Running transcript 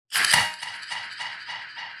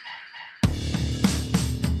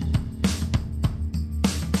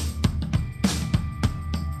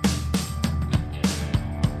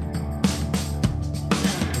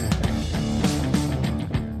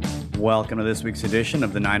Welcome to this week's edition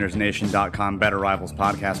of the NinersNation.com Better Rivals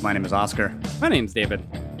podcast. My name is Oscar. My name's David.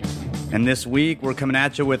 And this week, we're coming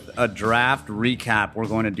at you with a draft recap. We're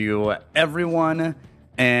going to do everyone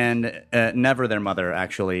and never their mother,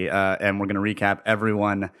 actually. And we're going to recap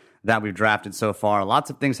everyone that we've drafted so far. Lots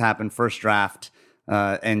of things happened first draft.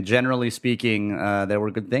 And generally speaking, there were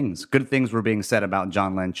good things. Good things were being said about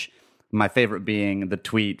John Lynch. My favorite being the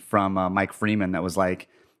tweet from Mike Freeman that was like,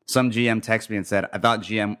 some GM texted me and said, I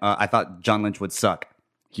thought John Lynch would suck.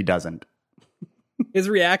 He doesn't. His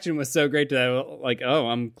reaction was so great to that. Like, oh,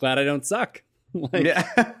 I'm glad I don't suck. Like, yeah.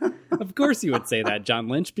 Of course you would say that, John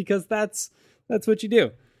Lynch, because that's what you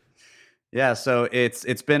do. Yeah, so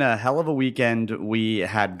it's been a hell of a weekend. We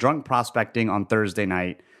had drunk prospecting on Thursday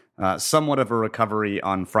night, somewhat of a recovery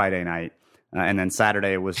on Friday night, and then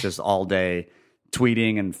Saturday was just all day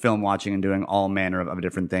tweeting and film watching and doing all manner of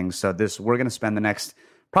different things. So we're going to spend the next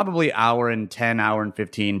probably hour and 10, hour and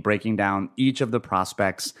 15 breaking down each of the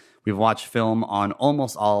prospects. We've watched film on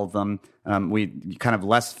almost all of them. We kind of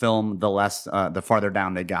less film, the farther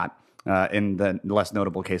down they got, in the less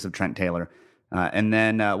notable case of Trent Taylor. And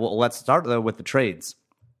then let's start, though, with the trades,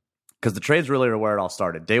 because the trades really are where it all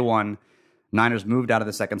started. Day one, Niners moved out of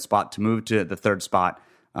the second spot to move to the third spot.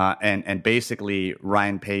 And basically,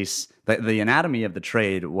 Ryan Pace, the anatomy of the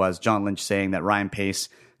trade was John Lynch saying that Ryan Pace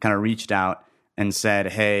kind of reached out and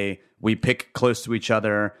said, hey, we pick close to each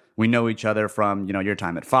other. We know each other from, your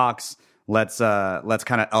time at Fox. Let's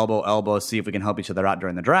kind of elbow, see if we can help each other out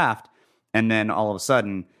during the draft. And then all of a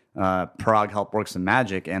sudden, Paarag helped work some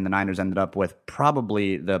magic, and the Niners ended up with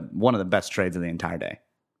probably one of the best trades of the entire day.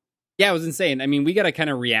 Yeah, it was insane. I mean, we got to kind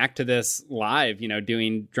of react to this live,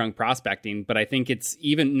 doing drunk prospecting. But I think it's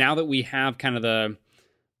even now that we have kind of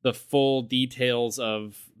the full details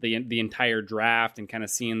of the entire draft and kind of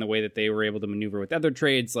seeing the way that they were able to maneuver with other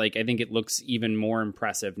trades, like I think it looks even more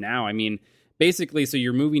impressive now. I mean, basically, so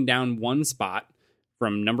you're moving down one spot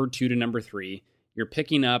from number 2 to number 3. You're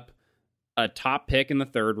picking up a top pick in the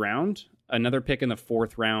third round, another pick in the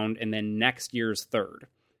fourth round, and then next year's third.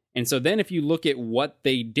 And so then if you look at what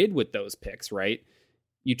they did with those picks, right,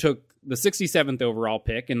 you took the 67th overall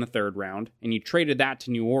pick in the third round and you traded that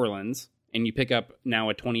to New Orleans, and you pick up now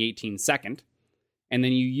a 2018 second. And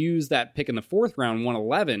then you use that pick in the fourth round,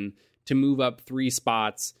 111, to move up 3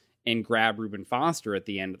 spots and grab Reuben Foster at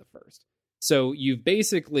the end of the first. So you've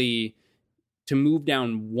basically, to move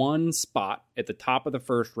down one spot at the top of the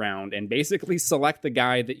first round and basically select the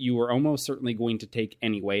guy that you were almost certainly going to take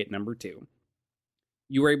anyway at number 2.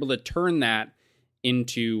 You were able to turn that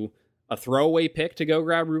into a throwaway pick to go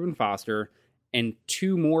grab Reuben Foster and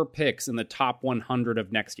 2 more picks in the top 100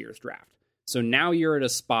 of next year's draft. So now you're at a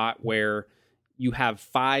spot where you have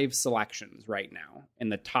 5 selections right now in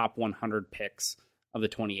the top 100 picks of the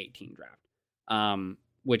 2018 draft,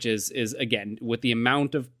 which is again, with the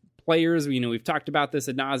amount of players, we've talked about this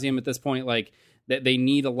ad nauseum at this point, like that they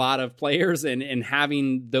need a lot of players, and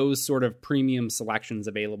having those sort of premium selections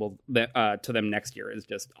available to them next year is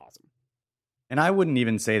just awesome. And I wouldn't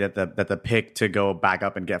even say that the pick to go back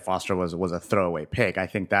up and get Foster was a throwaway pick. I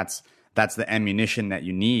think that's the ammunition that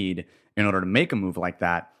you need in order to make a move like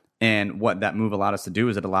that. And what that move allowed us to do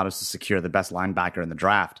is it allowed us to secure the best linebacker in the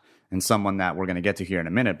draft, and someone that we're going to get to here in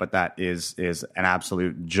a minute, but that is an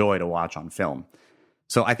absolute joy to watch on film.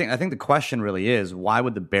 So I think the question really is, why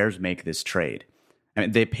would the Bears make this trade? I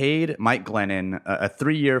mean, they paid Mike Glennon a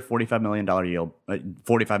 3-year, $45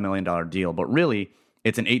 million deal, but really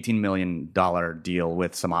it's an $18 million deal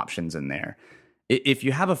with some options in there. If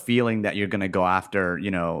you have a feeling that you're going to go after,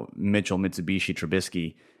 Mitchell, Mitsubishi,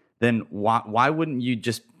 Trubisky, then why wouldn't you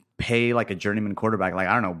just pay like a journeyman quarterback, like,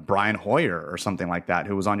 I don't know, Brian Hoyer or something like that,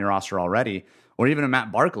 who was on your roster already, or even a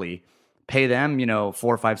Matt Barkley, pay them, $4,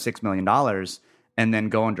 $5, $6 million, and then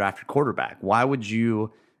go and draft your quarterback? Why would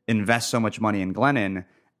you invest so much money in Glennon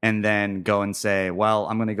and then go and say, well,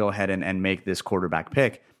 I'm going to go ahead and make this quarterback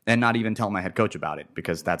pick and not even tell my head coach about it?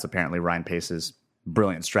 Because that's apparently Ryan Pace's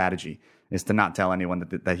brilliant strategy, is to not tell anyone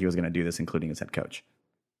that he was going to do this, including his head coach.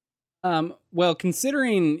 Well,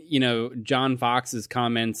 considering, John Fox's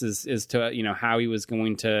comments as to, how he was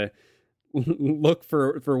going to look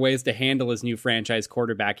for ways to handle his new franchise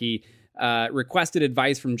quarterback, he requested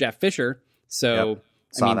advice from Jeff Fisher. So yep.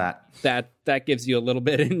 Saw that gives you a little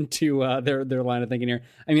bit into their line of thinking here.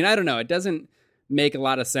 I mean, I don't know. It doesn't make a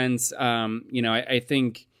lot of sense. I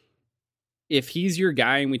think if he's your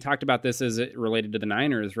guy, and we talked about this as it related to the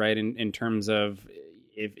Niners, right? In terms of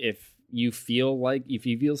if you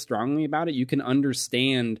feel strongly about it, you can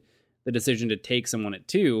understand the decision to take someone at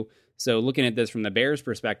 2. So looking at this from the Bears'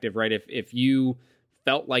 perspective, right? If you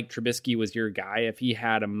felt like Trubisky was your guy if he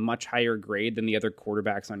had a much higher grade than the other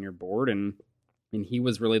quarterbacks on your board, and he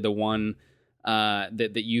was really the one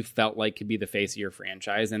that you felt like could be the face of your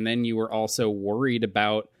franchise. And then you were also worried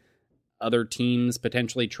about other teams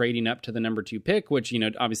potentially trading up to the number 2 pick, which,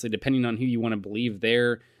 obviously depending on who you want to believe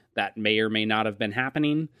there, that may or may not have been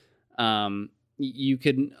happening. You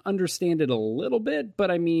could understand it a little bit, but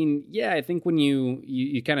I mean, yeah, I think when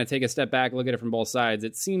you kind of take a step back, look at it from both sides,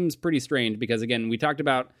 it seems pretty strange because, again, we talked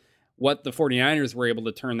about what the 49ers were able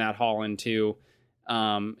to turn that haul into.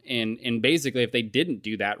 And basically, if they didn't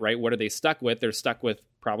do that, right, what are they stuck with? They're stuck with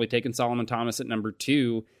probably taking Solomon Thomas at number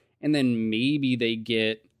 2, and then maybe they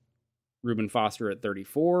get Reuben Foster at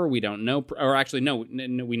 34. We don't know. Or actually, no,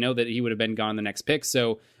 we know that he would have been gone the next pick.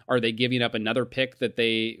 So are they giving up another pick that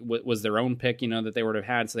was their own pick, that they would have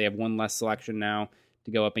had? So they have one less selection now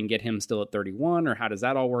to go up and get him still at 31, or how does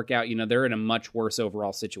that all work out? They're in a much worse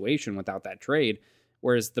overall situation without that trade.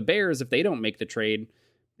 Whereas the Bears, if they don't make the trade,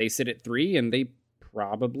 they sit at 3 and they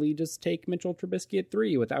probably just take Mitchell Trubisky at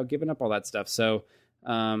 3 without giving up all that stuff. So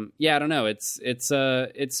yeah, I don't know. It's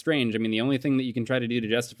strange. I mean, the only thing that you can try to do to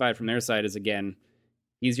justify it from their side is, again,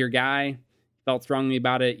 he's your guy. Felt strongly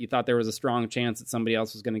about it. You thought there was a strong chance that somebody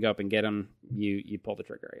else was going to go up and get him. You pull the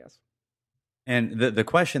trigger, I guess. And the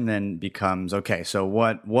question then becomes, okay, so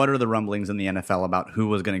what are the rumblings in the NFL about who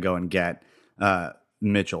was going to go and get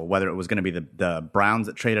Mitchell? Whether it was going to be the Browns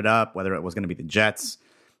that traded up, whether it was going to be the Jets.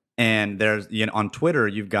 And there's on Twitter,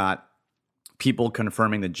 you've got people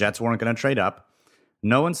confirming the Jets weren't going to trade up.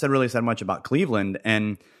 No one really said much about Cleveland,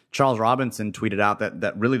 and Charles Robinson tweeted out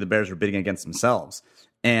that really the Bears were bidding against themselves.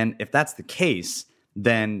 And if that's the case,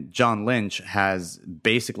 then John Lynch has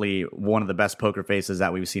basically one of the best poker faces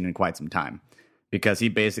that we've seen in quite some time, because he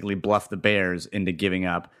basically bluffed the Bears into giving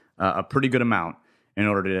up a pretty good amount in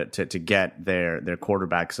order to get their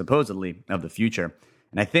quarterback, supposedly, of the future.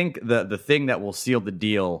 And I think the thing that will seal the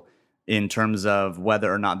deal in terms of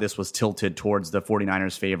whether or not this was tilted towards the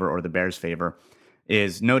 49ers' favor or the Bears' favor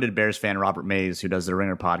is noted Bears fan Robert Mays, who does the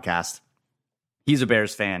Ringer podcast. He's a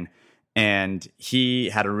Bears fan, and he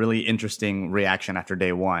had a really interesting reaction after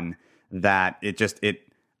day one that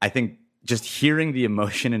I think just hearing the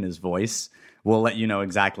emotion in his voice will let you know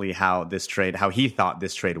exactly how he thought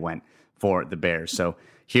this trade went for the Bears. So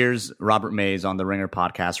here's Robert Mays on the Ringer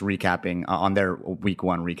podcast recapping on their week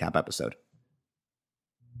 1 recap episode.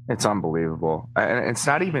 It's unbelievable. And it's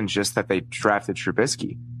not even just that they drafted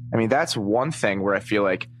Trubisky. I mean, that's one thing where I feel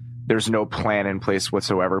like there's no plan in place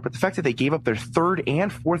whatsoever. But the fact that they gave up their 3rd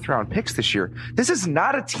and 4th round picks this year, this is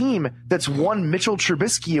not a team that's one Mitchell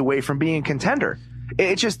Trubisky away from being a contender.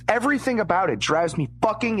 It's just everything about it drives me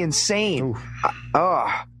fucking insane.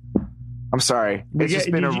 I'm sorry. It's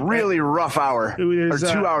just been a really rough hour. Or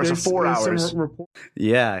 2 hours or 4 hours.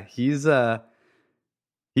 Yeah, he's not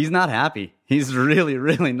happy. He's really,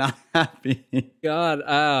 really not happy.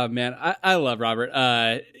 God, man, I love Robert.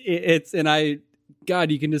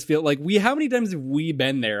 God, you can just feel like how many times have we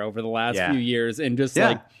been there over the last few years, and just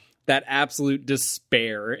like that absolute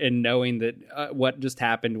despair in knowing that what just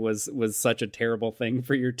happened was such a terrible thing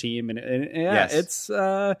for your team, and it's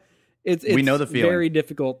we know the feeling. Very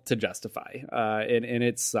difficult to justify, and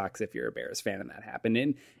it sucks if you're a Bears fan and that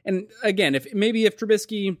happened. And again, if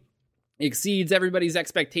Trubisky exceeds everybody's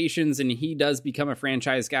expectations and he does become a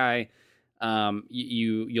franchise guy,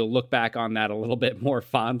 you'll look back on that a little bit more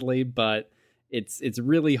fondly, but it's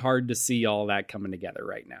really hard to see all that coming together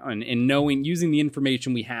right now. And using the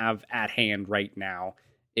information we have at hand right now,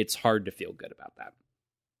 it's hard to feel good about that.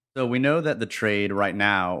 So we know that the trade right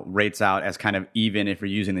now rates out as kind of even if you're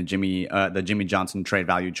using the Jimmy Johnson trade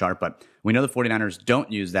value chart, but we know the 49ers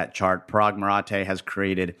don't use that chart. Paarag has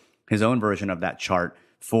created his own version of that chart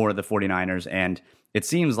for the 49ers, and it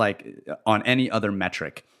seems like on any other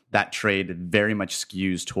metric, that trade very much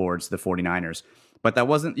skews towards the 49ers. But that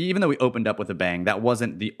wasn't, even though we opened up with a bang, that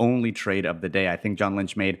wasn't the only trade of the day. I think John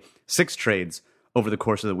Lynch made 6 trades over the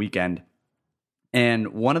course of the weekend. And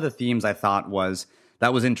one of the themes I thought was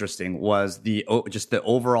interesting was just the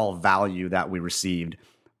overall value that we received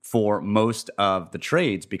for most of the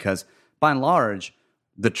trades, because by and large,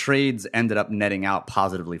 the trades ended up netting out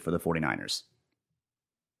positively for the 49ers.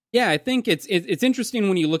 Yeah, I think it's interesting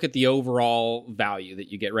when you look at the overall value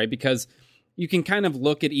that you get, right? Because you can kind of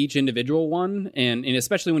look at each individual one, and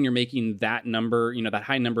especially when you're making that number, that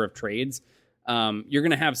high number of trades, you're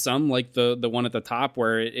going to have some like the one at the top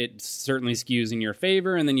where it certainly skews in your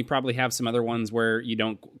favor, and then you probably have some other ones where you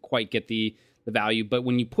don't quite get the value. But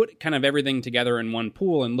when you put kind of everything together in one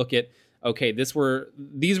pool and look at, okay, these were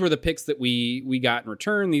the picks that we got in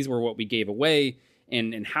return, these were what we gave away,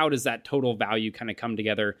 and how does that total value kind of come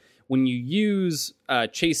together when you use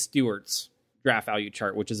Chase Stewart's draft value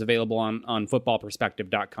chart, which is available on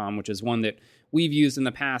footballperspective.com, which is one that we've used in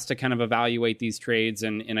the past to kind of evaluate these trades,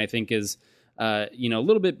 and I think is a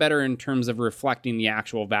little bit better in terms of reflecting the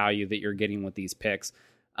actual value that you're getting with these picks.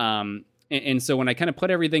 And so when I kind of put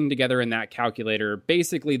everything together in that calculator,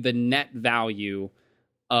 basically the net value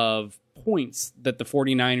of points that the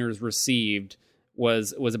 49ers received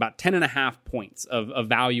was about 10.5 points of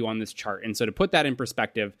value on this chart. And so to put that in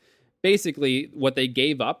perspective, basically what they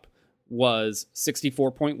gave up was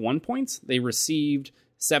 64.1 points. They received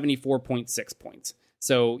 74.6 points.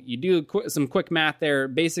 So you do some quick math there,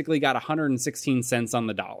 basically got 116 cents on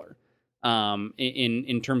the dollar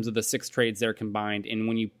in terms of the 6 trades there combined. And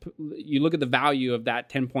when you look at the value of that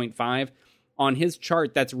 10.5 on his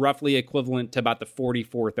chart, that's roughly equivalent to about the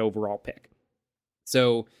 44th overall pick.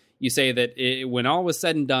 So you say that when all was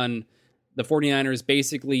said and done, the 49ers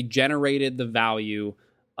basically generated the value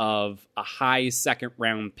of a high second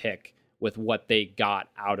round pick with what they got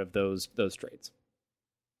out of those trades.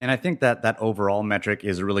 And I think that overall metric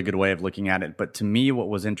is a really good way of looking at it. But to me, what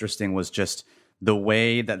was interesting was just the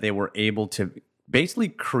way that they were able to basically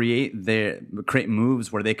create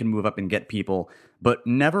moves where they can move up and get people, but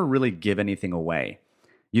never really give anything away.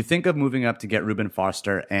 You think of moving up to get Reuben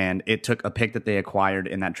Foster, and it took a pick that they acquired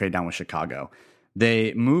in that trade down with Chicago.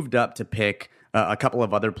 They moved up to pick a couple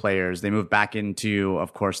of other players. They moved back into,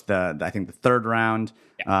 of course, I think the 3rd round,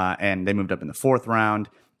 and they moved up in the 4th round.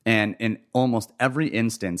 And in almost every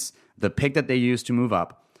instance, the pick that they used to move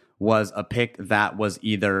up was a pick that was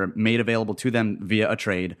either made available to them via a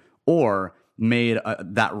trade or made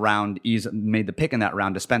the pick in that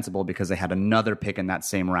round dispensable because they had another pick in that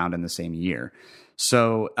same round in the same year.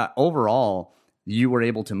 So overall, you were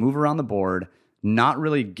able to move around the board, not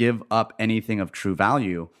really give up anything of true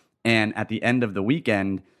value. And at the end of the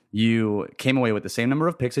weekend, you came away with the same number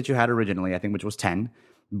of picks that you had originally, I think, which was 10,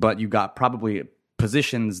 but you got probably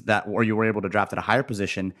positions or you were able to draft at a higher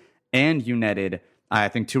position, and you netted, I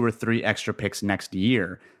think, 2 or 3 extra picks next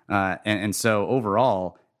year. And so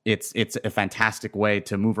overall, it's a fantastic way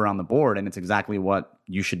to move around the board, and it's exactly what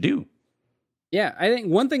you should do. Yeah, I think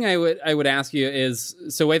one thing I would ask you is,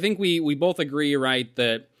 so I think we both agree, right,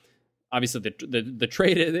 that obviously the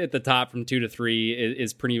trade at the top from 2 to 3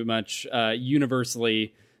 is pretty much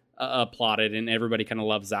universally applauded, and everybody kind of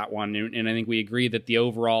loves that one. And I think we agree that the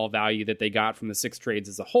overall value that they got from the 6 trades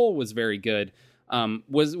as a whole was very good.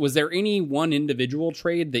 Was there any one individual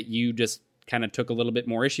trade that you just kind of took a little bit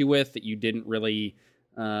more issue with, that you didn't really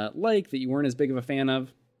that you weren't as big of a fan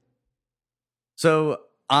of? So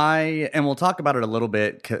and we'll talk about it a little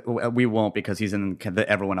bit. We won't, because he's in the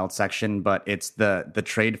everyone else section, but it's the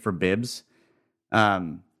trade for Bibbs.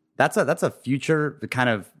 That's a future kind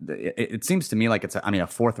of. It seems to me like it's a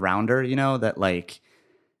 4th rounder. That like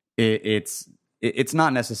it's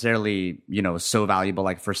not necessarily so valuable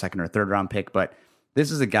like first, second, or 3rd round pick, but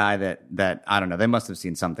this is a guy that I don't know. They must have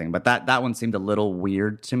seen something, but that one seemed a little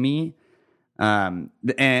weird to me. And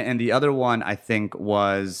the other one I think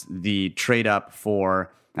was the trade up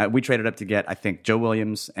for. We traded up to get, I think, Joe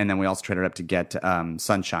Williams, and then we also traded up to get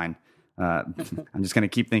Sunshine. I'm just going to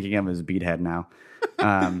keep thinking of him as Beathead now.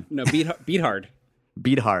 No, beat hard.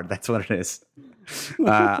 Beat hard. That's what it is.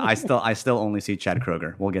 I still only see Chad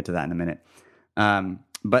Kroger. We'll get to that in a minute.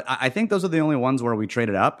 But I think those are the only ones where we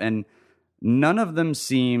traded up, and none of them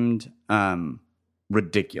seemed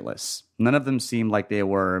ridiculous. None of them seemed like they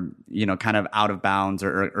were, kind of out of bounds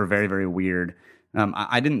or very, very weird.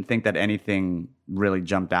 I didn't think that anything really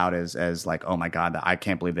jumped out as like, oh my God, I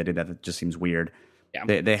can't believe they did that. It just seems weird.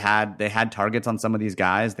 Yeah. They had targets on some of these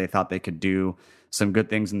guys. They thought they could do some good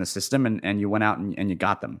things in the system, and you went out and you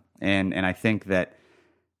got them. And I think that,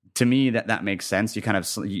 to me, that makes sense. You kind of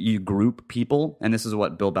you group people, and this is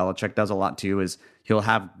what Bill Belichick does a lot too. Is he'll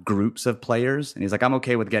have groups of players, and he's like, I'm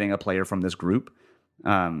okay with getting a player from this group.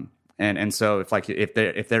 And so if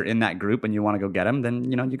they're in that group and you want to go get them,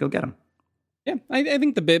 then you go get them. Yeah, I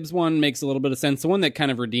think the Bibbs one makes a little bit of sense. The one that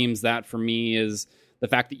kind of redeems that for me is the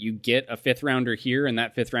fact that you get a 5th rounder here, and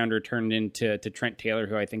that 5th rounder turned into Trent Taylor,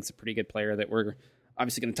 who I think is a pretty good player that we're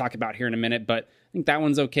obviously going to talk about here in a minute. But I think that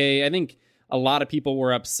one's okay. I think a lot of people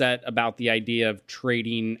were upset about the idea of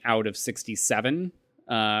trading out of 67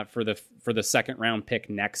 for the 2nd round pick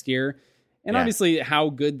next year, and obviously how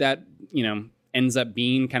good that ends up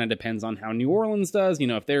being kind of depends on how New Orleans does.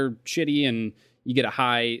 If they're shitty and you get a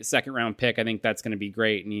high 2nd round pick, I think that's going to be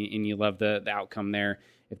great, and you love the outcome there.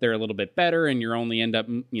 If they're a little bit better and you're only end up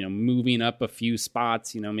moving up a few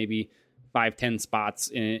spots, maybe 5-10 spots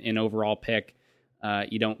in overall pick,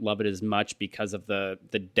 you don't love it as much because of the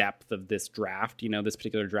depth of this draft, this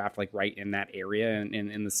particular draft, like right in that area and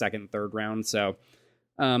in the second and third round. So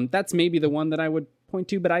that's maybe the one that I would point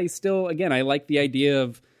to, but I still, again, I like the idea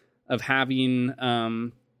of having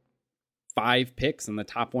 5 picks in the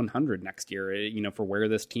top 100 next year, for where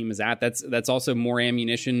this team is at. That's also more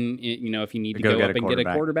ammunition, if you need to go up and get a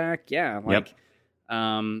quarterback. Yeah.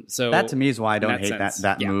 So that to me is why I don't hate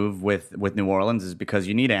that move with New Orleans, is because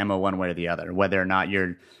you need ammo one way or the other, whether or not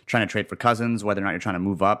you're trying to trade for Cousins, whether or not you're trying to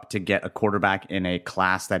move up to get a quarterback in a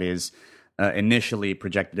class that is initially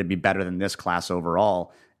projected to be better than this class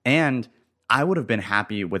overall. And I would have been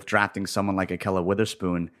happy with drafting someone like Akella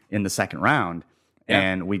Witherspoon in the second round.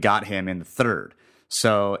 And we got him in the third.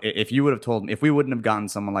 So if you would have told me, if we wouldn't have gotten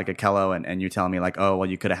someone like Akella and you tell me like, oh, well,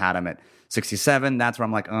 you could have had him at 67, that's where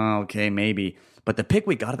I'm like, oh, okay, maybe. But the pick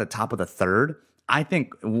we got at the top of the third, I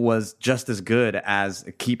think was just as good as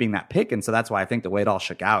keeping that pick. And so that's why I think the way it all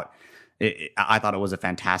shook out, I thought it was a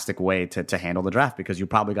fantastic way to handle the draft, because you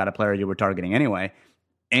probably got a player you were targeting anyway,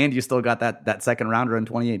 and you still got that second rounder in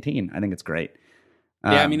 2018. I think it's great.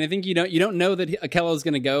 I mean, I think you don't know that Akella is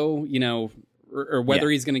going to go, or whether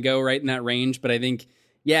he's going to go right in that range. But I think,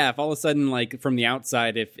 if all of a sudden, like from the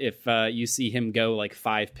outside, if you see him go like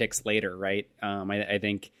 5 picks later, right? I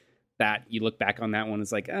think that you look back on that one,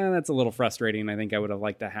 it's like, that's a little frustrating. I think I would have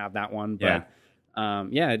liked to have that one. But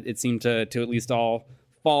it seemed to at least all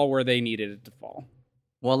fall where they needed it to fall.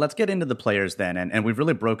 Well, let's get into the players then. And we've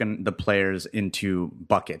really broken the players into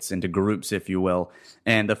buckets, into groups, if you will.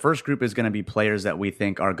 And the first group is going to be players that we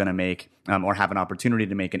think are going to make or have an opportunity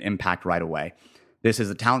to make an impact right away. This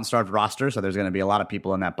is a talent-starved roster, so there's going to be a lot of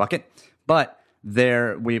people in that bucket. But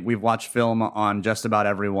we've watched film on just about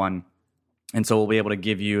everyone. And so we'll be able to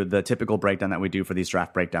give you the typical breakdown that we do for these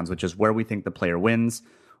draft breakdowns, which is where we think the player wins,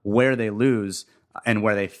 where they lose, and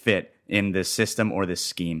where they fit in this system or this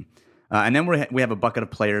scheme. And then we have a bucket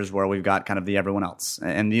of players where we've got kind of the everyone else.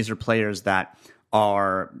 And these are players that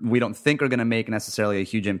we don't think are going to make necessarily a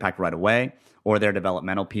huge impact right away, or they're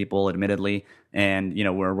developmental people, admittedly. And,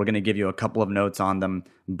 we're going to give you a couple of notes on them,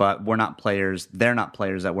 but they're not players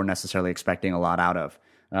that we're necessarily expecting a lot out of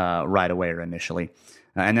right away or initially.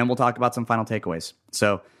 And then we'll talk about some final takeaways.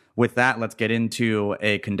 So with that, let's get into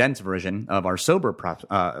a condensed version of our sober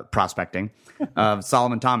prospecting of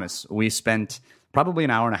Solomon Thomas. We spent probably an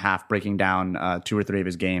hour and a half breaking down 2 or 3 of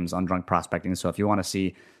his games on Drunk Prospecting. So if you want to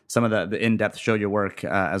see some of the in-depth show your work,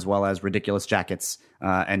 as well as ridiculous jackets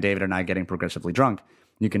and David and I getting progressively drunk,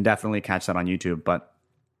 you can definitely catch that on YouTube. But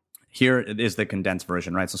here is the condensed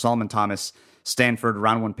version, right? So Solomon Thomas, Stanford,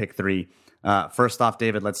 round 1, pick 3. First off,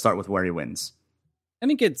 David, let's start with where he wins. I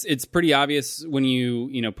think it's pretty obvious when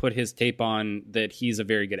you put his tape on that he's a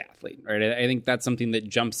very good athlete, right? I think that's something that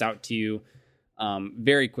jumps out to you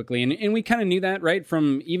very quickly. And we kind of knew that, right?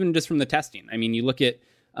 From the testing. I mean, you look at,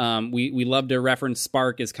 we love to reference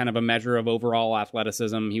Spark as kind of a measure of overall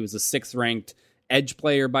athleticism. He was a 6th ranked edge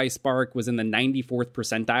player by Spark, was in the 94th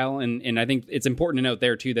percentile. And I think it's important to note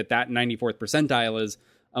there too, that 94th percentile is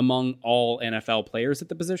among all NFL players at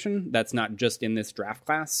the position. That's not just in this draft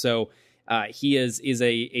class. So he is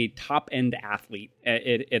a top end athlete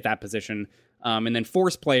at that position. And then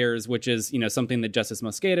force players, which is, something that Justice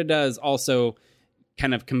Mosqueda does, also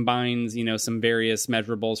kind of combines, some various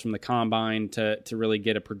measurables from the combine to really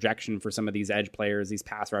get a projection for some of these edge players, these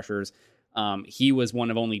pass rushers. He was one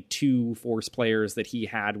of only 2 force players that he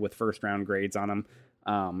had with first round grades on him,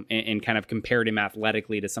 and kind of compared him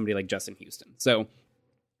athletically to somebody like Justin Houston. So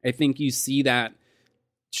I think you see that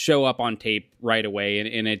show up on tape right away.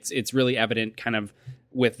 And it's really evident kind of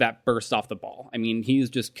with that burst off the ball. I mean, he's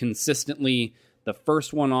just consistently the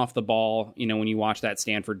first one off the ball, when you watch that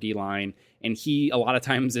Stanford D-line, and he a lot of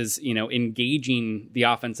times is, engaging the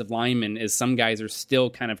offensive linemen as some guys are still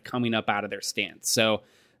kind of coming up out of their stance. So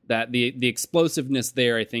that the explosiveness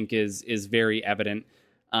there, I think, is very evident.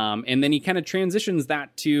 And then he kind of transitions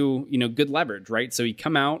that to, good leverage, right? So you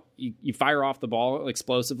come out, you fire off the ball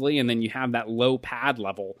explosively, and then you have that low pad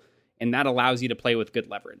level, and that allows you to play with good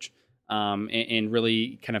leverage, and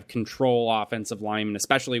really kind of control offensive linemen,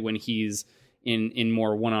 especially when he's in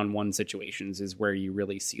more one-on-one situations is where you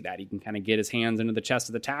really see that. He can kind of get his hands into the chest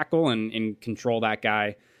of the tackle and control that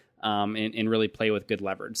guy, and really play with good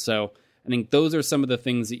leverage. So I think those are some of the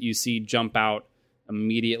things that you see jump out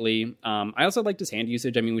immediately. I also liked his hand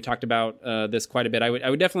usage. I mean, we talked about this quite a bit. I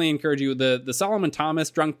would definitely encourage you. The Solomon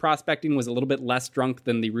Thomas drunk prospecting was a little bit less drunk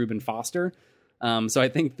than the Reuben Foster. So I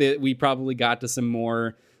think that we probably got to some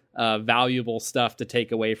more valuable stuff to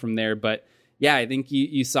take away from there. But yeah, I think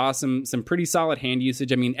you saw some pretty solid hand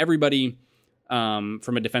usage. I mean, everybody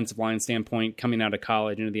from a defensive line standpoint, coming out of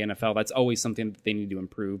college into the NFL. That's always something that they need to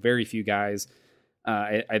improve. Very few guys,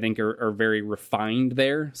 I think, are very refined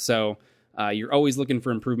there. So you're always looking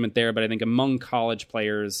for improvement there. But I think among college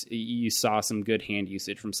players, you saw some good hand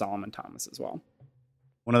usage from Solomon Thomas as well.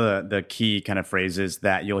 One of the key kind of phrases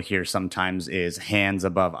that you'll hear sometimes is hands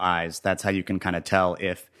above eyes. That's how you can kind of tell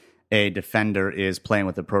if a defender is playing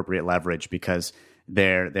with appropriate leverage, because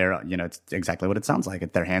they're it's exactly what it sounds like.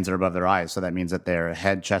 If their hands are above their eyes, so that means that their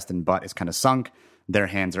head, chest, and butt is kind of sunk. Their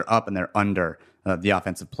hands are up and they're under the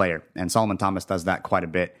offensive player. And Solomon Thomas does that quite a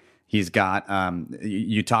bit. He's got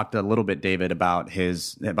you talked a little bit, David, about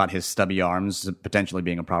his stubby arms potentially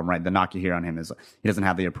being a problem, right? The knock you hear on him is he doesn't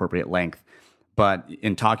have the appropriate length. But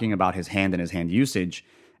in talking about his hand and his hand usage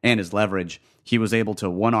and his leverage, he was able to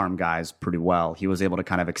one-arm guys pretty well. He was able to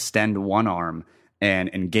kind of extend one arm and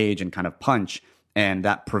engage and kind of punch, and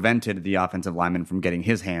that prevented the offensive lineman from getting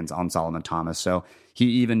his hands on Solomon Thomas. So he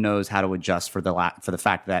even knows how to adjust for the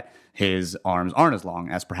fact that his arms aren't as long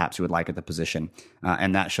as perhaps he would like at the position.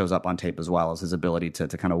 And that shows up on tape as well, as his ability to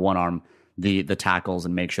kind of one-arm the tackles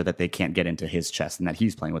and make sure that they can't get into his chest and that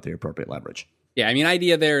he's playing with the appropriate leverage. Yeah, I mean,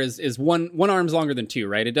 idea there is one arm's longer than two,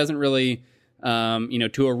 right? It doesn't really,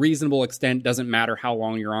 to a reasonable extent, doesn't matter how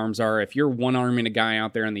long your arms are. If you're one-arming a guy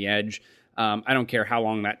out there on the edge, I don't care how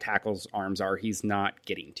long that tackle's arms are, he's not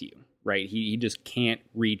getting to you, right? He just can't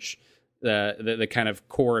reach the kind of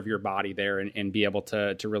core of your body there and be able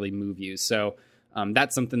to really move you. So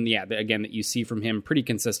that's something, again, that you see from him pretty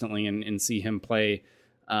consistently and see him play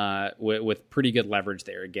with pretty good leverage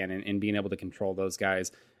there again and being able to control those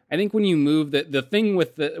guys. I think when you move the thing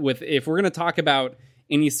with if we're going to talk about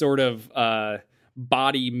any sort of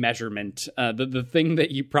body measurement, the thing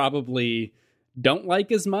that you probably don't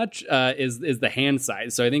like as much is the hand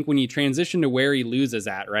size. So I think when you transition to where he loses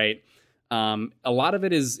at, right, a lot of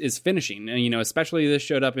it is finishing. Especially this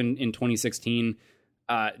showed up in 2016.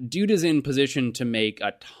 Dude is in position to make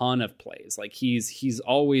a ton of plays. Like he's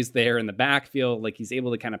always there in the backfield. Like he's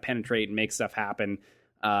able to kind of penetrate and make stuff happen.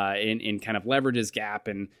 And kind of leverage his gap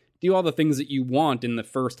and do all the things that you want in the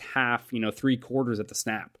first half, 3 quarters at the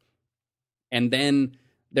snap. And then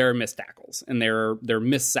there are missed tackles and there are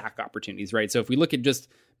missed sack opportunities, right? So if we look at just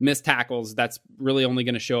missed tackles, that's really only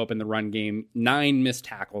going to show up in the run game. 9 missed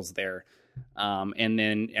tackles there. And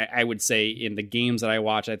then I would say in the games that I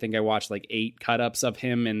watched, I think I watched like 8 cut-ups of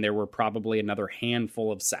him, and there were probably another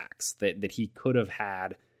handful of sacks that he could have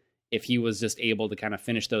had if he was just able to kind of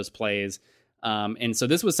finish those plays. And so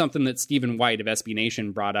this was something that Stephen White of SB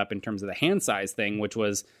Nation brought up in terms of the hand size thing, which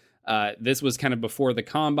was this was kind of before the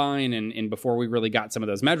combine and before we really got some of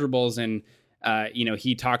those measurables. And,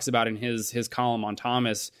 he talks about in his column on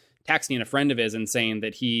Thomas, texting a friend of his and saying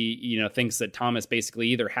that he, thinks that Thomas basically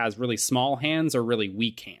either has really small hands or really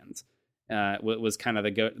weak hands, was kind of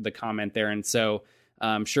the comment there. And so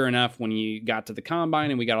sure enough, when you got to the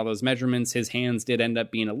combine and we got all those measurements, his hands did end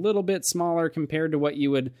up being a little bit smaller compared to what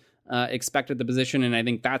you would expect at the position. And I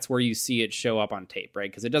think that's where you see it show up on tape, right?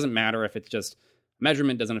 Because it doesn't matter if it's just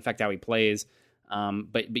measurement, doesn't affect how he plays.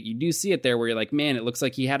 But you do see it there where you're like, man, it looks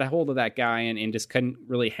like he had a hold of that guy and just couldn't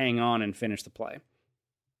really hang on and finish the play.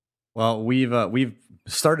 Well, we've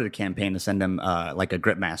started a campaign to send him like a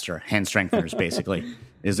grip master, hand strengtheners, basically.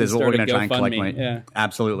 is what we're going to try and collect money. Yeah.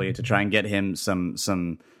 Absolutely, to try and get him some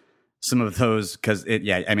of those, because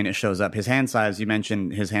it shows up. His hand size, you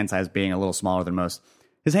mentioned his hand size being a little smaller than most.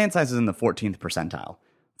 His hand size is in the 14th percentile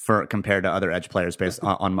compared to other edge players based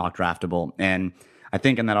on Mock Draftable. And I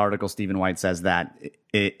think in that article, Stephen White says that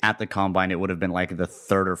at the combine, it would have been like the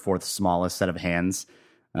 3rd or 4th smallest set of hands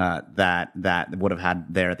that would have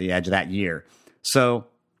had there at the edge that year. So,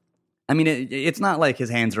 I mean, it's not like his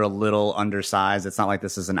hands are a little undersized. It's not like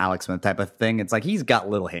this is an Alex Smith type of thing. It's like he's got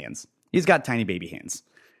little hands. He's got tiny baby hands.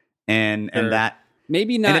 And that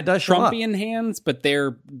maybe not Trumpian hands, but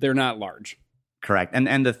they're not large. Correct.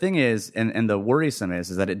 And the thing is, and the worrisome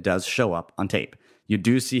is that it does show up on tape. You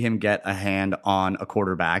do see him get a hand on a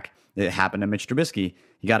quarterback. It happened to Mitch Trubisky.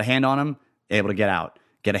 He got a hand on him, able to get out.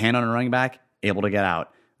 Get a hand on a running back, able to get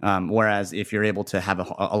out. Whereas if you're able to have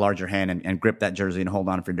a larger hand and grip that jersey and hold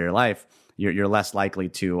on for dear life, you're less likely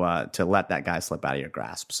to let that guy slip out of your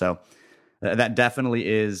grasp. So that definitely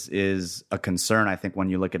is a concern, I think, when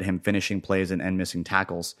you look at him finishing plays and missing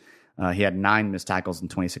tackles. He had 9 missed tackles in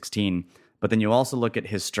 2016. But then you also look at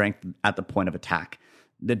his strength at the point of attack.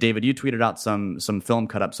 David, you tweeted out some film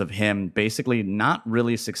cut-ups of him basically not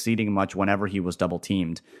really succeeding much whenever he was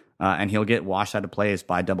double-teamed. And he'll get washed out of plays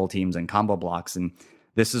by double teams and combo blocks. And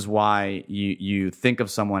this is why you think of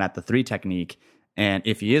someone at the 3 technique. And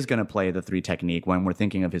if he is going to play the 3 technique, when we're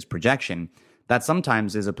thinking of his projection, that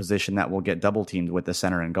sometimes is a position that will get double teamed with the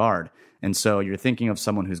center and guard. And so you're thinking of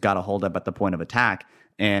someone who's got to hold up at the point of attack,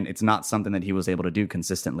 and it's not something that he was able to do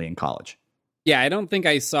consistently in college. Yeah, I don't think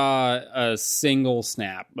I saw a single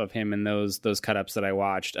snap of him in those cut-ups that I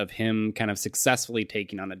watched of him kind of successfully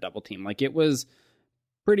taking on a double team. Like, it was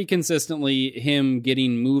pretty consistently him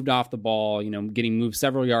getting moved off the ball, getting moved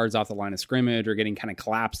several yards off the line of scrimmage or getting kind of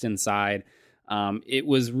collapsed inside. It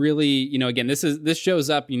was really, again, this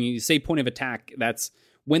shows up, you say point of attack, that's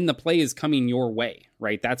when the play is coming your way,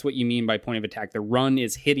 right? That's what you mean by point of attack. The run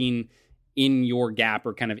is hitting in your gap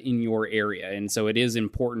or kind of in your area. And so it is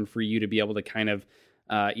important for you to be able to kind of,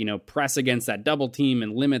 press against that double team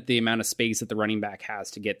and limit the amount of space that the running back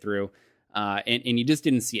has to get through. And you just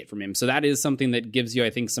didn't see it from him. So that is something that gives you, I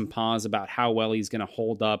think, some pause about how well he's going to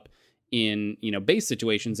hold up in, base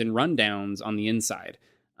situations and rundowns on the inside.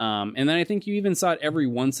 And then I think you even saw it every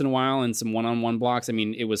once in a while in some one-on-one blocks. I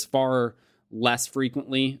mean, it was far less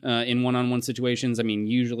frequently in one-on-one situations. I mean,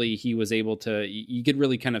 usually he was able to, you could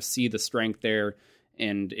really kind of see the strength there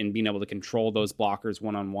and being able to control those blockers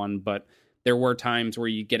one-on-one. But there were times where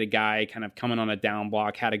you get a guy kind of coming on a down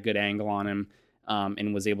block, had a good angle on him,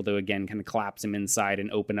 and was able to, again, kind of collapse him inside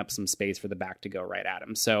and open up some space for the back to go right at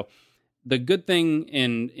him. So the good thing,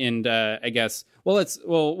 and I guess,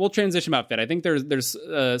 we'll transition about fit. I think there's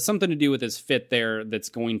something to do with his fit there that's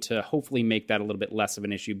going to hopefully make that a little bit less of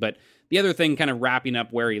an issue. But the other thing, kind of wrapping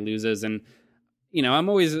up where he loses, and I'm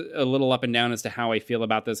always a little up and down as to how I feel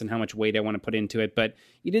about this and how much weight I want to put into it. But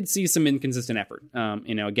you did see some inconsistent effort.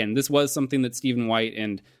 Again, this was something that Stephen White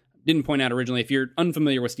and didn't point out originally. If you're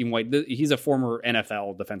unfamiliar with Stephen White, he's a former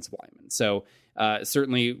NFL defensive lineman. So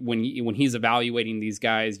certainly when he's evaluating these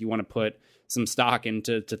guys, you want to put some stock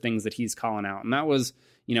into things that he's calling out. And that was,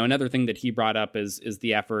 another thing that he brought up is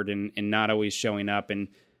the effort and not always showing up. And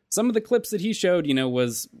some of the clips that he showed,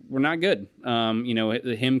 were not good.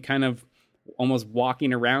 Him kind of almost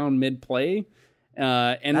walking around mid-play.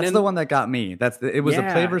 And that's then the one that got me. It was a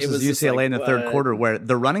play versus UCLA in the third quarter where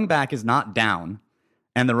the running back is not down.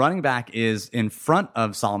 And the running back is in front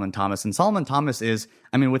of Solomon Thomas. And Solomon Thomas is,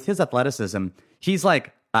 with his athleticism, he's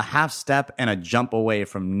like a half step and a jump away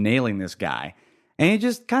from nailing this guy. And he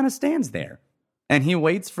just kind of stands there. And he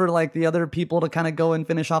waits for like the other people to kind of go and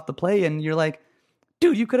finish off the play. And you're like,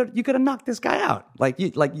 dude, you could have knocked this guy out.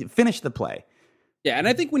 You finish the play. Yeah, and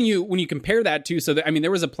I think when you compare that to,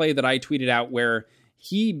 there was a play that I tweeted out where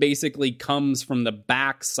he basically comes from the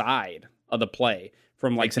back side of the play,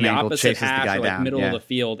 from like the opposite hash or like middle of the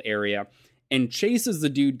field area, and chases the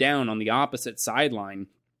dude down on the opposite sideline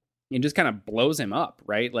and just kind of blows him up,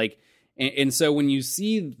 right? Like, and so when you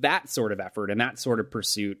see that sort of effort and that sort of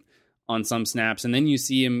pursuit on some snaps, and then you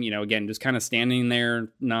see him, again, just kind of standing there,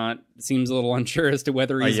 seems a little unsure as to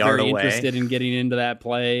whether he's very interested in getting into that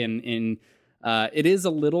play, and it is a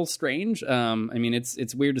little strange.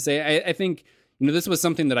 It's weird to say. I think, this was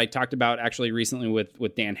something that I talked about actually recently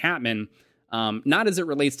with Dan Hatman. Not as it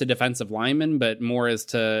relates to defensive linemen, but more as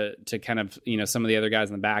to kind of, some of the other guys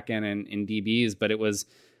in the back end and DBs. But it was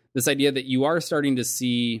this idea that you are starting to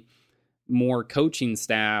see more coaching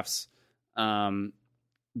staffs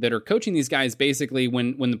that are coaching these guys basically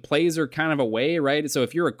when the plays are kind of away, right? So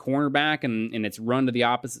if you're a cornerback and it's run to the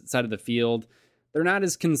opposite side of the field, they're not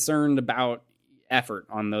as concerned about effort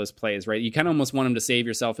on those plays, right? You kind of almost want them to save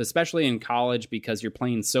yourself, especially in college, because you're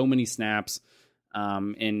playing so many snaps.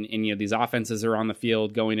 And these offenses are on the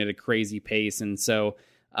field going at a crazy pace. And so,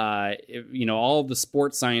 all the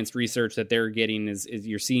sports science research that they're getting is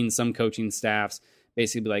you're seeing some coaching staffs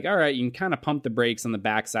basically be like, all right, you can kind of pump the brakes on the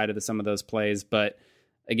backside of some of those plays. But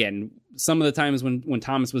again, some of the times when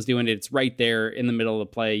Thomas was doing it, it's right there in the middle of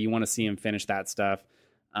the play. You want to see him finish that stuff.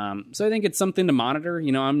 So I think it's something to monitor.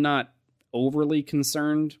 I'm not overly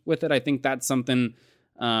concerned with it. I think that's something,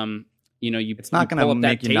 it's not going to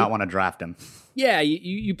make you not want to draft him. Yeah,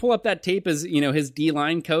 you pull up that tape as, his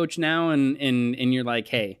D-line coach now, and you're like,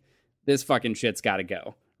 hey, this fucking shit's got to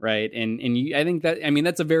go, right? I think that,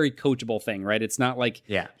 that's a very coachable thing, right? It's not like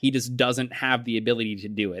he just doesn't have the ability to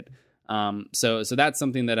do it. So that's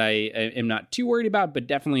something that I am not too worried about, but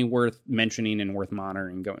definitely worth mentioning and worth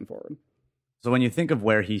monitoring going forward. So when you think of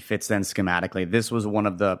where he fits then schematically, this was one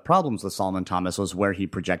of the problems with Solomon Thomas, was where he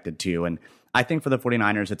projected to. And I think for the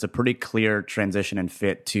 49ers, it's a pretty clear transition and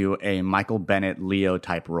fit to a Michael Bennett, Leo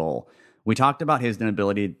type role. We talked about his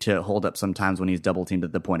inability to hold up sometimes when he's double teamed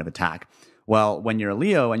at the point of attack. Well, when you're a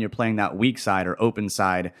Leo and you're playing that weak side or open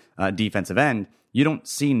side defensive end, you don't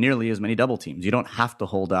see nearly as many double teams. You don't have to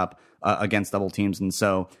hold up against double teams. And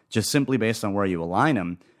so just simply based on where you align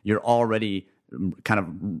him, you're already kind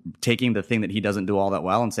of taking the thing that he doesn't do all that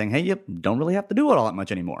well and saying, hey, you don't really have to do it all that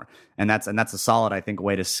much anymore. And that's a solid, I think,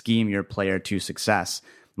 way to scheme your player to success.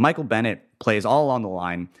 Michael Bennett plays all along the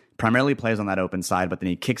line, primarily plays on that open side, but then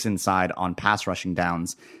he kicks inside on pass rushing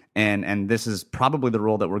downs. And this is probably the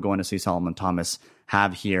role that we're going to see Solomon Thomas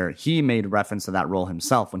have here. He made reference to that role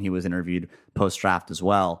himself when he was interviewed post-draft as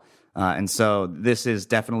well. And so this is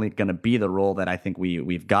definitely going to be the role that I think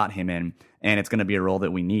we've got him in, and it's going to be a role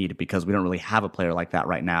that we need because we don't really have a player like that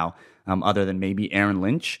right now, other than maybe Aaron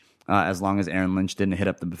Lynch, as long as Aaron Lynch didn't hit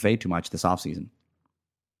up the buffet too much this offseason.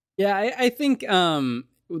 Yeah, I think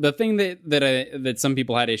the thing that some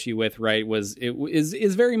people had issue with, right, was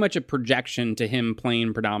is very much a projection to him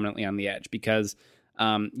playing predominantly on the edge because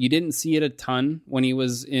you didn't see it a ton when he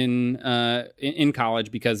was in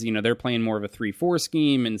college because, you know, they're playing more of a 3-4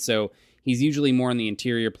 scheme. And so he's usually more on the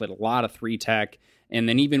interior, played a lot of 3-tech. And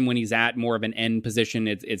then even when he's at more of an end position,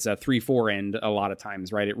 it's a 3-4 end a lot of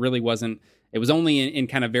times, right? It really wasn't, it was only in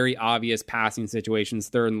kind of very obvious passing situations,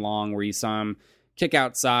 3rd and long, where you saw him kick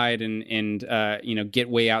outside and you know, get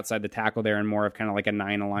way outside the tackle there and more of kind of like a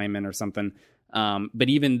 9 alignment or something. But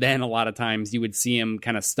even then, a lot of times you would see him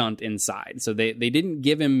kind of stunt inside. So they didn't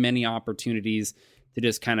give him many opportunities to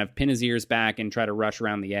just kind of pin his ears back and try to rush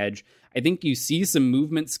around the edge. I think you see some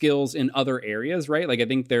movement skills in other areas, right? Like I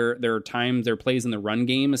think there are times, there are plays in the run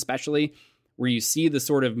game, especially where you see the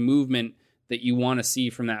sort of movement that you want to see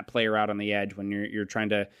from that player out on the edge when you're trying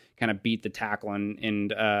to kind of beat the tackle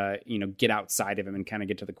and you know, get outside of him and kind of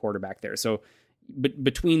get to the quarterback there. So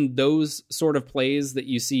between those sort of plays that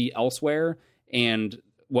you see elsewhere and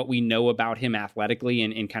what we know about him athletically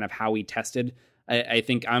and kind of how he tested, I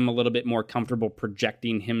think I'm a little bit more comfortable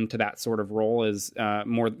projecting him to that sort of role as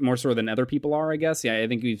more so than other people are, I guess. Yeah, I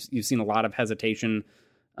think you've seen a lot of hesitation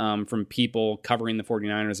from people covering the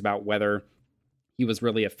 49ers about whether he was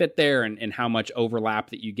really a fit there and how much overlap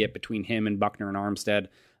that you get between him and Buckner and Armstead.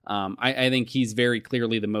 I think he's very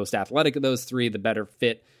clearly the most athletic of those three, the better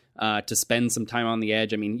fit to spend some time on the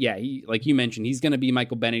edge. I mean, yeah, like you mentioned, he's going to be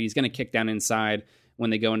Michael Bennett. He's going to kick down inside when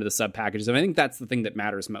they go into the sub packages. And I think that's the thing that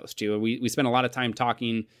matters most too. We spent a lot of time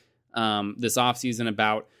talking this offseason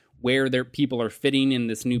about where their people are fitting in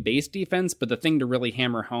this new base defense. But the thing to really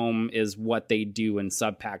hammer home is what they do in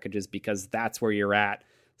sub packages, because that's where you're at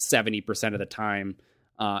 70% of the time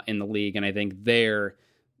in the league. And I think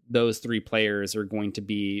those three players are going to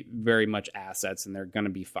be very much assets and they're going to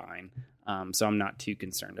be fine. So I'm not too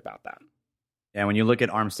concerned about that. And when you look at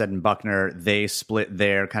Armstead and Buckner, they split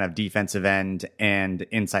their kind of defensive end and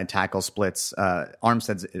inside tackle splits.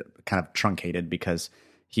 Armstead's kind of truncated because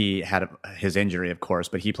he had his injury, of course,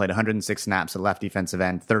 but he played 106 snaps at left defensive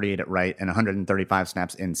end, 38 at right, and 135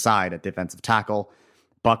 snaps inside at defensive tackle.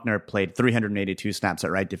 Buckner played 382 snaps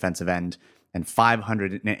at right defensive end and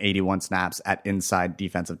 581 snaps at inside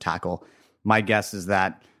defensive tackle. My guess is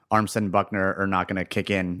that Armstead and Buckner are not going to kick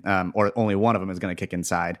in, or only one of them is going to kick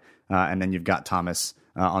inside. And then you've got Thomas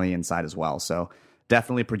on the inside as well. So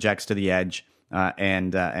definitely projects to the edge.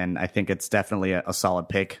 And I think it's definitely a solid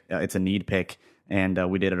pick. It's a need pick.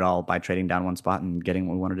 And we did it all by trading down one spot and getting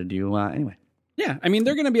what we wanted to do anyway. Yeah, I mean,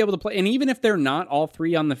 they're going to be able to play. And even if they're not all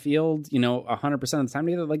three on the field, 100% of the time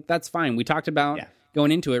together, like that's fine. We talked about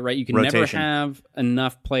going into it, right? You can rotation. Never have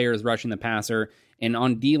enough players rushing the passer. And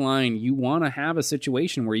on D-line, you want to have a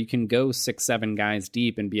situation where you can go 6-7 guys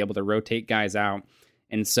deep and be able to rotate guys out.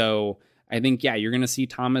 And so I think, you're going to see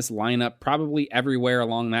Thomas line up probably everywhere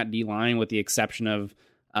along that D-line with the exception of,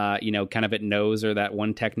 kind of at nose or that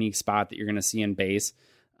one technique spot that you're going to see in base.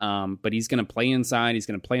 But he's going to play inside. He's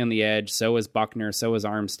going to play on the edge. So is Buckner. So is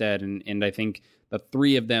Armstead. And I think the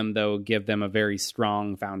three of them, though, give them a very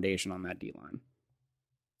strong foundation on that D-line.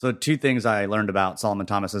 So 2 things I learned about Solomon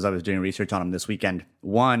Thomas as I was doing research on him this weekend.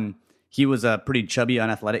 One, he was a pretty chubby,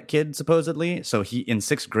 unathletic kid, supposedly. So in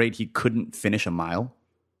 6th grade, he couldn't finish a mile.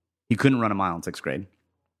 He couldn't run a mile in 6th grade.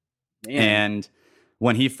 Man. And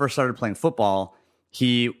when he first started playing football,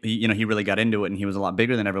 he really got into it, and he was a lot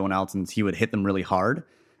bigger than everyone else, and he would hit them really hard.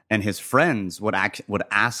 And his friends would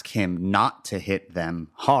ask him not to hit them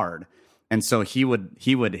hard. And so he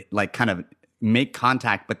would like kind of make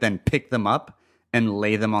contact, but then pick them up and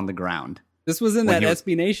lay them on the ground. This was in that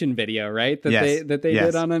SB Nation video, right? That they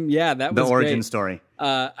did on him. Yeah, that was the origin great. Story.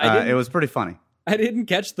 It was pretty funny. I didn't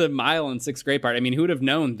catch the mile in 6th grade part. I mean, who would have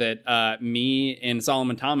known that me and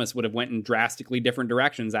Solomon Thomas would have went in drastically different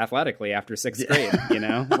directions athletically after 6th grade?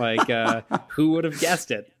 Who would have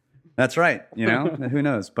guessed it? That's right. Who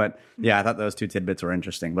knows? But yeah, I thought those 2 tidbits were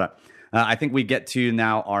interesting. But I think we get to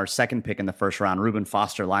now our second pick in the first round, Reuben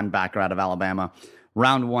Foster, linebacker out of Alabama.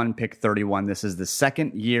 Round 1, pick 31. This is the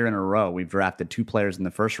second year in a row we've drafted 2 players in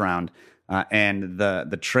the first round and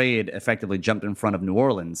the trade effectively jumped in front of New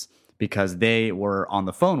Orleans because they were on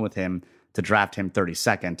the phone with him to draft him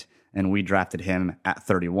 32nd, and we drafted him at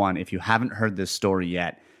 31. If you haven't heard this story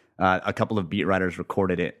yet, a couple of beat writers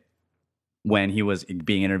recorded it when he was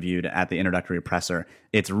being interviewed at the introductory presser.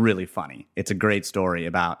 It's really funny. It's a great story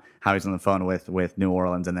about how he's on the phone with New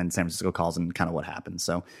Orleans, and then San Francisco calls and kind of what happens.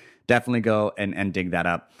 So definitely go and dig that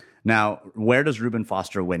up. Now, where does Reuben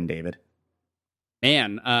Foster win, David?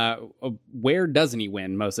 Man, where doesn't he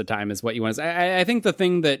win most of the time is what you want to say. I think the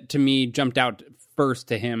thing that to me jumped out first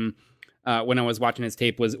to him when I was watching his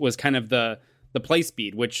tape was kind of the play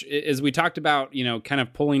speed, which, as we talked about, kind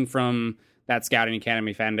of pulling from that Scouting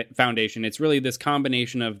Academy Foundation. It's really this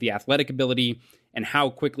combination of the athletic ability and how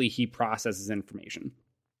quickly he processes information.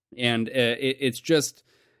 And it's just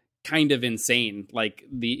kind of insane, like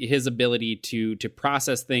his ability to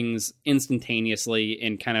process things instantaneously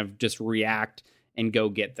and kind of just react and go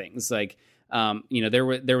get things. Like,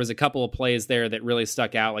 there was a couple of plays there that really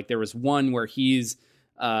stuck out. Like there was one where he's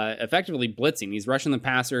effectively blitzing. He's rushing the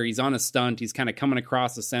passer. He's on a stunt. He's kind of coming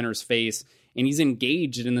across the center's face, and he's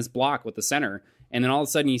engaged in this block with the center. And then all of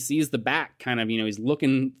a sudden he sees the back kind of, he's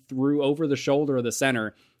looking through over the shoulder of the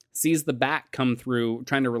center, sees the back come through,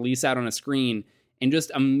 trying to release out on a screen, and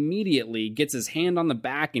just immediately gets his hand on the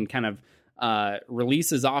back and kind of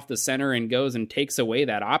releases off the center and goes and takes away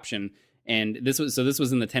that option. And this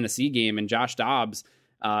was in the Tennessee game, and Josh Dobbs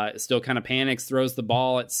still kind of panics, throws the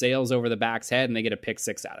ball, it sails over the back's head, and they get a pick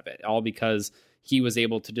six out of it, all because he was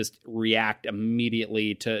able to just react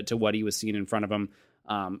immediately to what he was seeing in front of him.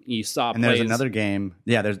 You saw, and there's another game.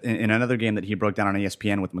 Yeah, there's in another game that he broke down on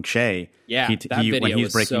ESPN with McShay. Yeah, that video when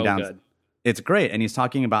he's breaking so down. Good. It's great, and he's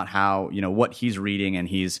talking about how what he's reading, and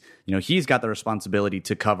he's got the responsibility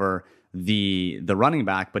to cover the running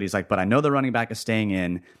back, but he's like, but I know the running back is staying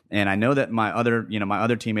in, and I know that my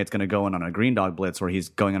other teammate's going to go in on a green dog blitz, where he's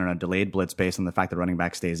going in on a delayed blitz based on the fact that running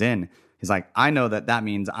back stays in. He's like, I know that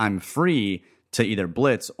means I'm free to either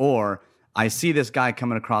blitz, or I see this guy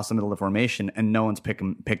coming across the middle of the formation and no one's picked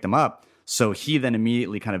him up. So he then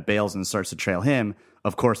immediately kind of bails and starts to trail him.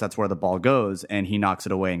 Of course, that's where the ball goes, and he knocks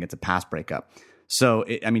it away and gets a pass breakup. So,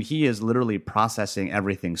 he is literally processing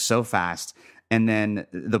everything so fast. And then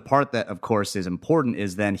the part that, of course, is important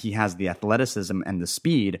is then he has the athleticism and the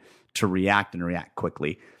speed to react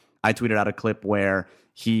quickly. I tweeted out a clip where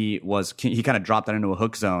he kind of dropped that into a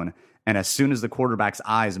hook zone, and as soon as the quarterback's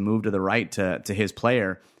eyes move to the right to his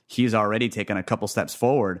player, he's already taken a couple steps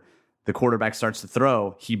forward. The quarterback starts to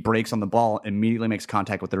throw. He breaks on the ball, immediately makes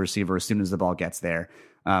contact with the receiver as soon as the ball gets there.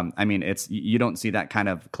 You don't see that kind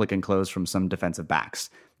of click and close from some defensive backs.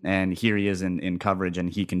 And here he is in coverage, and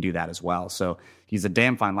he can do that as well. So he's a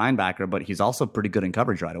damn fine linebacker, but he's also pretty good in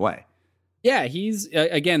coverage right away. Yeah, he's,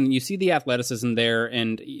 again, you see the athleticism there,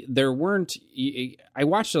 and there weren't, I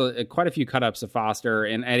watched quite a few cut-ups of Foster,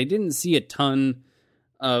 and I didn't see a ton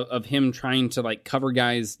of him trying to like cover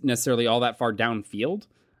guys necessarily all that far downfield.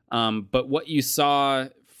 But what you saw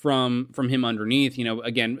from him underneath,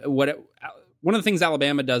 again, one of the things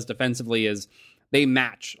Alabama does defensively is they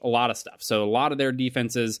match a lot of stuff. So a lot of their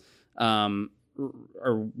defenses are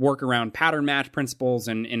work around pattern match principles,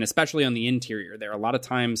 and especially on the interior there. A lot of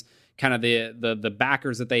times, kind of the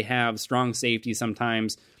backers that they have, strong safety,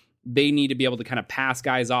 sometimes they need to be able to kind of pass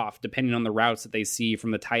guys off depending on the routes that they see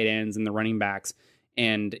from the tight ends and the running backs.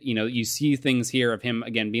 And, you see things here of him,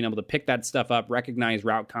 again, being able to pick that stuff up, recognize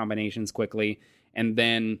route combinations quickly, and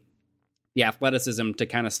then the athleticism to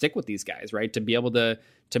kind of stick with these guys, right? To be able to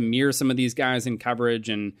mirror some of these guys in coverage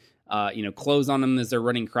and, close on them as they're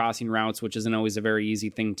running crossing routes, which isn't always a very easy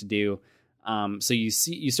thing to do. So you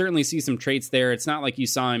certainly see some traits there. It's not like you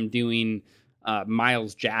saw him doing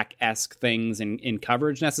Miles Jack-esque things in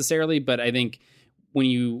coverage necessarily, but I think when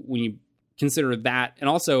you consider that, and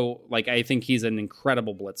also, like, I think he's an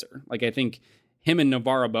incredible blitzer. Like, I think him and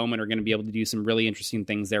Navarro Bowman are going to be able to do some really interesting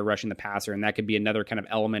things there rushing the passer, and that could be another kind of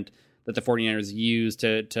element that the 49ers use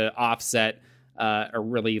to offset a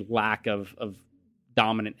really lack of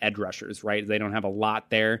dominant edge rushers, right? They don't have a lot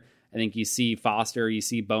there. I think you see Foster, you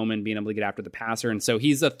see Bowman being able to get after the passer, and so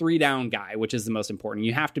he's a 3-down guy, which is the most important.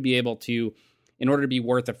 You have to be able to, in order to be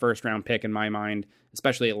worth a first-round pick, in my mind,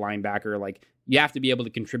 especially at linebacker, like, you have to be able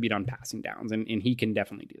to contribute on passing downs, and he can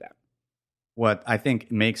definitely do that. What I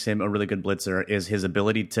think makes him a really good blitzer is his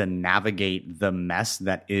ability to navigate the mess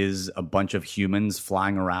that is a bunch of humans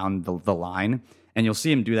flying around the line. And you'll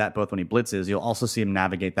see him do that both when he blitzes. You'll also see him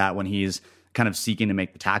navigate that when he's kind of seeking to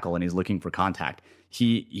make the tackle and he's looking for contact.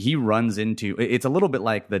 He runs into, it's a little bit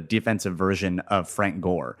like the defensive version of Frank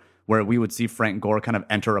Gore, where we would see Frank Gore kind of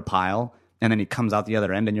enter a pile and then he comes out the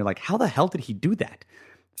other end and you're like, how the hell did he do that?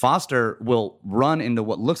 Foster will run into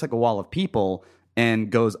what looks like a wall of people and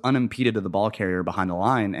goes unimpeded to the ball carrier behind the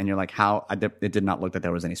line. And you're like, it did not look that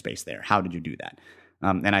there was any space there. How did you do that?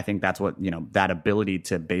 And I think that's what, that ability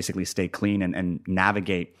to basically stay clean and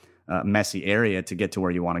navigate a messy area to get to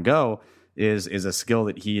where you want to go is a skill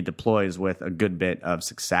that he deploys with a good bit of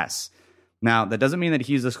success. Now, that doesn't mean that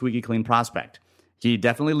he's a squeaky clean prospect. He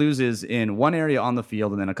definitely loses in one area on the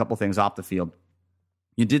field and then a couple things off the field.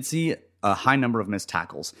 You did see a high number of missed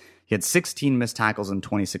tackles. He had 16 missed tackles in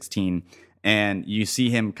 2016, and you see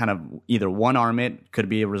him kind of either one-arm it, could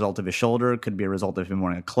be a result of his shoulder, could be a result of him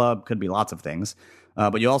wearing a club, could be lots of things.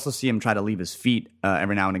 But you also see him try to leave his feet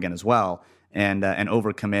every now and again as well, and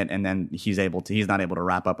overcommit, and then he's not able to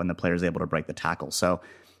wrap up, and the player's able to break the tackle. So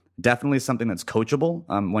definitely something that's coachable.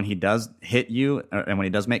 When he does hit you, and when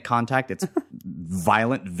he does make contact, it's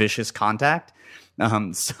violent, vicious contact.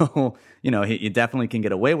 So, he definitely can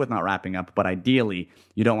get away with not wrapping up, but ideally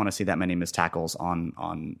you don't want to see that many missed tackles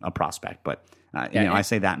on a prospect. But, I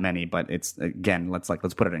say that many, but it's, again, let's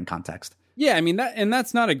put it in context. Yeah, I mean,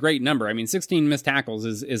 that's not a great number. I mean, 16 missed tackles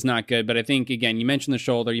is not good, but I think, again, you mentioned the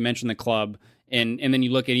shoulder, you mentioned the club, and then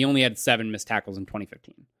you look at, he only had 7 missed tackles in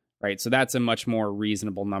 2015. Right, so that's a much more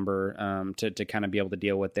reasonable number to kind of be able to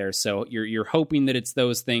deal with there. So you're hoping that it's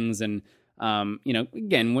those things, and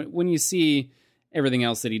again, when you see everything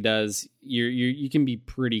else that he does, you can be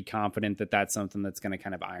pretty confident that that's something that's going to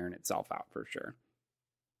kind of iron itself out for sure.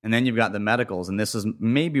 And then you've got the medicals, and this is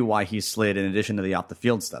maybe why he slid in addition to the off the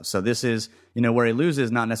field stuff. So this is where he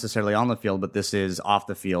loses, not necessarily on the field, but this is off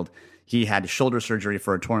the field. He had shoulder surgery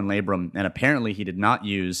for a torn labrum, and apparently he did not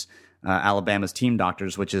use Alabama's team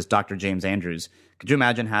doctors, which is Dr. James Andrews. Could you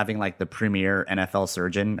imagine having like the premier NFL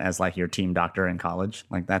surgeon as like your team doctor in college?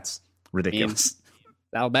 Like, that's ridiculous.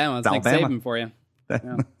 Alabama, it's Nick Saban for you.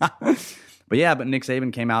 Yeah. but Nick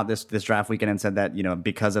Saban came out this draft weekend and said that,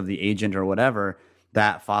 because of the agent or whatever,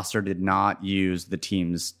 that Foster did not use the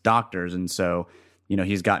team's doctors. And so,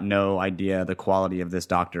 he's got no idea the quality of this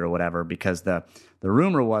doctor or whatever, because the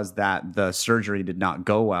rumor was that the surgery did not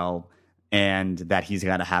go well, and that he's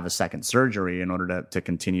got to have a second surgery in order to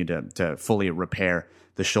continue to fully repair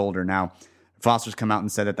the shoulder. Now, Foster's come out and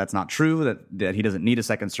said that that's not true, that he doesn't need a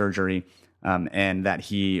second surgery, and that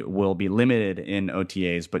he will be limited in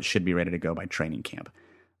OTAs, but should be ready to go by training camp.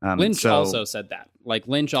 Lynch also said that. Like,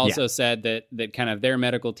 Lynch also said that kind of their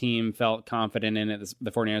medical team felt confident in it,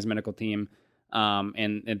 the 49ers medical team,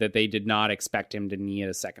 and that they did not expect him to need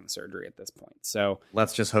a second surgery at this point. So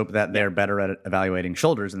let's just hope that they're better at evaluating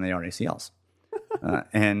shoulders than they are ACLs.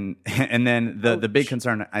 And then the big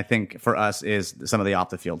concern, I think, for us is some of the off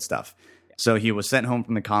the field stuff. Yeah. So he was sent home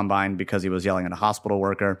from the combine because he was yelling at a hospital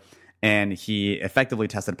worker, and he effectively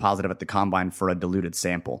tested positive at the combine for a diluted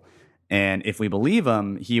sample. And if we believe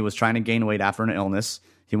him, he was trying to gain weight after an illness.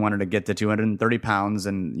 He wanted to get to 230 pounds,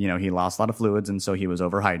 and he lost a lot of fluids, and so he was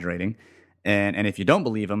overhydrating. And if you don't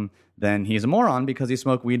believe him, then he's a moron because he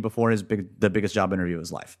smoked weed before the biggest job interview of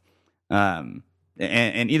his life. And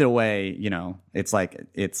either way, it's like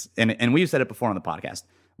and we've said it before on the podcast.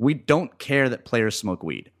 We don't care that players smoke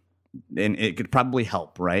weed, and it could probably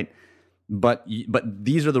help, right? But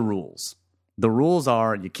these are the rules. The rules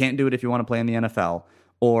are you can't do it if you want to play in the NFL.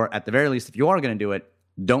 Or at the very least, if you are going to do it,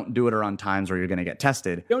 don't do it around times where you're going to get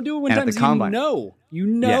tested. Don't do it when times you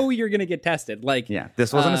know you're going to get tested. Like,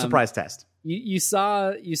 this wasn't a surprise test. You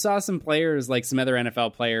saw some players, like some other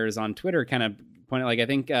NFL players on Twitter, kind of point. Like, I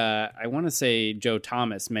think I want to say Joe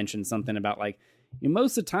Thomas mentioned something about like,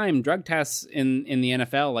 most of the time drug tests in the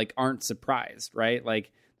NFL like aren't surprised, right?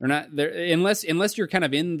 Like, they're not there unless you're kind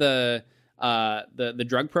of in the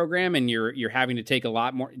drug program and you're having to take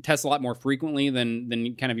test a lot more frequently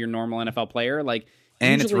than kind of your normal NFL player. Like,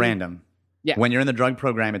 and usually, it's random. Yeah. When you're in the drug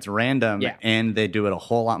program, it's random, and they do it a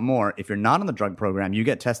whole lot more. If you're not in the drug program, you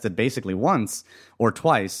get tested basically once or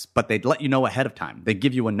twice, but they let you know ahead of time. They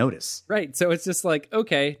give you a notice. Right. So it's just like,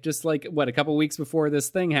 okay, just like a couple weeks before this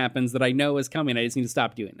thing happens that I know is coming, I just need to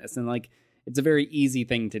stop doing this. And like, it's a very easy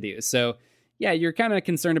thing to do. So yeah, you're kind of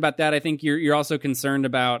concerned about that. I think you're also concerned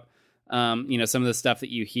about some of the stuff that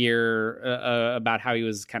you hear about how he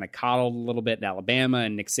was kind of coddled a little bit in Alabama,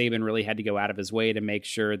 and Nick Saban really had to go out of his way to make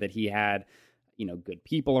sure that he had, good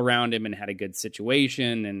people around him and had a good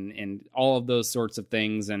situation and all of those sorts of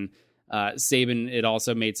things. And Saban had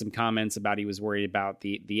also made some comments about he was worried about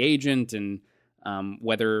the agent and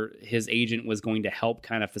whether his agent was going to help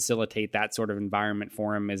kind of facilitate that sort of environment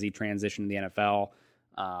for him as he transitioned to the NFL.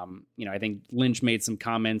 I think Lynch made some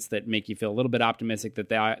comments that make you feel a little bit optimistic that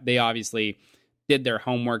they obviously did their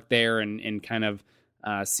homework there and kind of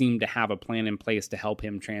seemed to have a plan in place to help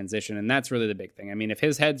him transition. And that's really the big thing. I mean, if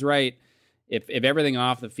his head's right, if everything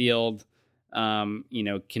off the field,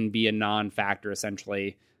 can be a non-factor,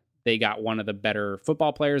 essentially, they got one of the better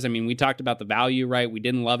football players. I mean, we talked about the value, right? We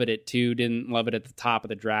didn't love it at 2, didn't love it at the top of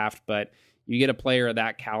the draft, but you get a player of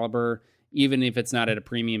that caliber, even if it's not at a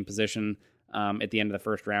premium position at the end of the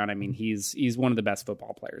first round. I mean, he's one of the best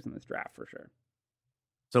football players in this draft for sure.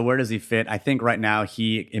 So where does he fit? I think right now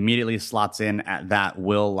he immediately slots in at that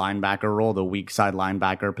will linebacker role, the weak side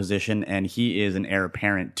linebacker position, and he is an heir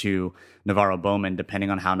apparent to Navarro Bowman, depending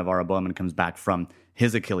on how Navarro Bowman comes back from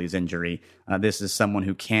his Achilles injury. This is someone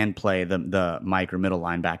who can play the Mike or middle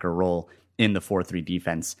linebacker role in the 4-3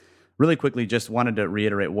 defense. Really quickly, just wanted to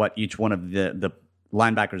reiterate what each one of the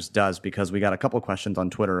linebackers does, because we got a couple of questions on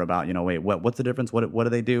Twitter about, what's the difference? What do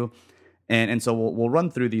they do? And so we'll run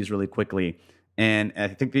through these really quickly. And I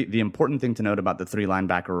think the important thing to note about the 3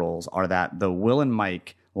 linebacker roles are that the Will and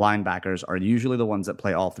Mike linebackers are usually the ones that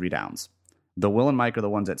play all 3 downs. The Will and Mike are the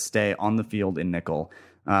ones that stay on the field in nickel.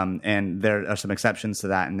 And there are some exceptions to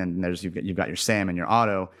that. And then you've got your Sam and your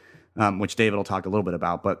Otto, which David will talk a little bit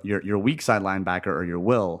about. But your weak side linebacker or your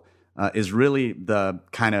Will is really the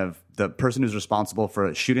kind of the person who's responsible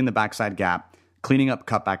for shooting the backside gap, cleaning up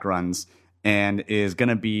cutback runs, and is going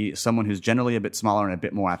to be someone who's generally a bit smaller and a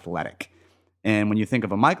bit more athletic. And when you think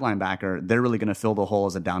of a Mike linebacker, they're really going to fill the hole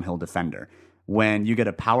as a downhill defender. When you get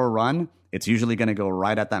a power run, it's usually going to go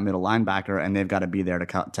right at that middle linebacker, and they've got to be there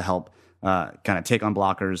to help kind of take on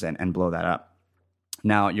blockers and blow that up.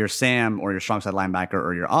 Now, your Sam or your strong side linebacker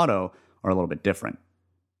or your Otto are a little bit different.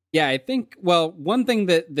 Yeah, I think, one thing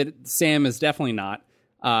that Sam is definitely not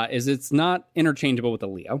is it's not interchangeable with a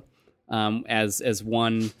Leo, as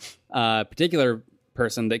one particular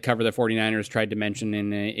person that covered the 49ers tried to mention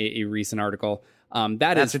in a recent article.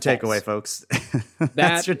 That's your takeaway, folks.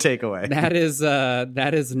 That's your takeaway.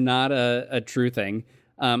 That is not a true thing.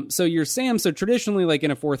 So your Sam, so traditionally, like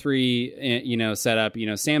in a 4-3, setup,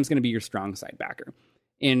 Sam's going to be your strong side backer.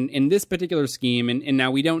 In this particular scheme, and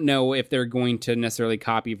now we don't know if they're going to necessarily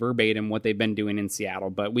copy verbatim what they've been doing in Seattle,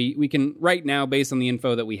 but we can right now, based on the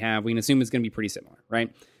info that we have, we can assume it's going to be pretty similar,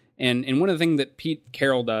 right? And one of the things that Pete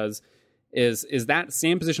Carroll does is that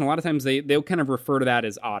Sam position, a lot of times they'll kind of refer to that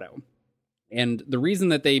as Otto. And the reason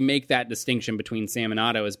that they make that distinction between Sam and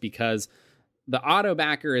Otto is because the Otto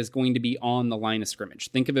backer is going to be on the line of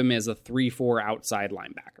scrimmage. Think of him as a 3-4 outside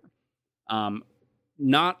linebacker.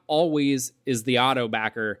 Not always is the Otto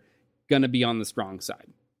backer going to be on the strong side.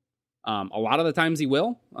 A lot of the times he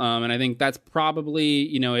will. And I think that's probably,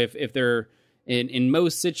 if they're in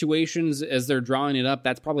most situations as they're drawing it up,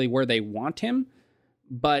 that's probably where they want him.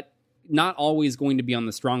 But not always going to be on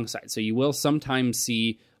the strong side. So you will sometimes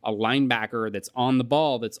see a linebacker that's on the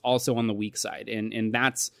ball that's also on the weak side. And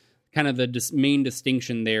that's kind of the main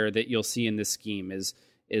distinction there that you'll see in this scheme is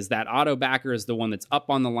that Otto backer is the one that's up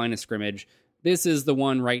on the line of scrimmage. This is the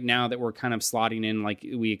one right now that we're kind of slotting in like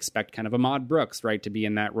we expect kind of Ahmad Brooks, right, to be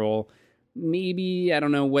in that role. Maybe, I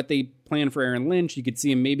don't know what they plan for Aaron Lynch. You could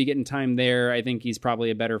see him maybe getting time there. I think he's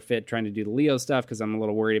probably a better fit trying to do the Leo stuff because I'm a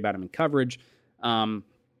little worried about him in coverage.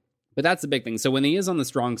 But that's the big thing. So when he is on the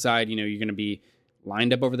strong side, you're going to be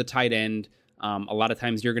lined up over the tight end. A lot of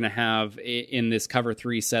times you're going to have, in this cover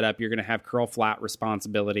 3 setup, you're going to have curl flat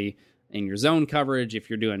responsibility in your zone coverage.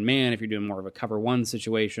 If you're doing man, if you're doing more of a cover 1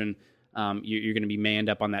 situation, you're going to be manned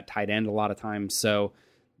up on that tight end a lot of times. So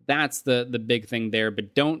that's the big thing there.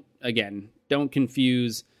 But don't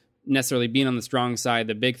confuse necessarily being on the strong side.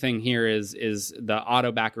 The big thing here is the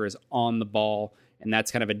Otto backer is on the ball, and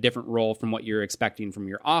that's kind of a different role from what you're expecting from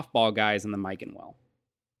your off-ball guys in the Mike and Will.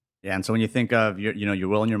 Yeah, and so when you think of your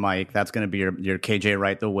Will and your Mike, that's going to be your KJ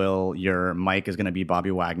Wright, the Will. Your Mike is going to be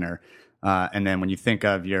Bobby Wagner, and then when you think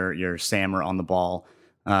of your Sammer on the ball,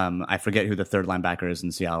 I forget who the third linebacker is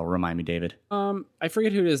in Seattle. Remind me, David. I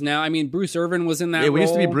forget who it is now. I mean, Bruce Irvin was in that. It role.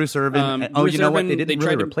 Used to be Bruce Irvin. Bruce Irvin, what? They didn't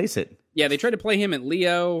really replace it. Yeah, they tried to play him at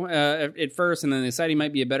Leo at first, and then they decided he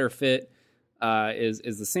might be a better fit.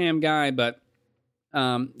 Is the Sam guy, but.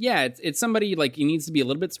 It's somebody like he needs to be a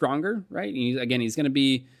little bit stronger, right? He's going to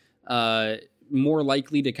be more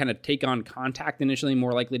likely to kind of take on contact initially,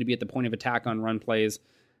 more likely to be at the point of attack on run plays.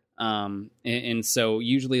 And so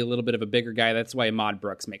usually a little bit of a bigger guy. That's why Ahmad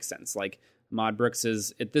Brooks makes sense. Like Ahmad Brooks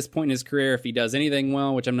is at this point in his career, if he does anything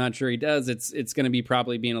well, which I'm not sure he does, it's going to be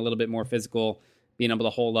probably being a little bit more physical, being able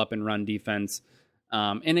to hold up and run defense.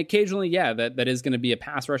 And occasionally, that is going to be a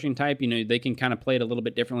pass rushing type. They can kind of play it a little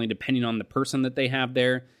bit differently depending on the person that they have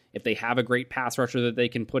there. If they have a great pass rusher that they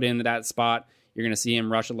can put into that spot, you're going to see him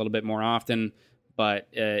rush a little bit more often. But,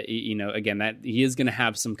 again, that he is going to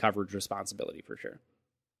have some coverage responsibility for sure.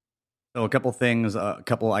 So a couple things,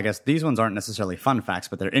 I guess these ones aren't necessarily fun facts,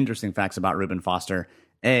 but they're interesting facts about Reuben Foster.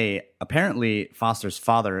 Apparently Foster's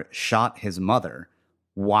father shot his mother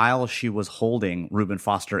while she was holding Reuben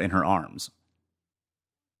Foster in her arms.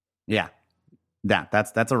 Yeah.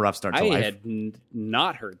 That's a rough start to life. I had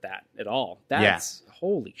not heard that at all. That's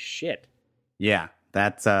holy shit. Yeah.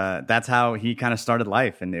 That's how he kind of started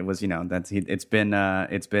life, and it was, it's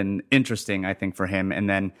been interesting, I think, for him. And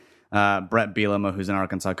then Brett Bielema, who's an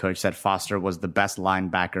Arkansas coach, said Foster was the best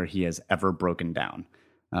linebacker he has ever broken down,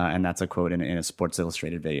 and that's a quote in a Sports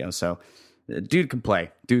Illustrated video. So, dude can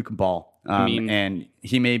play, dude can ball, and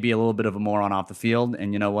he may be a little bit of a moron off the field,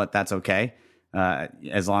 and you know what? That's okay,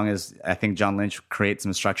 as long as I think John Lynch creates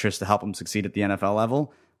some structures to help him succeed at the NFL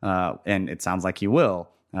level, and it sounds like he will.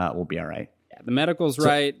 We'll be all right. The medical's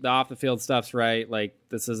right. The off the field stuff's right. Like,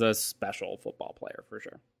 this is a special football player for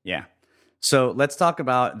sure. Yeah. So let's talk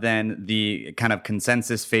about then the kind of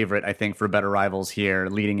consensus favorite, I think, for better rivals here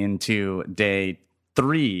leading into day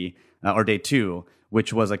 2,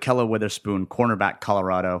 which was Ahkello Witherspoon, cornerback,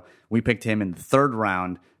 Colorado. We picked him in the 3rd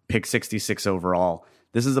round, pick 66 overall.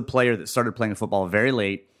 This is a player that started playing football very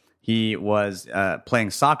late. He was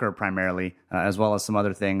playing soccer primarily, as well as some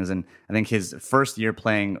other things. And I think his first year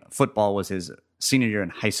playing football was his senior year in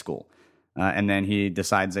high school. And then he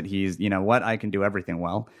decides that he's, I can do everything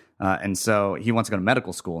well. And so he wants to go to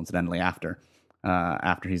medical school, incidentally, after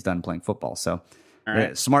he's done playing football. So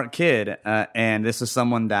smart kid. And this is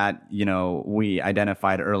someone that, we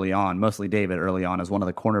identified early on, mostly David early on, as one of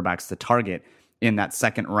the cornerbacks to target in that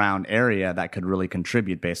 2nd round area that could really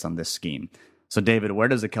contribute based on this scheme. So, David, where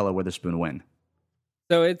does Ahkello Witherspoon win?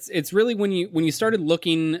 So it's really when you started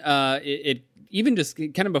looking, it even just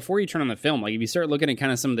kind of before you turn on the film, like if you start looking at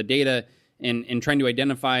kind of some of the data and trying to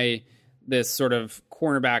identify this sort of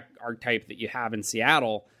cornerback archetype that you have in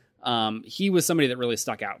Seattle, he was somebody that really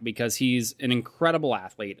stuck out because he's an incredible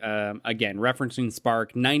athlete. Again, referencing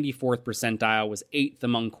Spark, 94th percentile, was 8th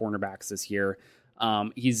among cornerbacks this year.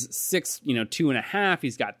 He's 2.5.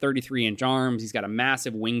 He's got 33-inch arms. He's got a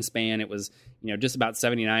massive wingspan. It was, just about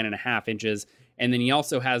 79.5 inches. And then he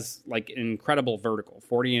also has like an incredible vertical,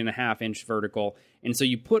 40.5-inch vertical. And so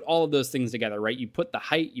you put all of those things together, right? You put the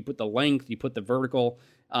height, you put the length, you put the vertical,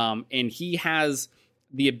 and he has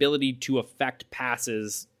the ability to affect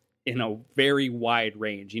passes in a very wide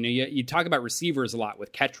range. You talk about receivers a lot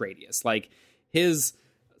with catch radius, like his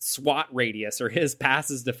SWAT radius or his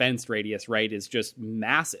passes defense radius, right, is just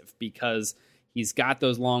massive because he's got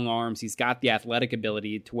those long arms. He's got the athletic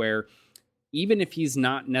ability to where even if he's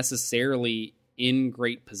not necessarily in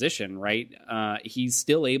great position, right, he's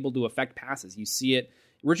still able to affect passes. You see it.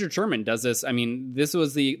 Richard Sherman does this. I mean, this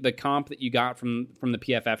was the comp that you got from the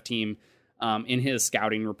PFF team in his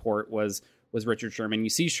scouting report was Richard Sherman. You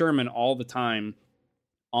see Sherman all the time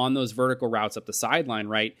on those vertical routes up the sideline,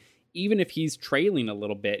 right? Even if he's trailing a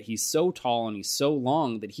little bit, he's so tall and he's so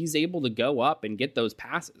long that he's able to go up and get those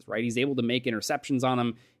passes, right? He's able to make interceptions on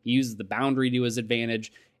them. He uses the boundary to his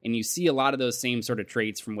advantage. And you see a lot of those same sort of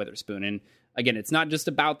traits from Witherspoon. And again, it's not just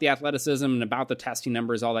about the athleticism and about the testing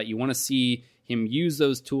numbers, all that. You want to see him use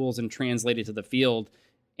those tools and translate it to the field.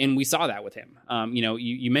 And we saw that with him.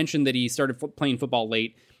 You mentioned that he started playing football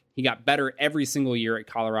late. He got better every single year at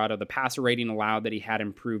Colorado. The passer rating allowed that he had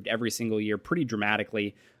improved every single year pretty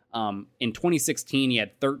dramatically. In 2016, he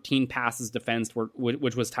had 13 passes defensed,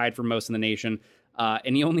 which was tied for most in the nation.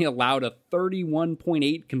 And he only allowed a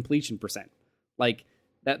 31.8 completion percent. Like,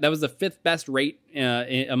 that was the 5th best rate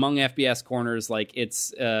among FBS corners. Like,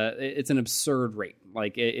 it's an absurd rate.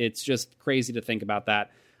 Like, it's just crazy to think about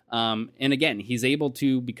that. And again, he's able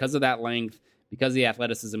to, because of that length, because of the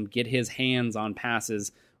athleticism, get his hands on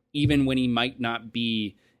passes, even when he might not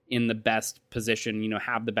be in the best position,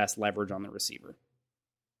 have the best leverage on the receiver.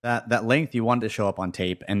 That length you wanted to show up on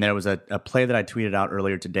tape, and there was a play that I tweeted out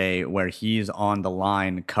earlier today where he's on the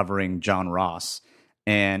line covering John Ross,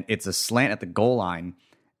 and it's a slant at the goal line,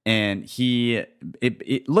 and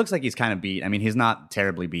it looks like he's kind of beat. I mean, he's not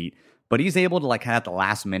terribly beat, but he's able to, like, at the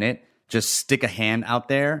last minute, just stick a hand out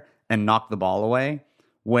there and knock the ball away,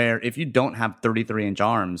 where if you don't have 33-inch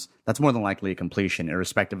arms, that's more than likely a completion,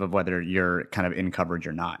 irrespective of whether you're kind of in coverage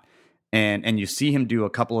or not. And you see him do a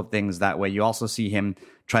couple of things that way. You also see him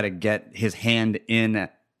try to get his hand in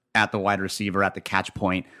at the wide receiver at the catch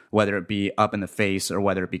point, whether it be up in the face or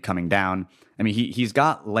whether it be coming down. I mean, he's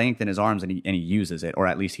got length in his arms and he uses it, or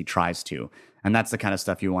at least he tries to. And that's the kind of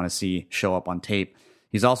stuff you want to see show up on tape.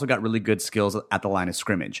 He's also got really good skills at the line of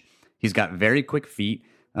scrimmage. He's got very quick feet.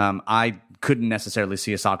 I couldn't necessarily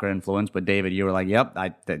see a soccer influence, but David, you were like, "Yep,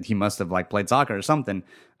 he must have played soccer or something,"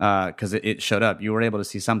 because it showed up. You were able to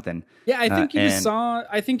see something. Yeah, I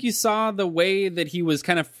think you saw the way that he was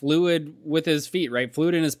kind of fluid with his feet, right?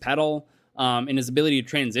 Fluid in his pedal. and his ability to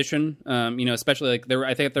transition, especially like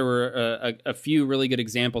I think there were a few really good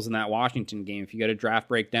examples in that Washington game. If you go to Draft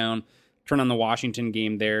Breakdown, turn on the Washington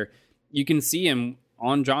game there, you can see him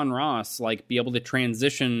on John Ross, like be able to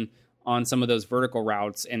transition on some of those vertical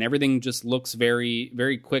routes, and everything just looks very,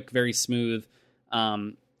 very quick, very smooth.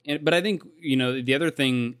 But I think, the other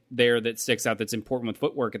thing there that sticks out that's important with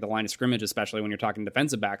footwork at the line of scrimmage, especially when you're talking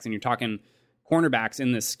defensive backs and you're talking cornerbacks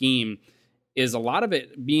in this scheme, is a lot of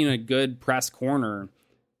it being a good press corner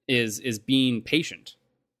is being patient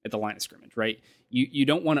at the line of scrimmage, right? You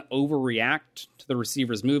don't want to overreact to the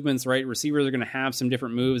receiver's movements, right? Receivers are going to have some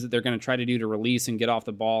different moves that they're going to try to do to release and get off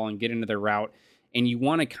the ball and get into their route. And you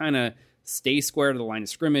want to kind of stay square to the line of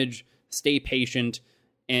scrimmage, stay patient,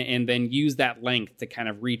 and then use that length to kind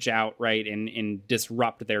of reach out, right, and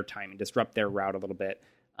disrupt their timing, disrupt their route a little bit.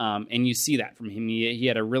 And you see that from him. He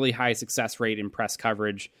had a really high success rate in press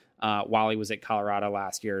coverage while he was at Colorado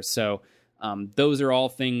last year. So those are all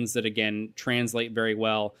things that, again, translate very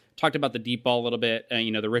well. Talked about the deep ball a little bit,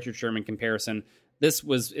 the Richard Sherman comparison. This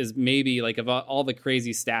is maybe, like, of all the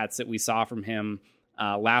crazy stats that we saw from him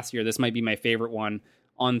last year, this might be my favorite one.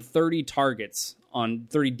 On 30 deep targets,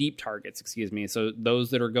 so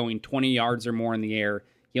those that are going 20 yards or more in the air,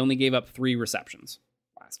 he only gave up 3 receptions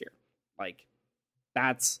last year. Like,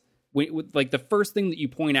 that's like the first thing that you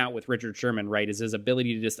point out with Richard Sherman, right, is his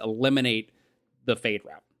ability to just eliminate the fade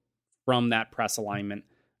route from that press alignment.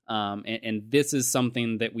 And this is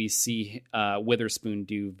something that we see Witherspoon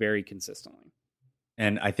do very consistently.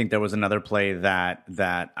 And I think there was another play that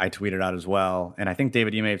I tweeted out as well. And I think,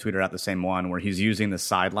 David, you may have tweeted out the same one, where he's using the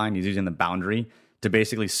sideline, he's using the boundary to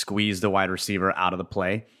basically squeeze the wide receiver out of the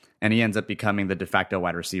play. And he ends up becoming the de facto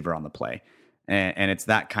wide receiver on the play. And it's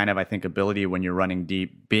that kind of, I think, ability when you're running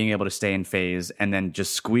deep, being able to stay in phase and then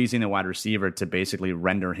just squeezing the wide receiver to basically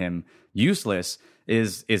render him useless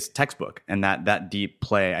is textbook. And that deep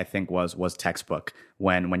play, I think, was textbook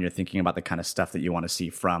when you're thinking about the kind of stuff that you want to see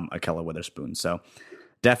from Ahkello Witherspoon. So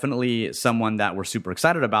definitely someone that we're super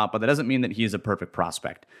excited about, but that doesn't mean that he's a perfect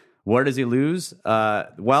prospect. Where does he lose?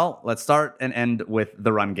 Well, let's start and end with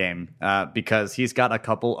the run game because he's got a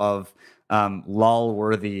couple of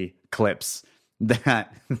lull-worthy clips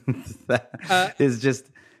that is just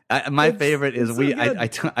my favorite. Is so I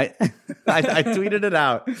tweeted it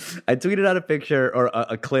out. I tweeted out a picture or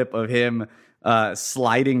a clip of him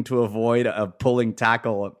sliding to avoid a pulling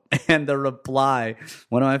tackle, and the reply,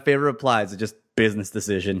 one of my favorite replies, is just business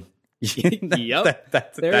decision. Yep,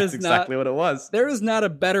 that's exactly what it was. There is not a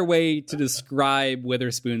better way to describe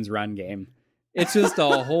Witherspoon's run game. It's just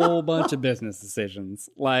a whole bunch of business decisions.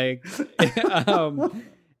 Like,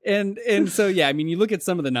 and so, yeah, I mean, you look at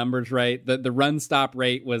some of the numbers, right? The run stop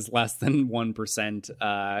rate was less than 1%,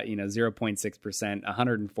 0.6%,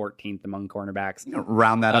 114th among cornerbacks.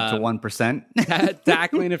 Round that up to 1%.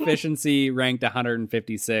 Tackling efficiency ranked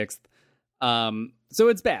 156th. So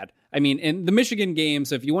it's bad. I mean, in the Michigan game,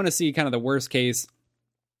 so if you want to see kind of the worst case,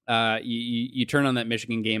 you turn on that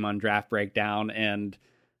Michigan game on Draft Breakdown, and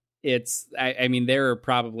it's, I mean, there are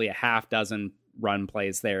probably a half dozen run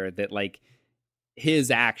plays there that, like,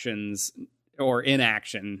 his actions or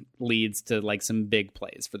inaction leads to, like, some big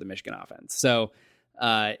plays for the Michigan offense. So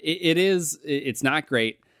it's not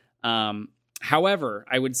great. However,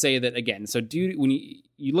 I would say that, again, so when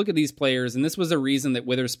you look at these players, and this was a reason that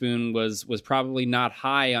Witherspoon was probably not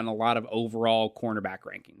high on a lot of overall cornerback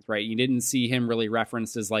rankings, right? You didn't see him really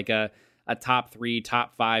referenced as like a top 3,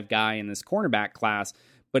 top 5 guy in this cornerback class.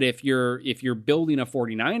 But if you're building a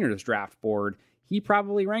 49ers draft board, he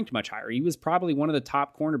probably ranked much higher. He was probably one of the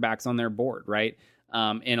top cornerbacks on their board, right?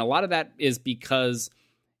 And a lot of that is because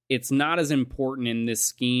it's not as important in this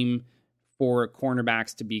scheme for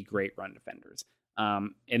cornerbacks to be great run defenders.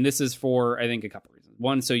 And this is for, I think, a couple reasons.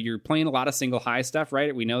 One, so you're playing a lot of single high stuff,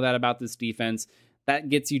 right? We know that about this defense. That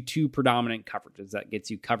gets you 2 predominant coverages. That gets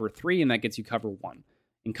you cover 3 and that gets you cover 1.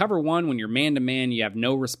 In cover 1, when you're man-to-man, you have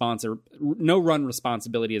no run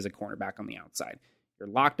responsibility as a cornerback on the outside. You're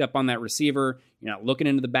locked up on that receiver. You're not looking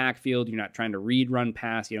into the backfield. You're not trying to read, run,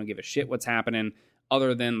 pass. You don't give a shit what's happening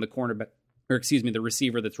other than the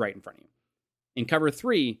receiver that's right in front of you. In cover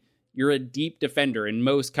 3, you're a deep defender in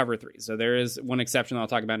most cover 3s. So there is one exception I'll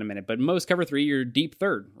talk about in a minute. But in most cover 3, you're deep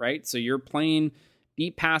third, right? So you're playing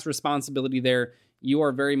deep pass responsibility there. You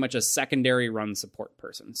are very much a secondary run support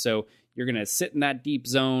person. So you're going to sit in that deep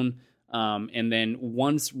zone. And then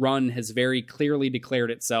once run has very clearly declared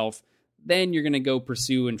itself, then you're going to go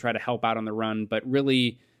pursue and try to help out on the run. But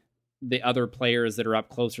really, the other players that are up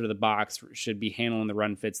closer to the box should be handling the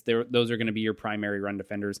run fits. Those are going to be your primary run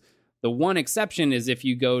defenders. The one exception is if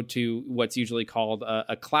you go to what's usually called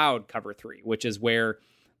a cloud cover 3, which is where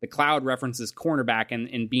the cloud references cornerback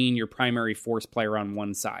and being your primary force player on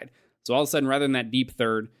one side. So all of a sudden, rather than that deep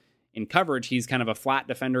third in coverage, he's kind of a flat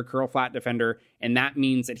defender, curl flat defender, and that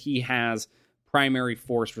means that he has primary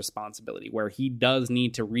force responsibility, where he does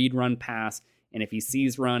need to read, run, pass, and if he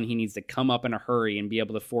sees run, he needs to come up in a hurry and be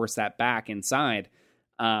able to force that back inside.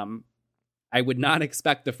 I would not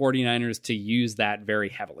expect the 49ers to use that very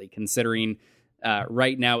heavily, considering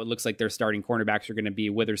right now it looks like their starting cornerbacks are going to be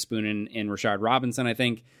Witherspoon and Rashard Robinson, I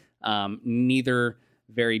think. Neither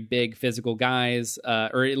very big physical guys,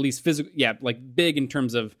 or at least physical, like big in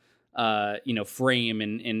terms of frame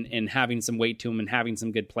and having some weight to them and having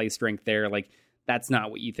some good play strength there. Like, that's not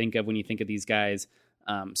what you think of when you think of these guys.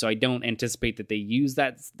 So I don't anticipate that they use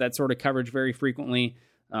that sort of coverage very frequently.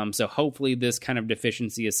 So hopefully this kind of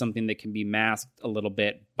deficiency is something that can be masked a little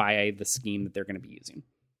bit by the scheme that they're going to be using.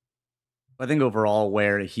 I think overall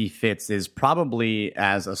where he fits is probably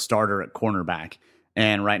as a starter at cornerback.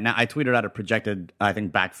 And right now, I tweeted out a projected, I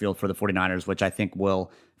think, backfield for the 49ers, which I think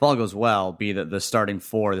will, if all goes well, be the starting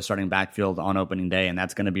backfield on opening day. And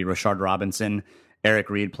that's going to be Rashard Robinson, Eric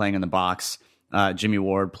Reed playing in the box, Jimmy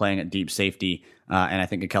Ward playing at deep safety, and I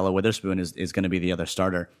think Akella Witherspoon is going to be the other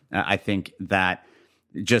starter. I think that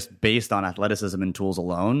just based on athleticism and tools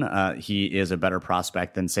alone, he is a better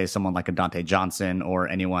prospect than, say, someone like a Dante Johnson or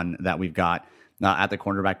anyone that we've got at the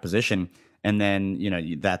cornerback position. And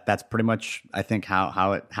then, that's pretty much, I think,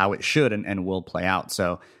 how it should and will play out.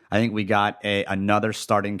 So I think we got another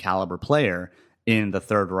starting caliber player in the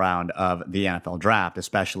third round of the NFL draft,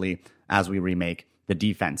 especially as we remake the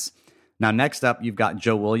defense. Now, next up, you've got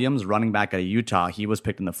Joe Williams, running back out of Utah. He was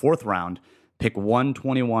picked in the fourth round, pick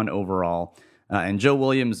 121 overall. And Joe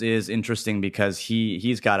Williams is interesting because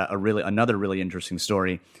he's got another really interesting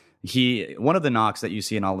story. One of the knocks that you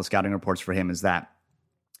see in all the scouting reports for him is that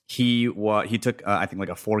he took I think like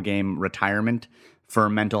a 4-game retirement for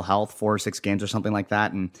mental health, 4 or 6 games or something like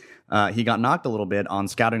that, and he got knocked a little bit on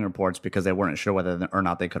scouting reports because they weren't sure whether or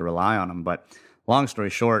not they could rely on him. But long story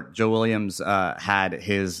short, Joe Williams had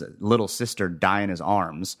his little sister die in his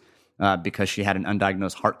arms because she had an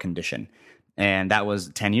undiagnosed heart condition, and that was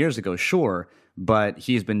 10 years ago, sure. But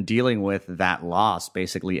he's been dealing with that loss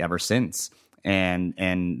basically ever since. And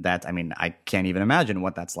that, I mean, I can't even imagine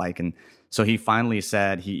what that's like. And so he finally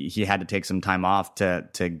said he had to take some time off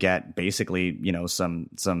to get basically,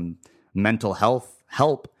 some mental health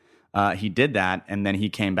help. He did that, and then he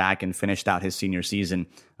came back and finished out his senior season.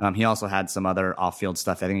 He also had some other off-field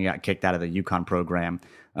stuff. I think he got kicked out of the UConn program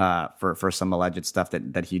for some alleged stuff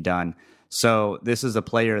that he done. So this is a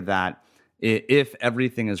player that, if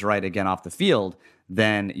everything is right again off the field,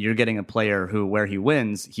 then you're getting a player who, where he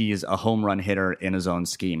wins, he's a home run hitter in his own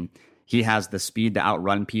scheme. He has the speed to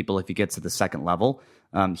outrun people if he gets to the second level.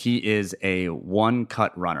 He is a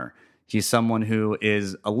one-cut runner. He's someone who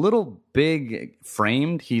is a little big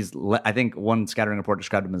framed. I think one scattering report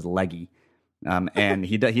described him as leggy. And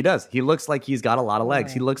he does. He looks like he's got a lot of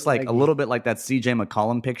legs. He looks like a little bit like that C.J.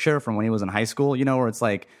 McCollum picture from when he was in high school, where it's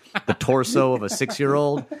like the torso of a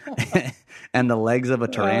 6-year-old and the legs of a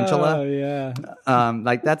tarantula. Oh, yeah.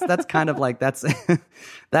 Like that's kind of like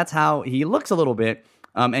that's how he looks a little bit.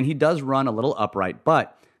 And he does run a little upright,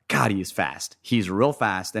 but God, he's fast. He's real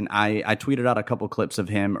fast. And I tweeted out a couple clips of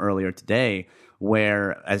him earlier today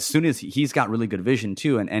where as soon as he's got really good vision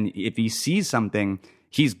too. And if he sees something,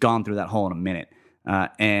 he's gone through that hole in a minute.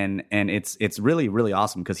 And it's really, really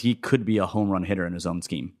awesome because he could be a home run hitter in his own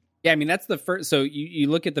scheme. Yeah, I mean, that's the first. So you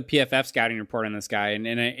look at the PFF scouting report on this guy,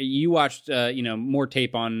 and you watched more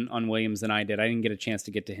tape on Williams than I did. I didn't get a chance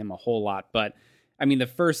to get to him a whole lot, but I mean, the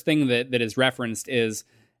first thing that is referenced is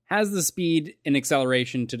has the speed and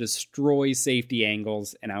acceleration to destroy safety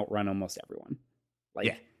angles and outrun almost everyone.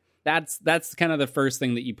 That's kind of the first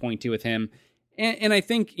thing that you point to with him. And I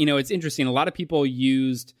think, it's interesting. A lot of people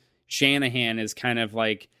used Shanahan as kind of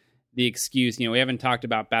like the excuse. We haven't talked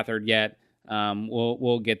about Beathard yet.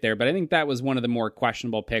 We'll get there, but I think that was one of the more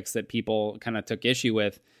questionable picks that people kind of took issue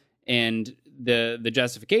with. And the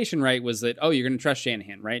justification, right, was that, you're going to trust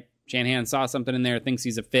Shanahan, right? Shanahan saw something in there, thinks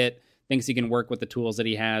he's a fit, thinks he can work with the tools that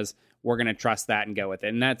he has. We're going to trust that and go with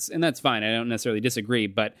it. And that's fine. I don't necessarily disagree.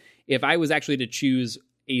 But if I was actually to choose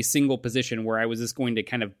a single position where I was just going to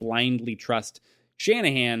kind of blindly trust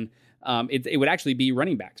Shanahan, it would actually be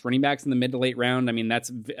running backs in the mid to late round. I mean, that's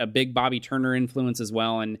a big Bobby Turner influence as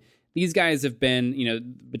well. And these guys have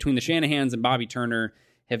been, between the Shanahans and Bobby Turner,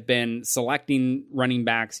 have been selecting running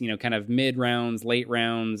backs, kind of mid rounds, late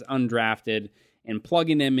rounds, undrafted, and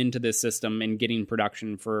plugging them into this system and getting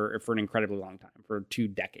production for an incredibly long time, for 2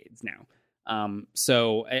 decades now.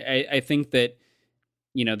 So I think that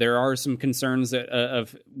there are some concerns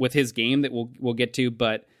with his game that we'll get to,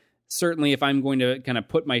 but certainly if I'm going to kind of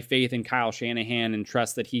put my faith in Kyle Shanahan and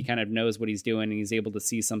trust that he kind of knows what he's doing and he's able to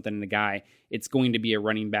see something in the guy, it's going to be a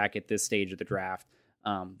running back at this stage of the draft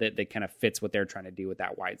that kind of fits what they're trying to do with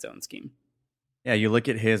that wide zone scheme. Yeah, you look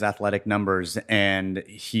at his athletic numbers, and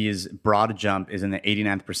his broad jump is in the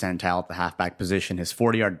 89th percentile at the halfback position. His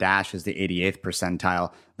 40-yard dash is the 88th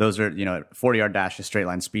percentile. Those are, 40-yard dash is straight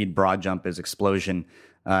line speed. Broad jump is explosion.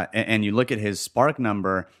 And you look at his spark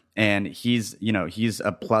number, and he's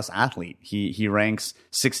a plus athlete. He ranks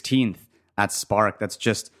 16th at spark. That's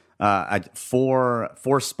just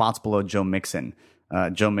four spots below Joe Mixon.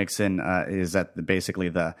 Joe Mixon is at basically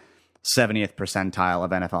the 70th percentile of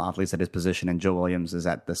NFL athletes at his position, and Joe Williams is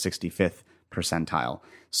at the 65th percentile.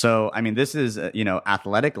 So, I mean, this is,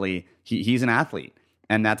 athletically, he's an athlete,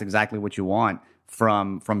 and that's exactly what you want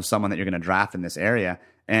from someone that you're going to draft in this area.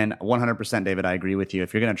 And 100%, David, I agree with you.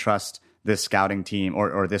 If you're going to trust this scouting team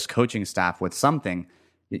or this coaching staff with something,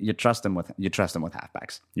 you trust them with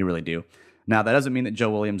halfbacks. You really do. Now, that doesn't mean that Joe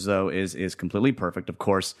Williams, though, is completely perfect. Of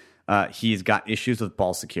course, he's got issues with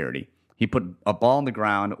ball security. He put a ball on the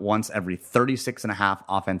ground once every 36 and a half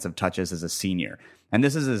offensive touches as a senior. And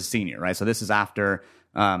this is as a senior, right? So this is after,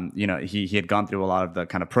 he had gone through a lot of the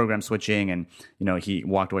kind of program switching, and, he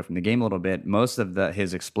walked away from the game a little bit. Most of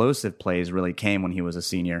his explosive plays really came when he was a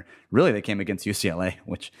senior. Really, they came against UCLA,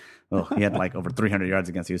 which he had like over 300 yards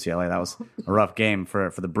against UCLA. That was a rough game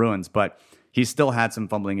for the Bruins, but he still had some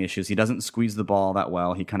fumbling issues. He doesn't squeeze the ball that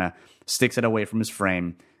well. He kind of sticks it away from his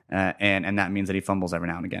frame. And that means that he fumbles every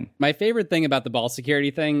now and again. My favorite thing about the ball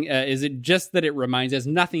security thing is it just that it reminds us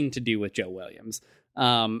nothing to do with Joe Williams.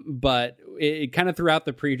 But it kind of throughout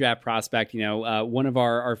the pre-draft prospect, one of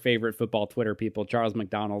our favorite football Twitter people, Charles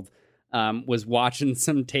McDonald, was watching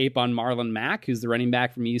some tape on Marlon Mack, who's the running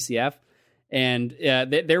back from UCF. And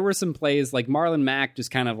there were some plays like Marlon Mack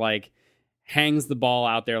just kind of like hangs the ball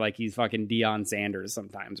out there like he's fucking Deion Sanders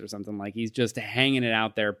sometimes or something. Like he's just hanging it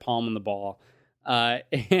out there, palming the ball.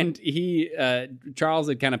 And Charles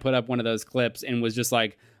had kind of put up one of those clips and was just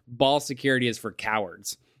like, ball security is for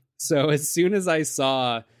cowards. So as soon as I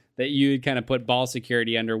saw that you had kind of put ball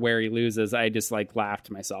security under where he loses, I just like laughed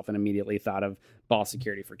to myself and immediately thought of ball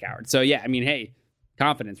security for cowards. So yeah, I mean, hey,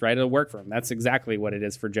 confidence, right? It'll work for him. That's exactly what it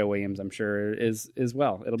is for Joe Williams. I'm sure is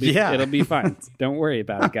well. It'll be fine. Don't worry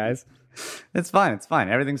about it, guys. It's fine.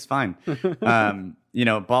 Everything's fine.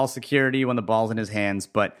 Ball security when the ball's in his hands,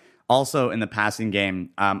 but also in the passing game,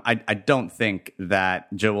 I don't think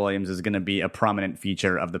that Joe Williams is going to be a prominent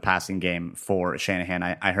feature of the passing game for Shanahan.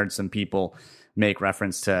 I heard some people make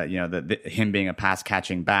reference to him being a pass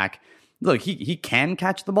catching back. Look, he can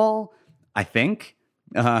catch the ball. I think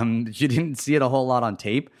you didn't see it a whole lot on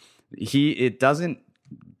tape.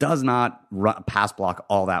 Does not pass block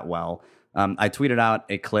all that well. I tweeted out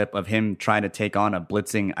a clip of him trying to take on a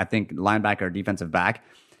blitzing, I think, linebacker or defensive back.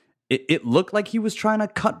 It looked like he was trying to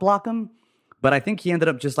cut block him, but I think he ended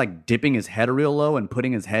up just like dipping his head real low and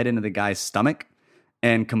putting his head into the guy's stomach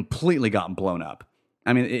and completely got blown up.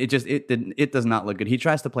 I mean, it does not look good. He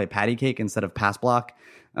tries to play patty cake instead of pass block.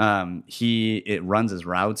 It runs his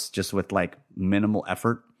routes just with like minimal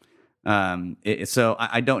effort. So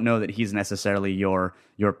I don't know that he's necessarily your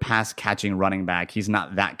pass catching running back. He's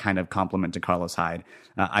not that kind of complement to Carlos Hyde.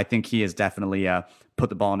 I think he is definitely put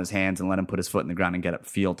the ball in his hands and let him put his foot in the ground and get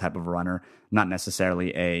upfield type of runner, not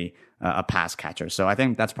necessarily a pass catcher. So I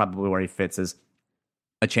think that's probably where he fits, is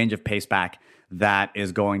a change of pace back that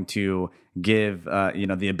is going to give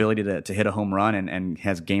the ability to hit a home run and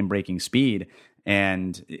has game breaking speed.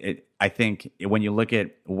 And I think when you look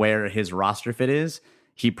at where his roster fit is,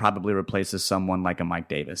 he probably replaces someone like a Mike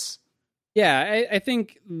Davis. Yeah, I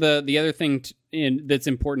think the other thing that's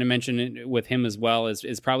important to mention with him as well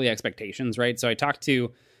is probably expectations, right? So I talked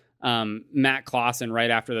to Matt Clausen right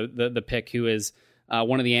after the pick, who is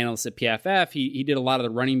one of the analysts at PFF. He did a lot of the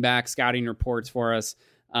running back scouting reports for us,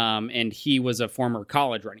 and he was a former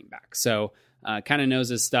college running back. So kind of knows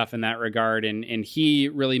his stuff in that regard. And he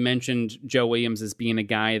really mentioned Joe Williams as being a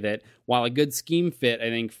guy that, while a good scheme fit, I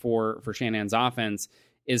think, for Shanahan's offense,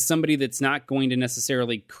 is somebody that's not going to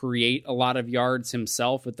necessarily create a lot of yards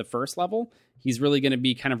himself at the first level. He's really going to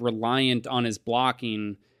be kind of reliant on his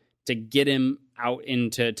blocking to get him out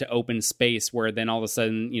into open space, where then all of a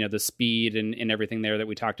sudden, the speed and everything there that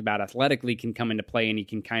we talked about athletically can come into play, and he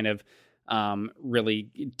can kind of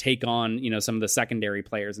really take on, some of the secondary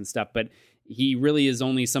players and stuff. But he really is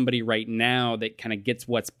only somebody right now that kind of gets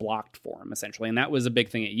what's blocked for him, essentially. And that was a big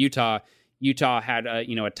thing at Utah. Utah had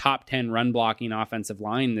a top 10 run blocking offensive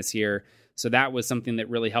line this year. So that was something that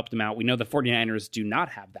really helped him out. We know the 49ers do not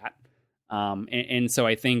have that. And so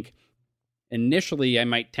I think initially I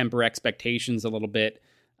might temper expectations a little bit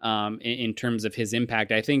in terms of his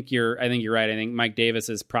impact. I think you're right. I think Mike Davis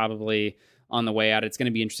is probably on the way out. It's going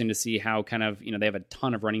to be interesting to see how kind of, they have a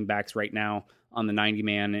ton of running backs right now on the 90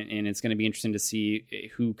 man, and it's going to be interesting to see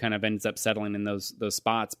who kind of ends up settling in those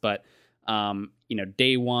spots. But,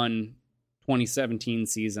 day one, 2017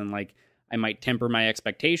 season, like I might temper my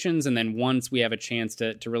expectations. And then once we have a chance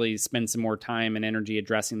to really spend some more time and energy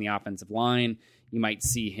addressing the offensive line, you might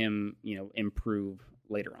see him, improve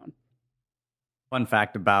later on. Fun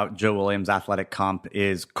fact about Joe Williams' athletic comp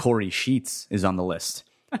is Corey Sheets is on the list.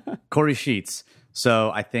 Corey Sheets. So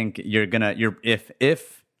I think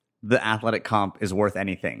if the athletic comp is worth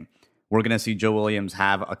anything, we're gonna see Joe Williams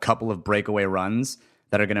have a couple of breakaway runs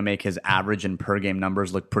that are gonna make his average and per game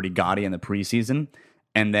numbers look pretty gaudy in the preseason.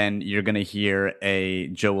 And then you're gonna hear a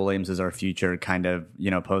Joe Williams is our future kind of,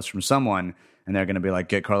 post from someone, and they're gonna be like,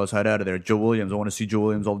 get Carlos Hyde out of there. Joe Williams, I want to see Joe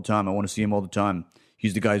Williams all the time. I want to see him all the time.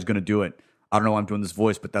 He's the guy who's gonna do it. I don't know why I'm doing this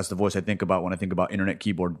voice, but that's the voice I think about when I think about internet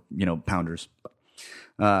keyboard, pounders.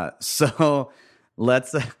 So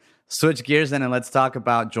let's switch gears then and let's talk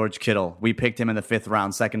about George Kittle. We picked him in the 5th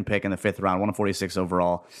round, second pick in the 5th round, 146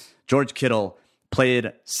 overall. George Kittle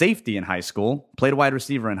played safety in high school, played wide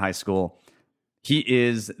receiver in high school. He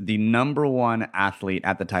is the number 1 athlete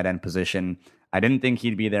at the tight end position. I didn't think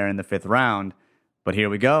he'd be there in the 5th round, but here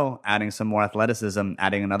we go, adding some more athleticism,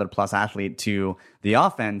 adding another plus athlete to the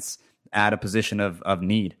offense at a position of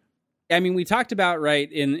need. I mean, we talked about,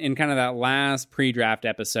 right, in kind of that last pre-draft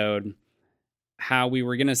episode, how we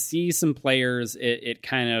were going to see some players at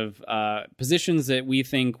kind of positions that we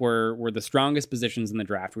think were the strongest positions in the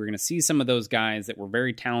draft. We were going to see some of those guys that were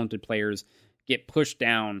very talented players get pushed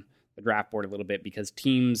down the draft board a little bit because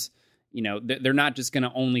teams, they're not just going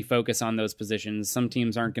to only focus on those positions. Some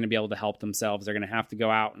teams aren't going to be able to help themselves. They're going to have to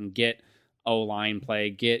go out and get O-line play,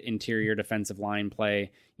 get interior defensive line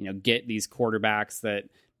play, get these quarterbacks that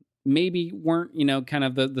maybe weren't, kind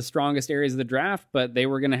of the strongest areas of the draft, but they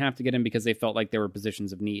were going to have to get him because they felt like they were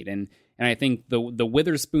positions of need. And I think the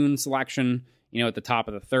Witherspoon selection, at the top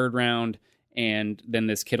of the 3rd round, and then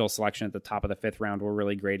this Kittle selection at the top of the 5th round were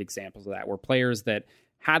really great examples of that, were players that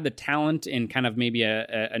had the talent in kind of maybe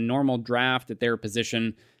a normal draft at their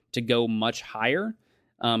position to go much higher.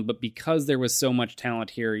 But because there was so much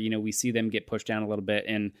talent here, we see them get pushed down a little bit.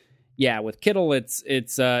 And yeah, with Kittle, it's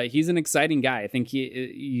he's an exciting guy. I think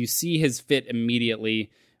you see his fit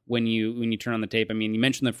immediately when you turn on the tape. I mean, you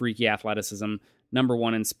mentioned the freaky athleticism, number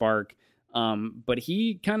 1 in spark, but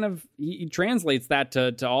he translates that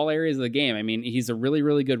to all areas of the game. I mean, he's a really,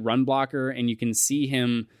 really good run blocker, and you can see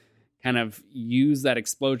him kind of use that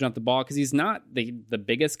explosion off the ball because he's not the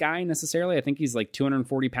biggest guy necessarily. I think he's like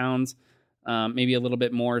 240 pounds. Maybe a little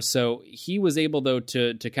bit more. So he was able, though,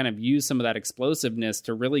 to kind of use some of that explosiveness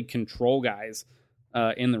to really control guys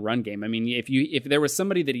in the run game. I mean, if there was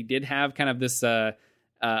somebody that he did have kind of this a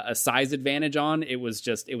size advantage on, it was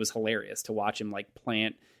hilarious to watch him like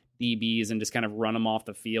plant DBs and just kind of run them off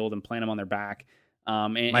the field and plant them on their back.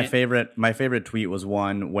 My favorite tweet was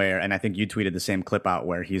one where, and I think you tweeted the same clip out,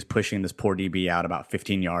 where he's pushing this poor DB out about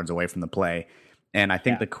 15 yards away from the play. And I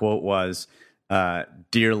think the quote was,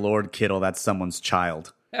 "Dear Lord Kittle, that's someone's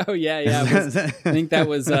child." Oh yeah. I think that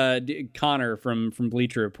was Connor from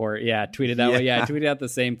Bleacher Report. Yeah, tweeted that way. Yeah, I tweeted out the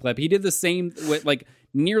same clip. He did the same with like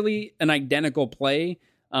nearly an identical play.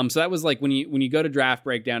 So that was like when you go to draft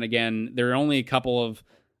breakdown again, there are only a couple of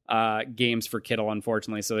games for Kittle,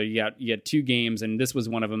 unfortunately. So you got 2 games, and this was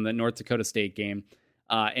one of them, the North Dakota State game.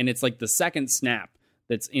 And it's like the second snap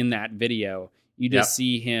that's in that video. You just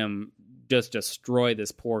see him just destroy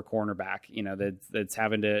this poor cornerback, that's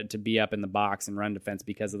having to be up in the box and run defense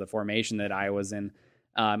because of the formation that Iowa's in.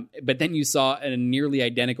 But then you saw a nearly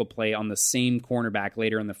identical play on the same cornerback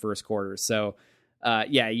later in the first quarter. So,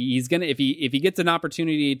 he's gonna if he gets an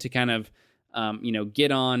opportunity to kind of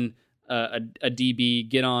get on a DB,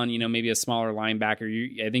 get on maybe a smaller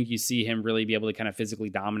linebacker. I think you see him really be able to kind of physically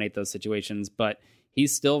dominate those situations, but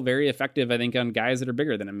he's still very effective, I think, on guys that are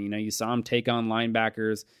bigger than him. You saw him take on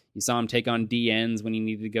linebackers. You saw him take on DNs when he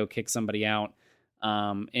needed to go kick somebody out.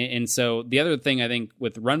 And so the other thing I think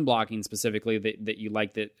with run blocking specifically that you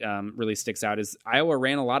like that really sticks out is Iowa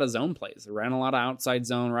ran a lot of zone plays. They ran a lot of outside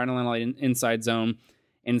zone, ran a lot of inside zone.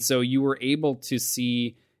 And so you were able to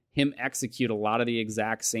see him execute a lot of the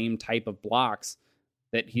exact same type of blocks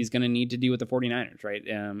that he's going to need to do with the 49ers, right?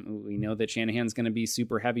 We know that Shanahan's going to be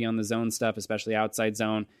super heavy on the zone stuff, especially outside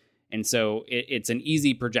zone. And so it's an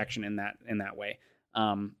easy projection in that way.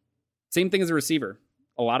 Same thing as a receiver.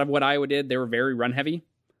 A lot of what Iowa did, they were very run heavy,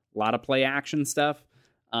 a lot of play action stuff.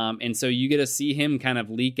 And so you get to see him kind of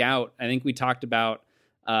leak out. I think we talked about,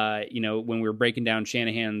 when we were breaking down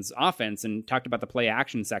Shanahan's offense and talked about the play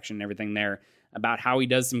action section and everything there, about how he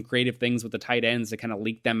does some creative things with the tight ends to kind of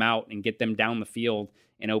leak them out and get them down the field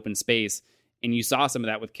in open space. And you saw some of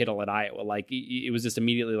that with Kittle at Iowa. Like, it was just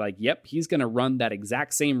immediately like, yep, he's going to run that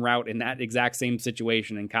exact same route in that exact same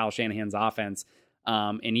situation in Kyle Shanahan's offense.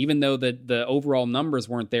 And even though the overall numbers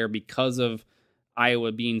weren't there because of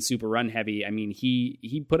Iowa being super run heavy, I mean,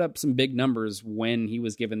 he put up some big numbers when he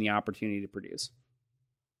was given the opportunity to produce.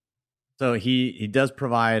 So he does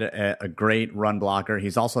provide a great run blocker.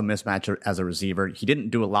 He's also a mismatch as a receiver. He didn't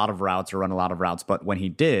do a lot of routes or run a lot of routes, but when he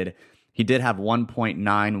did have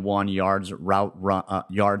 1.91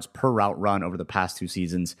 yards per route run over the past 2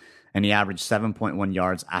 seasons, and he averaged 7.1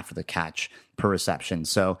 yards after the catch per reception.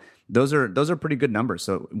 So those are pretty good numbers.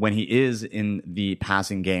 So when he is in the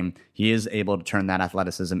passing game, he is able to turn that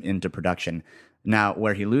athleticism into production. Now,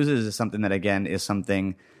 where he loses is something that, again, is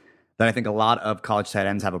something that I think a lot of college tight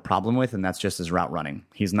ends have a problem with, and that's just his route running.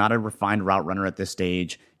 He's not a refined route runner at this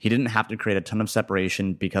stage. He didn't have to create a ton of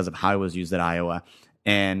separation because of how he was used at Iowa,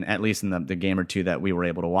 and at least in the game or two that we were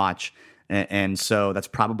able to watch. And so that's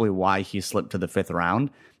probably why he slipped to the 5th round.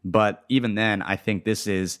 But even then, I think this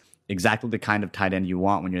is exactly the kind of tight end you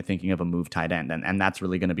want when you're thinking of a move tight end. And that's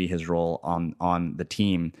really going to be his role on the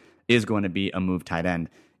team, is going to be a move tight end.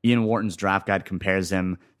 Ian Wharton's draft guide compares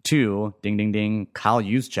him to, ding, ding, ding, Kyle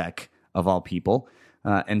Juszczyk, of all people.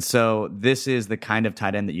 And so this is the kind of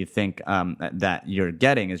tight end that you think that you're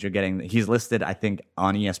getting. He's listed, I think,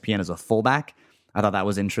 on ESPN as a fullback. I thought that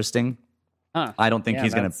was interesting. Huh. I don't think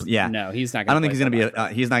he's going to. Yeah, no, he's not. I don't think he's going to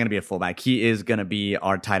be. He's not going to be a fullback. He is going to be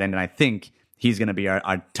our tight end, and I think he's going to be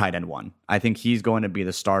our tight end 1. I think he's going to be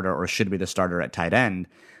the starter, or should be the starter at tight end.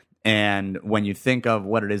 And when you think of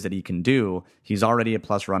what it is that he can do, he's already a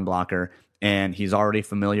plus run blocker, and he's already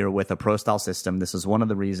familiar with a pro style system. This is one of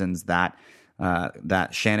the reasons that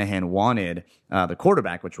that Shanahan wanted the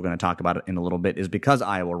quarterback, which we're going to talk about in a little bit, is because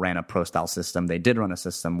Iowa ran a pro style system. They did run a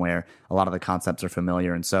system where a lot of the concepts are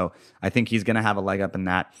familiar, and so I think he's going to have a leg up in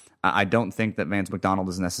that. I don't think that Vance McDonald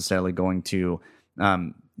is necessarily going to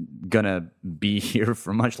gonna be here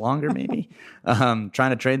for much longer. Maybe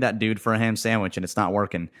trying to trade that dude for a ham sandwich, and it's not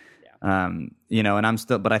working. And I'm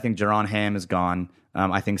still, but I think Jaron Ham is gone.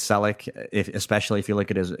 I think Selleck, especially if you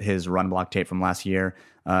look at his run block tape from last year,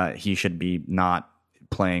 he should be not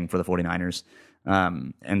playing for the 49ers.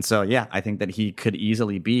 And so, yeah, I think that he could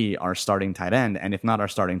easily be our starting tight end. And if not our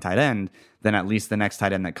starting tight end, then at least the next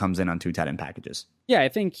tight end that comes in on 2 tight end packages. Yeah, I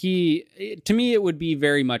think to me, it would be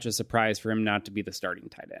very much a surprise for him not to be the starting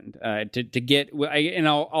tight end.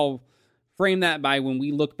 I'll frame that by when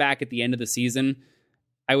we look back at the end of the season,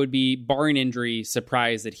 I would be, barring injury,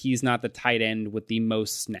 surprised that he's not the tight end with the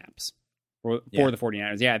most snaps for the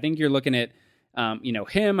 49ers. Yeah, I think you're looking at,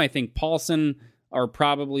 him. I think Paulson are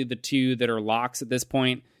probably the 2 that are locks at this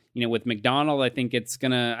point. With McDonald, I think it's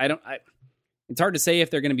it's hard to say if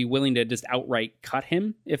they're going to be willing to just outright cut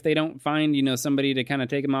him if they don't find, somebody to kind of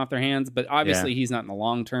take him off their hands. But obviously he's not in the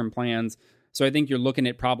long-term plans. So I think you're looking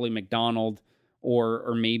at probably McDonald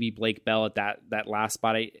or maybe Blake Bell at that last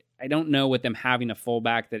spot. I don't know with them having a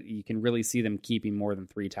fullback that you can really see them keeping more than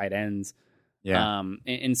 3 tight ends. Yeah.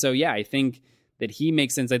 And so, yeah, I think that he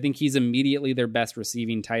makes sense. I think he's immediately their best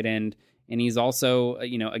receiving tight end. And he's also,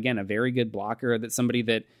 again, a very good blocker, that somebody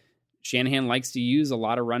that Shanahan likes to use a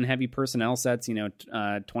lot of run heavy personnel sets,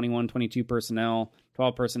 21, 22 personnel,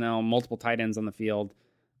 12 personnel, multiple tight ends on the field.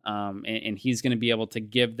 And he's going to be able to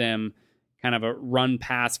give them kind of a run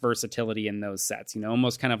pass versatility in those sets,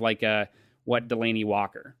 almost kind of like what Delaney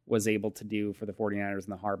Walker was able to do for the 49ers in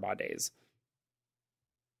the Harbaugh days.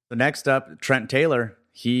 So next up, Trent Taylor.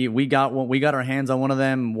 We got our hands on one of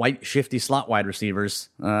them white shifty slot wide receivers.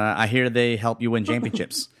 I hear they help you win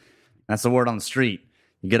championships. That's the word on the street.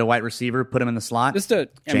 You get a white receiver, put him in the slot. Just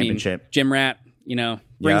championship. Gym rat,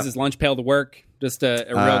 brings his lunch pail to work. Just a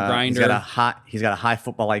real grinder. He's got a high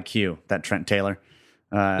football IQ. That Trent Taylor.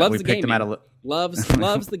 Loves the game.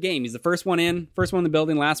 Loves the game. He's the first one in the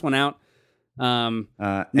building, last one out. And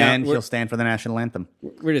he'll stand for the national anthem.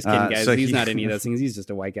 We're just kidding, guys. So he's not any of those things. He's just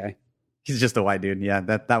a white guy. He's just a white dude. Yeah,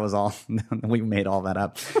 that was all. We made all that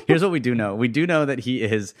up. Here's what we do know. We do know that he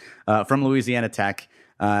is from Louisiana Tech.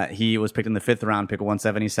 He was picked in the 5th round, pick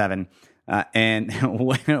 177.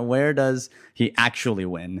 And where does he actually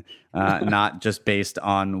win? Not just based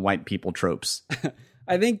on white people tropes.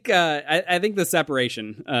 I think the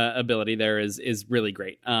separation ability there is really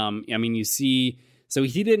great. You see. So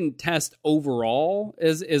he didn't test overall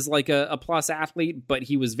as like a plus athlete, but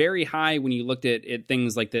he was very high when you looked at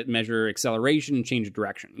things like that measure acceleration and change of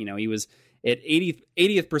direction. He was at 80th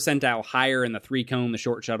percentile higher in the 3-cone, the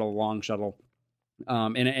short shuttle, long shuttle.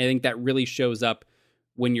 And I think that really shows up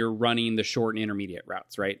when you're running the short and intermediate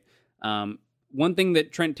routes, right? One thing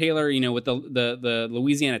that Trent Taylor, with the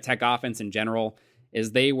Louisiana Tech offense in general,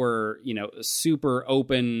 is they were, super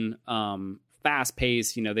open, fast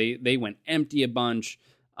paced. They went empty a bunch,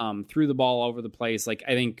 threw the ball over the place. Like,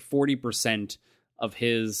 I think 40% of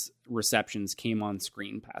his receptions came on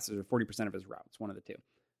screen passes, or 40% of his routes, one of the two.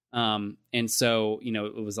 And so,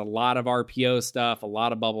 it was a lot of RPO stuff, a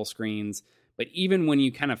lot of bubble screens. But even when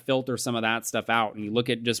you kind of filter some of that stuff out and you look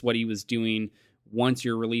at just what he was doing once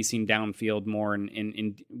you're releasing downfield more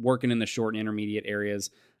and working in the short and intermediate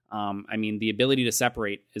areas, the ability to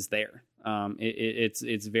separate is there.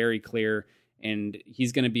 It's very clear, and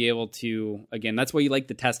he's going to be able to, again, that's why you like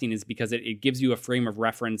the testing, is because it gives you a frame of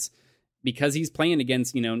reference, because he's playing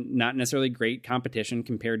against, not necessarily great competition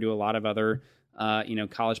compared to a lot of other,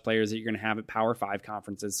 college players that you're going to have at Power 5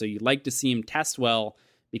 conferences. So you like to see him test well,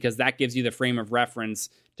 because that gives you the frame of reference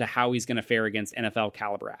to how he's going to fare against NFL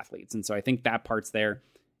caliber athletes. And so I think that part's there.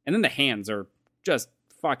 And then the hands are just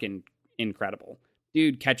fucking incredible.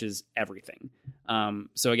 Dude catches everything.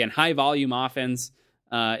 So again, high volume offense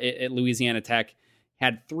at Louisiana Tech,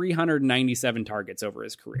 had 397 targets over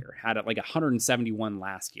his career, had like 171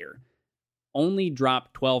 last year. Only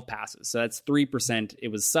dropped 12 passes. So that's 3%. It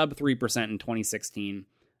was sub 3% in 2016,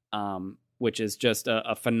 which is just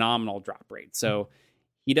a phenomenal drop rate. So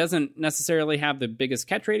he doesn't necessarily have the biggest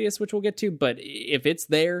catch radius, which we'll get to, but if it's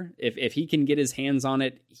there, if he can get his hands on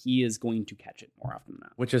it, he is going to catch it more often than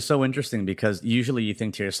not. Which is so interesting, because usually you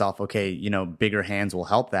think to yourself, okay, bigger hands will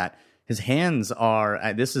help that. His hands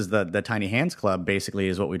are, this is the Tiny Hands Club, basically,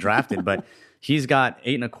 is what we drafted, but he's got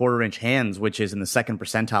 8.25-inch hands, which is in the second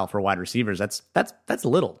percentile for wide receivers. That's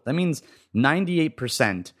little. That means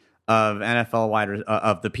 98% of NFL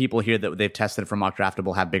of the people here that they've tested for mock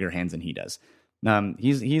draftable have bigger hands than he does.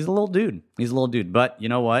 He's a little dude. But you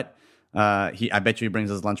know what? I bet you he brings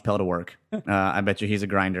his lunch pail to work. I bet you he's a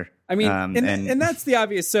grinder. And that's the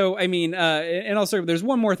obvious. So, and also there's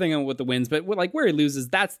one more thing on with the wins, but where he loses,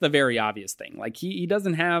 that's the very obvious thing. Like he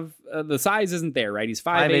doesn't have the size isn't there, right? He's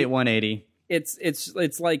 5'8", 180.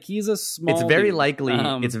 It's like he's a small. It's very dude. likely.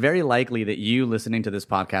 It's very likely that you listening to this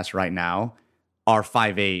podcast right now are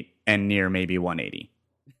 5'8" and near maybe 180.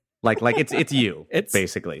 Like it's you,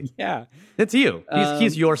 basically. Yeah, it's you.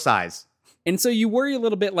 He's your size. And so you worry a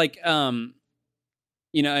little bit, like,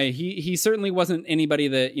 he certainly wasn't anybody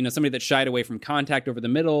that, somebody that shied away from contact over the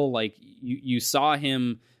middle. Like you saw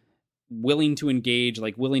him willing to engage,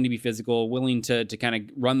 like willing to be physical, willing to kind of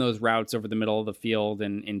run those routes over the middle of the field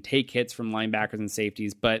and take hits from linebackers and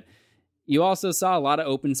safeties. But you also saw a lot of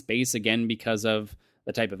open space, again, because of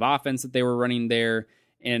the type of offense that they were running there.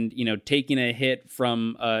 And, taking a hit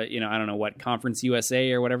from, I don't know what, Conference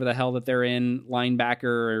USA or whatever the hell that they're in,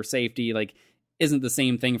 linebacker or safety, like, isn't the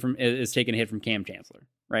same thing as taking a hit from Cam Chancellor,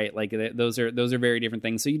 right? Like, those are very different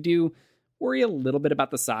things. So you do worry a little bit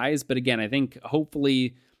about the size. But again, I think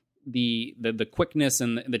hopefully the quickness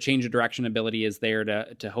and the change of direction ability is there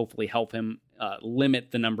to hopefully help him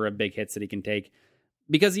limit the number of big hits that he can take,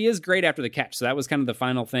 because he is great after the catch. So that was kind of the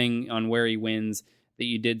final thing on where he wins that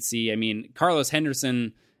you did see. Carlos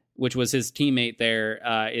Henderson, which was his teammate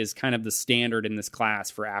there, is kind of the standard in this class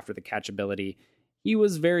for after the catch ability. He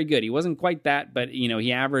was very good. He wasn't quite that, but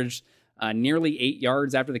he averaged nearly 8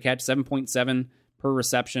 yards after the catch, 7.7 per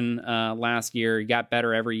reception last year. He got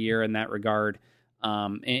better every year in that regard.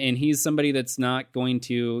 And he's somebody that's not going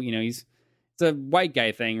to, it's a white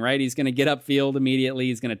guy thing, right? He's going to get upfield immediately.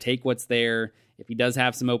 He's going to take what's there. If he does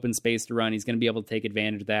have some open space to run, he's going to be able to take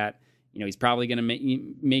advantage of that. He's probably going to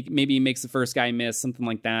maybe he makes the first guy miss, something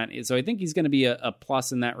like that. So I think he's going to be a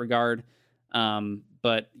plus in that regard.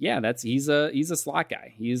 But yeah, he's a slot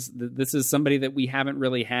guy. This is somebody that we haven't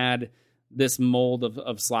really had this mold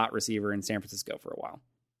of slot receiver in San Francisco for a while.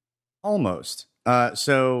 Almost.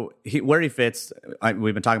 So where he fits,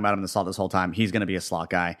 we've been talking about him in the slot this whole time. He's going to be a slot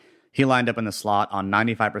guy. He lined up in the slot on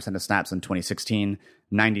 95% of snaps in 2016,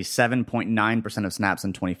 97.9% of snaps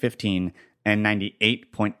in 2015, and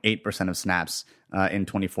 98.8% of snaps in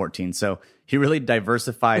 2014. So he really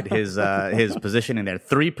diversified his positioning there.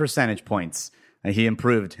 3 percentage points. He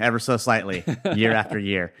improved ever so slightly year after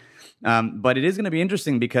year. But it is going to be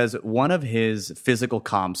interesting because one of his physical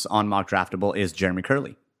comps on Mock Draftable is Jeremy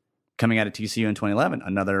Curley, coming out of TCU in 2011,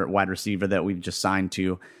 another wide receiver that we've just signed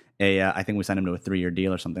to I think we signed him to a 3-year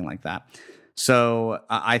deal or something like that. So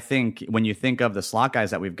I think when you think of the slot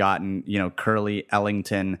guys that we've gotten, Curley,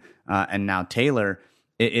 Ellington, and now Taylor,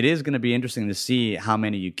 it is going to be interesting to see how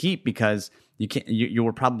many you keep, because you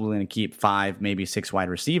were probably going to keep 5, maybe 6 wide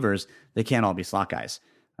receivers. They can't all be slot guys.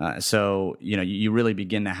 So you really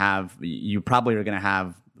begin to have, you probably are going to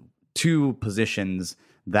have 2 positions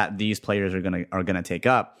that these players are going to take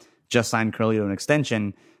up. Just signed Curly to an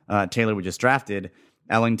extension. Taylor we just drafted.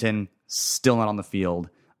 Ellington still not on the field,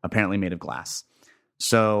 apparently made of glass.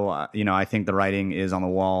 So, I think the writing is on the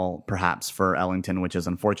wall, perhaps, for Ellington, which is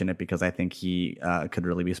unfortunate because I think he could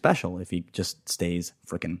really be special if he just stays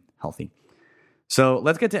freaking healthy. So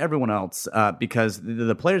let's get to everyone else, because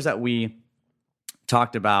the players that we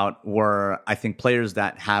talked about were, I think, players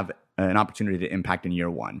that have an opportunity to impact in year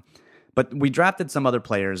one. But we drafted some other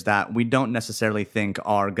players that we don't necessarily think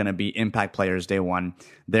are going to be impact players day one.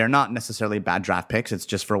 They're not necessarily bad draft picks. It's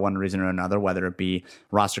just for one reason or another, whether it be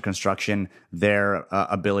roster construction, their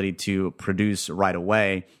ability to produce right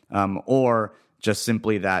away, or just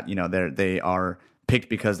simply that they are picked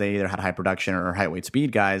because they either had high production or height, weight,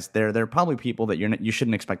 speed guys. They're probably people that you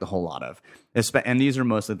shouldn't expect a whole lot of. And these are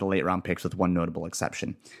mostly the late round picks with one notable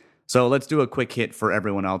exception. So let's do a quick hit for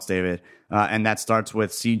everyone else, David. And that starts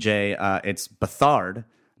with CJ. It's Beathard,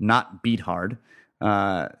 not Beathard,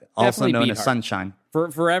 also known as Sunshine.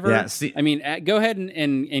 Forever. Yeah, go ahead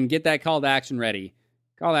and get that call to action ready.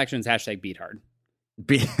 Call to action is #Beathard.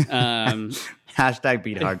 #Beathard.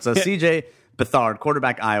 So CJ Beathard,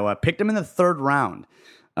 quarterback, Iowa, picked him in the 3rd round.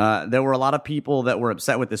 There were a lot of people that were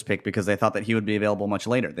upset with this pick because they thought that he would be available much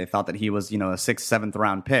later. They thought that he was, a 6th, 7th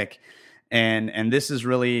round pick. And this is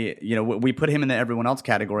really, we put him in the everyone else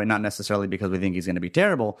category, not necessarily because we think he's going to be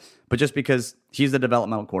terrible, but just because he's the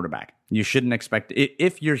developmental quarterback. You shouldn't expect,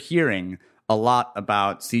 if you're hearing a lot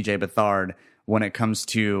about CJ Beathard when it comes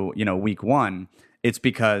to, week 1, it's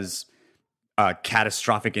because a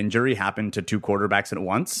catastrophic injury happened to 2 quarterbacks at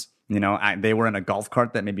once. They were in a golf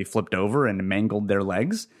cart that maybe flipped over and mangled their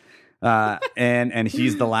legs. And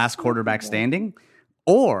he's the last quarterback standing.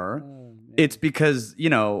 Or it's because,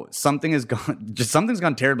 something's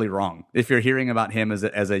gone terribly wrong if you're hearing about him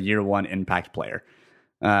as a year 1 impact player.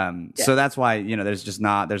 So that's why, there's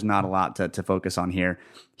not a lot to focus on here.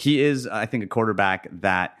 He is, I think, a quarterback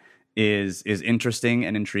that is interesting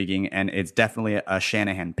and intriguing, and it's definitely a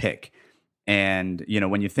Shanahan pick. And,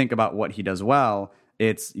 when you think about what he does well,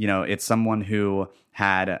 it's someone who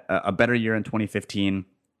had a better year in 2015,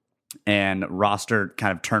 and roster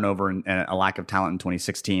kind of turnover and a lack of talent in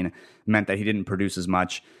 2016 meant that he didn't produce as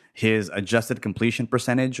much. His adjusted completion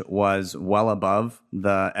percentage was well above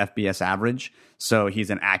the FBS average, so he's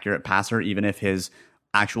an accurate passer, even if his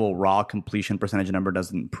actual raw completion percentage number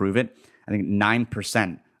doesn't prove it. I think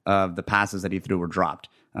 9% of the passes that he threw were dropped,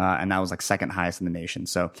 and that was like 2nd highest in the nation.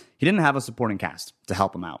 So he didn't have a supporting cast to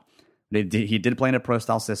help him out. He did play in a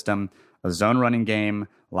pro-style system, a zone running game,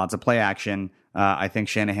 lots of play action. I think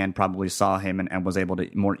Shanahan probably saw him and was able to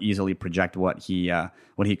more easily project what he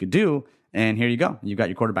could do. And here you go. You've got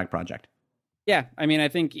your quarterback project. Yeah, I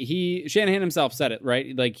think Shanahan himself said it,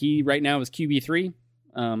 right? Like, he right now is QB3,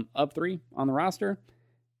 up 3 on the roster.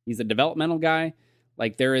 He's a developmental guy.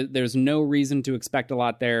 Like, there's no reason to expect a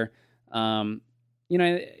lot there.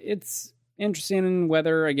 It's interesting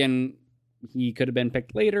whether, again, he could have been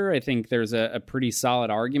picked later. I think there's a pretty solid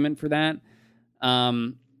argument for that.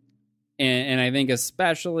 And I think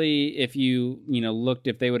especially if you looked,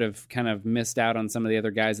 if they would have kind of missed out on some of the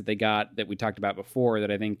other guys that they got that we talked about before,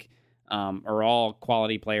 that I think are all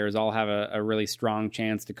quality players, all have a really strong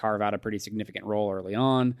chance to carve out a pretty significant role early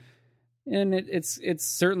on. And it's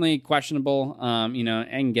certainly questionable, I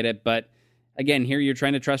can get it. But again, here you're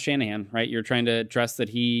trying to trust Shanahan, right? You're trying to trust that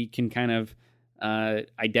he can kind of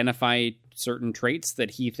identify certain traits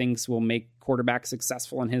that he thinks will make quarterbacks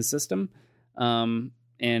successful in his system.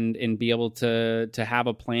 And be able to have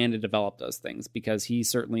a plan to develop those things, because he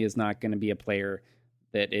certainly is not going to be a player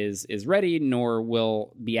that is ready, nor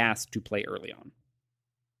will be asked to play early on.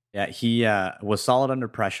 Yeah, he was solid under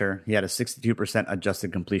pressure. He had a 62%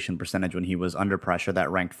 adjusted completion percentage when he was under pressure.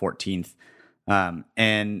 That ranked 14th.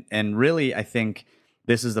 And really, I think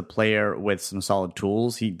this is a player with some solid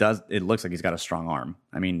tools. It looks like he's got a strong arm.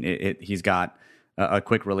 He's got a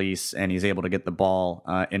quick release, and he's able to get the ball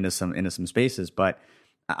into some spaces. But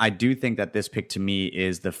I do think that this pick to me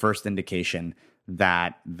is the first indication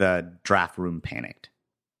that the draft room panicked.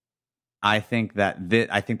 I think that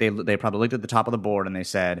they probably looked at the top of the board and they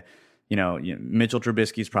said, Mitchell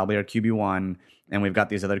Trubisky's probably our QB1, and we've got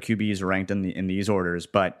these other QBs ranked in these orders,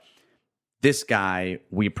 but this guy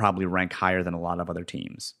we probably rank higher than a lot of other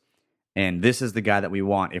teams. And this is the guy that we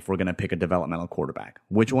want if we're going to pick a developmental quarterback.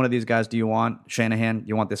 Which one of these guys do you want? Shanahan,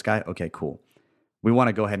 you want this guy? Okay, cool. We want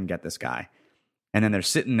to go ahead and get this guy. And then they're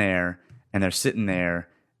sitting there,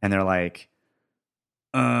 and they're like,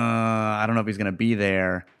 I don't know if he's going to be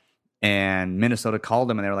there. And Minnesota called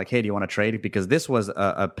them and they were like, hey, do you want to trade? Because this was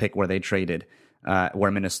a pick where they traded,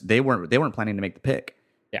 where they weren't planning to make the pick.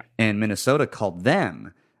 Yeah. And Minnesota called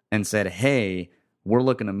them and said, hey, we're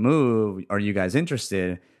looking to move. Are you guys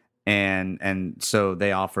interested? And so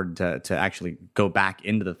they offered to actually go back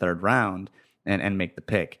into the third round and make the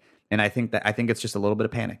pick. And I think it's just a little bit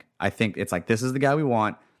of panic. I think it's like, this is the guy we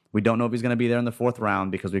want. We don't know if he's going to be there in the fourth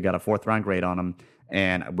round because we got a fourth round grade on him.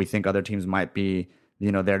 And we think other teams might be,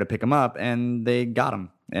 there to pick him up, and they got him.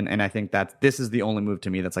 And I think this is the only move to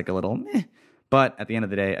me that's like a little meh. But at the end of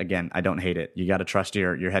the day, again, I don't hate it. You got to trust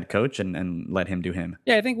your head coach and let him do him.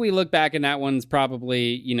 Yeah, I think we look back and that one's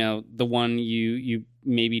probably, the one you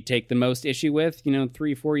maybe take the most issue with,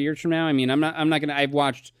 3-4 years from now. I mean, I'm not going to, I've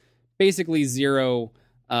watched basically zero,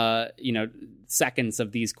 seconds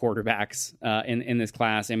of these quarterbacks in this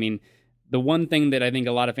class. I mean, the one thing that I think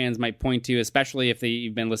a lot of fans might point to, especially if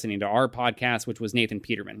you've been listening to our podcast, which was Nathan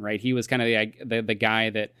Peterman, right? He was kind of the guy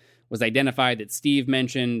that was identified that Steve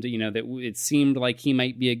mentioned, that it seemed like he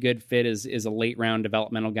might be a good fit as a late round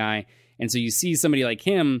developmental guy. And so you see somebody like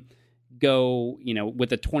him go, with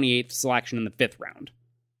the 28th selection in the 5th round.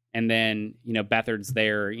 And then, Beathard's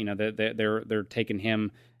there, they're taking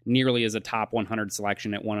him nearly as a top 100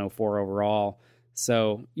 selection at 104 overall.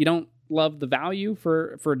 So you don't love the value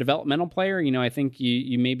for a developmental player. I think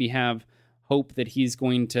you maybe have hope that he's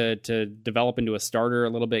going to develop into a starter a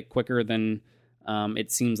little bit quicker than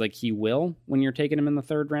it seems like he will when you're taking him in the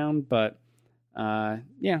 3rd round. But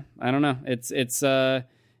yeah, I don't know. It's hard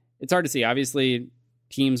to see. Obviously,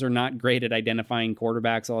 teams are not great at identifying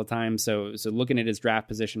quarterbacks all the time. So looking at his draft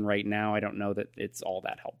position right now, I don't know that it's all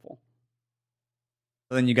that helpful.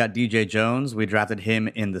 Then you got DJ Jones. We drafted him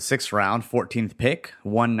in the 6th round, 14th pick,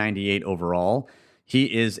 198 overall.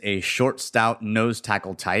 He is a short, stout nose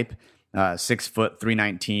tackle type, 6 foot,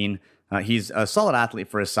 319. He's a solid athlete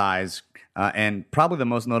for his size. And probably the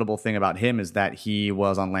most notable thing about him is that he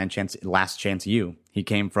was on Last Chance U. He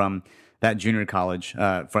came from that junior college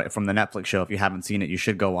from the Netflix show. If you haven't seen it, you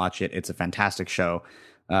should go watch it. It's a fantastic show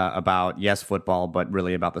about, yes, football, but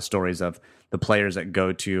really about the stories of the players that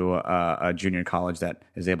go to a junior college that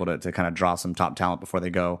is able to kind of draw some top talent before they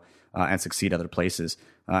go and succeed other places.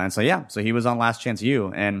 And so he was on Last Chance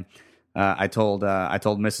U. And I told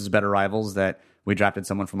Mrs. Better Rivals that we drafted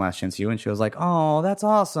someone from Last Chance U, and she was like, "Oh, that's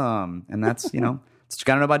awesome!" And that's that's what you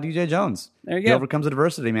gotta know about DJ Jones. There you go. He overcomes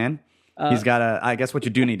adversity, man. He's got I guess what you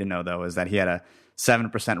do need to know though is that he had a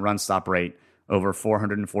 7% run stop rate over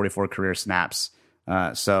 444 career snaps.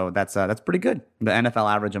 So that's pretty good. The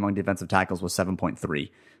NFL average among defensive tackles was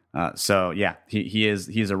 7.3. So yeah,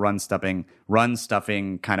 he's a run stuffing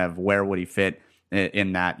kind of where would he fit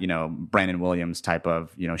in that, Brandon Williams type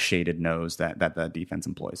of, shaded nose that the defense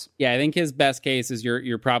employs. Yeah, I think his best case is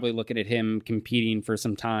you're probably looking at him competing for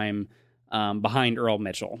some time behind Earl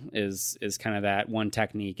Mitchell is kind of that one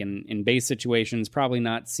technique. And in base situations, probably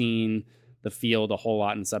not seeing the field a whole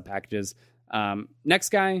lot in sub packages. Next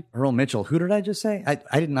guy. Earl Mitchell. Who did I just say?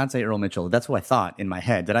 I did not say Earl Mitchell. That's what I thought in my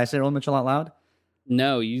head. Did I say Earl Mitchell out loud?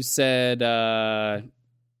 No, you said...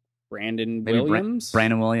 Brandon Williams?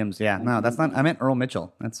 Brandon Williams, yeah. No, that's not... I meant Earl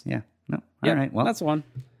Mitchell. That's... Yeah. No. All right. Well, that's the one.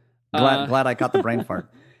 Glad I caught the brain fart.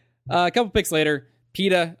 A couple picks later,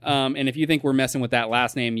 PETA. And if you think we're messing with that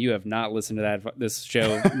last name, you have not listened to this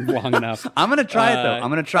show long enough. I'm going to try it, though. I'm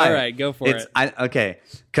going to try it. All right, go for it. Okay,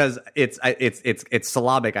 because it's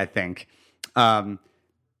syllabic, I think. Tau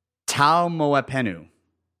Moepenu.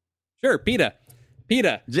 Sure, PETA.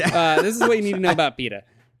 This is what you need to know about PETA.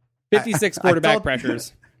 56 quarterback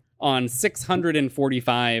pressures on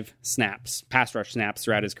 645 snaps, pass rush snaps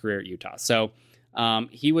throughout his career at Utah. So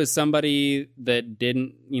he was somebody that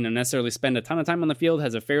didn't, necessarily spend a ton of time on the field,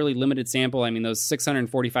 has a fairly limited sample. I mean, those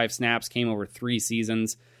 645 snaps came over 3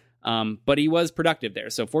 seasons, but he was productive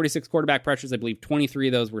there. So 46 quarterback pressures, I believe 23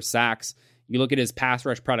 of those were sacks. You look at his pass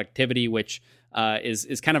rush productivity, which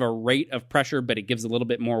is kind of a rate of pressure, but it gives a little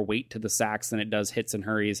bit more weight to the sacks than it does hits and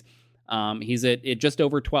hurries. He's at just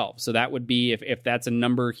over 12. So that would be, if that's a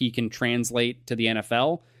number he can translate to the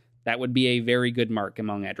NFL, that would be a very good mark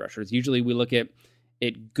among edge rushers. Usually we look at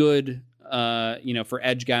it good, for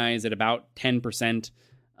edge guys at about 10%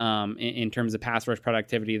 in terms of pass rush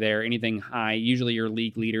productivity there. Anything high, usually your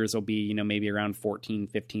league leaders will be, maybe around 14,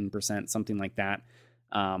 15%, something like that.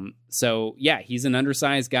 So yeah, he's an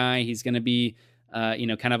undersized guy. He's going to be,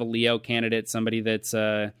 kind of a Leo candidate, somebody that's,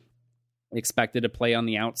 expected to play on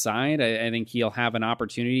the outside. I think he'll have an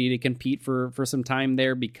opportunity to compete for some time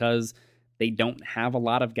there because they don't have a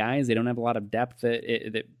lot of guys. They don't have a lot of depth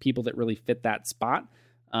that people that really fit that spot.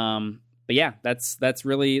 But yeah, that's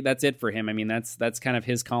it for him. I mean, that's kind of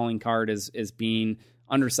his calling card is being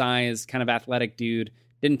undersized, kind of athletic dude.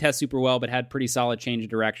 Didn't test super well, but had pretty solid change of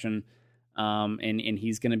direction. And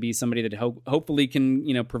he's going to be somebody that hopefully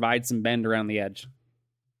can, provide some bend around the edge.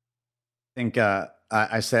 I think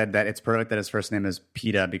I said that it's perfect that his first name is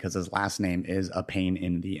PETA because his last name is a pain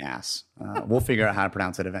in the ass. We'll figure out how to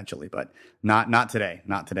pronounce it eventually, but not today.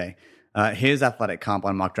 Not today. His athletic comp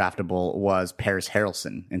on Mock Draftable was Paris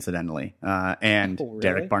Harrelson, incidentally, and really?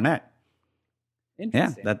 Derek Barnett.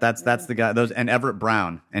 Yeah, that's the guy. Those and Everett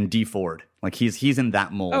Brown and D Ford. Like he's in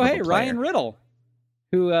that mold. Oh, of a hey, player. Ryan Riddle.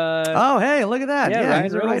 Who? Oh, hey, look at that! Yeah, Ryan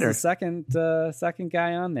he's a Riddle's writer. the second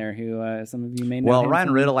guy on there. Who some of you may know. Well, him Ryan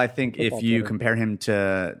from Riddle, I think if you Twitter. compare him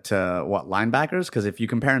to what linebackers, because if you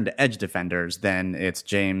compare him to edge defenders, then it's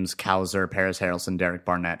James Cowser, Paris Harrelson, Derek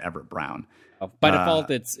Barnett, Everett Brown. By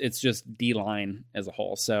default, it's just D line as a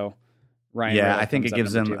whole. So Ryan. Yeah, Riddle I think it comes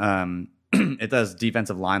gives up him. number It does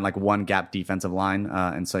defensive line, like one gap defensive line,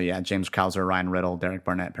 and so yeah, James Cowser, Ryan Riddle, Derek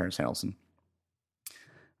Barnett, Paris Harrelson.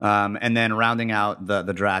 And then rounding out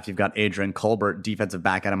the draft, you've got Adrian Colbert, defensive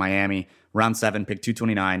back out of Miami, round 7, pick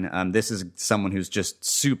 229. This is someone who's just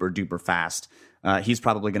super duper fast. He's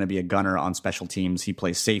probably going to be a gunner on special teams. He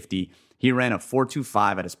plays safety. He ran a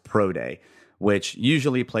 4.25 at his pro day, which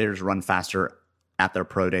usually players run faster at their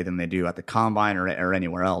pro day than they do at the combine or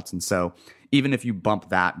anywhere else. And so even if you bump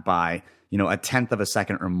that by, a tenth of a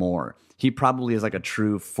second or more, he probably is like a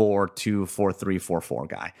true 4.2, 4.3, 4.4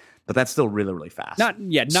 guy. But that's still really, really fast. Not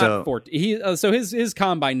 4. So his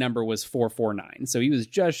combine number was 4.49. So he was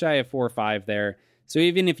just shy of 4.5 there. So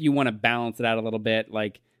even if you want to balance it out a little bit,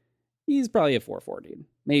 like he's probably a 4.4 dude.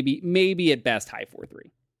 Maybe at best high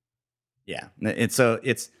 4.3. Yeah,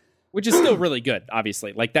 which is still really good.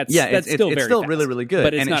 Obviously, like that's still it's very still fast, really, really good,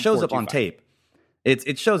 but it's and not it shows up on 4.25. tape.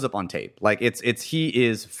 It shows up on tape. Like he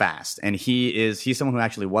is fast, and he's someone who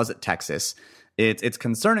actually was at Texas. It's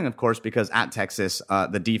concerning, of course, because at Texas,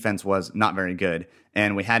 the defense was not very good,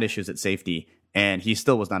 and we had issues at safety, and he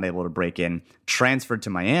still was not able to break in. Transferred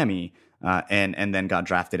to Miami, and then got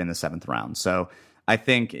drafted in the 7th round. So I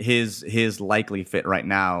think his likely fit right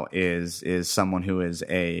now is someone who is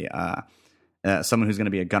someone who's going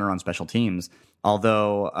to be a gunner on special teams.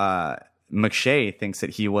 Although McShay thinks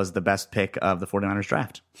that he was the best pick of the 49ers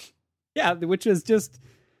draft. Yeah, which is just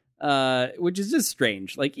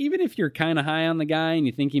strange. Like, even if you're kind of high on the guy and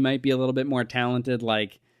you think he might be a little bit more talented,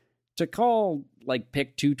 like to call like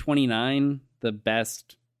pick 229 the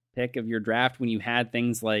best pick of your draft when you had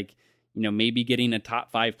things like, maybe getting a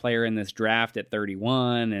top 5 player in this draft at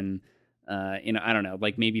 31 and I don't know,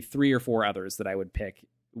 like maybe 3 or 4 others that I would pick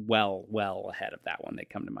well ahead of that one that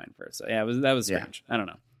come to mind first. So yeah, that was strange. Yeah. I don't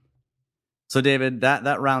know. So, David,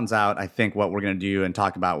 that rounds out, I think, what we're going to do and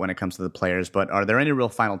talk about when it comes to the players. But are there any real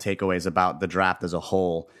final takeaways about the draft as a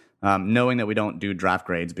whole? Knowing that we don't do draft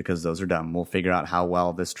grades because those are dumb. We'll figure out how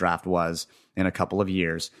well this draft was in a couple of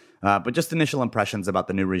years. But just initial impressions about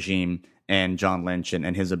the new regime and John Lynch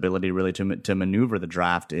and his ability really to maneuver the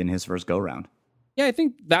draft in his first go-round. Yeah, I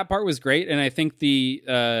think that part was great. And I think the,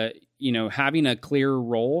 having a clear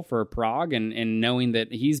role for Paarag and knowing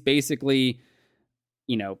that he's basically...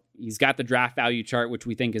 he's got the draft value chart, which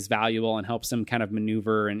we think is valuable and helps him kind of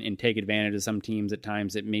maneuver and take advantage of some teams at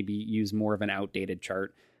times that maybe use more of an outdated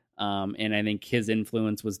chart. And I think his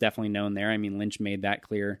influence was definitely known there. I mean, Lynch made that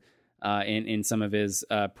clear in some of his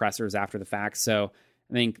pressers after the fact. So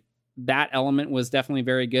I think that element was definitely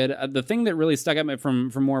very good. The thing that really stuck out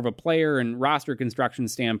from more of a player and roster construction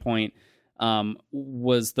standpoint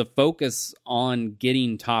was the focus on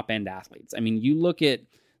getting top end athletes. I mean, you look at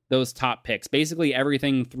those top picks, basically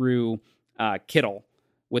everything through Kittle,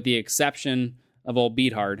 with the exception of old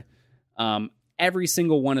Beathard. Every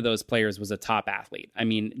single one of those players was a top athlete. I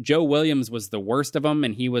mean, Joe Williams was the worst of them,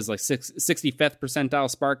 and he was like 65th percentile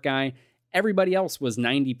spark guy. Everybody else was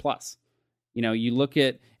 90 plus. You look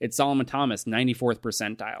at Solomon Thomas, 94th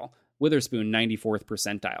percentile. Witherspoon, 94th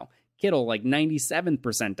percentile. Kittle, like 97th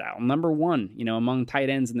percentile. Number 1, among tight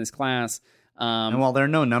ends in this class. And while there are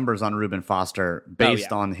no numbers on Reuben Foster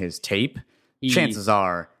based on his tape, chances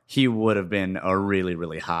are he would have been a really,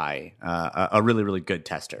 really high, a really, really good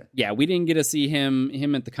tester. Yeah, we didn't get to see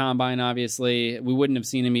him at the combine, obviously. We wouldn't have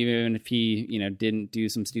seen him even if he, didn't do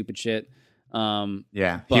some stupid shit. He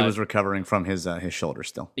was recovering from his shoulder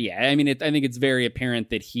still. Yeah, I mean, I think it's very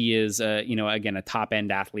apparent that he is, again, a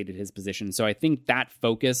top-end athlete at his position. So I think that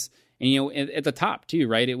focus... And, at the top, too,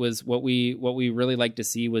 right? It was what we really like to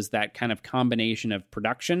see was that kind of combination of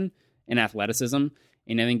production and athleticism.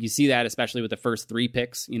 And I think you see that especially with the first 3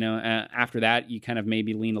 picks. After that, you kind of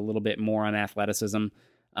maybe lean a little bit more on athleticism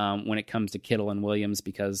when it comes to Kittle and Williams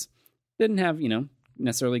because didn't have,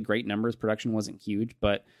 necessarily great numbers. Production wasn't huge,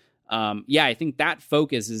 but I think that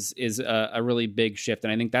focus is a really big shift.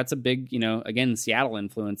 And I think that's a big, again, Seattle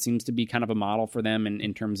influence seems to be kind of a model for them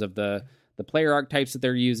in terms of the player archetypes that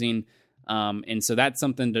they're using. And so that's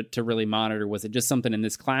something to really monitor. Was it just something in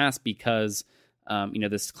this class because,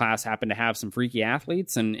 this class happened to have some freaky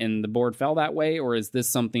athletes and the board fell that way? Or is this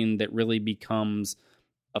something that really becomes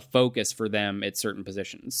a focus for them at certain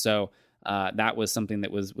positions? So that was something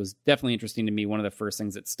that was definitely interesting to me. One of the first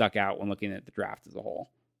things that stuck out when looking at the draft as a whole.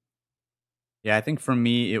 Yeah, I think for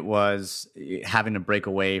me, it was having to break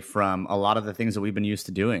away from a lot of the things that we've been used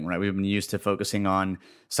to doing, right? We've been used to focusing on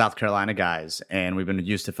South Carolina guys, and we've been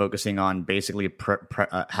used to focusing on basically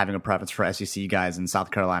having a preference for SEC guys and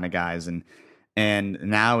South Carolina guys. And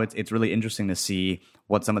now it's really interesting to see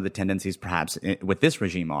what some of the tendencies perhaps with this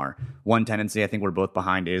regime are. One tendency I think we're both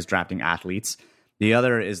behind is drafting athletes. The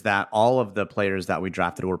other is that all of the players that we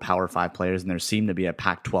drafted were Power 5 players, and there seemed to be a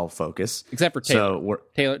Pac-12 focus. Except for Taylor.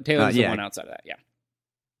 Taylor's the one outside of that,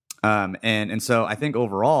 yeah. And so I think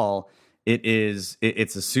overall,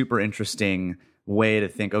 it's a super interesting way to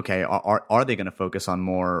think, okay, are they going to focus on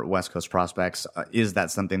more West Coast prospects? Is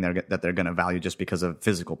that something that they're going to value just because of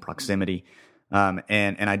physical proximity?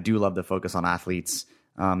 And I do love the focus on athletes.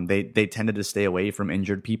 They tended to stay away from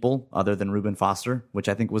injured people other than Reuben Foster, which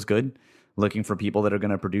I think was good. Looking for people that are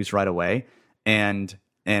going to produce right away. And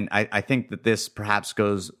I think that this perhaps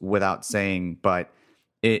goes without saying, but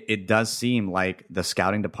it does seem like the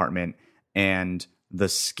scouting department and the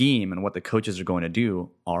scheme and what the coaches are going to do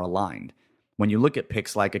are aligned. When you look at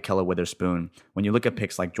picks like Akella Witherspoon, when you look at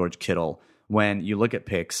picks like George Kittle, when you look at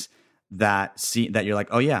picks that you're like,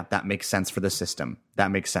 oh yeah, that makes sense for the system.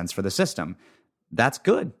 That makes sense for the system. That's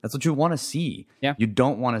good. That's what you want to see. Yeah. You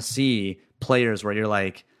don't want to see players where you're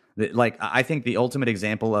like, I think the ultimate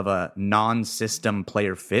example of a non-system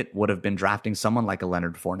player fit would have been drafting someone like a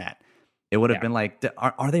Leonard Fournette. It would have been like,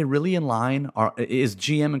 are they really in line? Is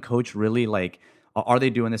GM and coach really like, are they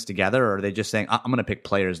doing this together? Or are they just saying, I'm going to pick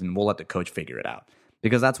players and we'll let the coach figure it out?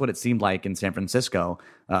 Because that's what it seemed like in San Francisco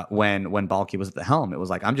when Baalke was at the helm. It was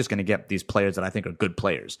like, I'm just going to get these players that I think are good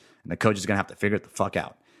players, and the coach is going to have to figure it the fuck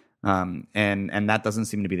out. And that doesn't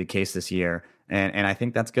seem to be the case this year. And I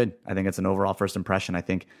think that's good. I think it's an overall first impression. I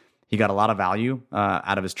think he got a lot of value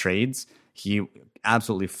out of his trades. He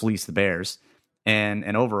absolutely fleeced the Bears.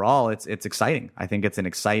 And overall, it's exciting. I think it's an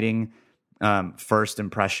exciting first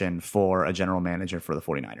impression for a general manager for the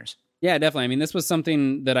 49ers. Yeah, definitely. I mean, this was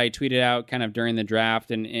something that I tweeted out kind of during the draft,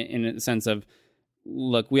 and in a sense of,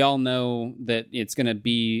 look, we all know that it's going to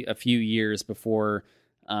be a few years before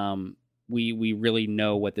we really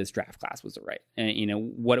know what this draft class was, right?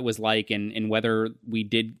 And, what it was like and whether we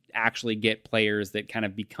did actually get players that kind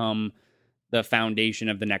of become the foundation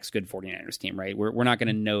of the next good 49ers team, right? We're not going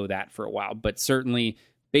to know that for a while, but certainly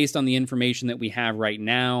based on the information that we have right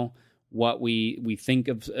now, what we think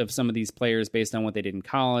of some of these players based on what they did in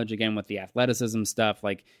college, again, with the athleticism stuff,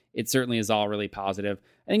 like it certainly is all really positive.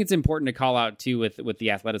 I think it's important to call out too with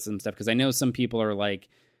the athleticism stuff, because I know some people are like,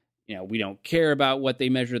 we don't care about what they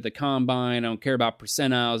measure at the combine. I don't care about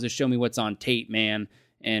percentiles. Just show me what's on tape, man.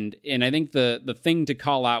 And I think the thing to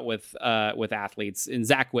call out with athletes, and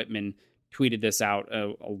Zach Whitman tweeted this out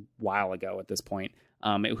a while ago at this point,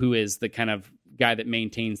 who is the kind of guy that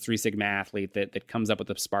maintains 3 Sigma athlete that comes up with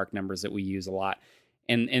the Spark numbers that we use a lot.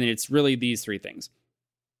 And it's really these 3 things.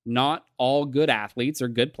 Not all good athletes are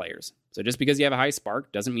good players. So just because you have a high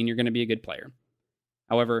Spark doesn't mean you're going to be a good player.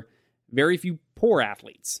 However, very few poor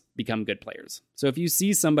athletes become good players. So if you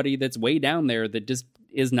see somebody that's way down there that just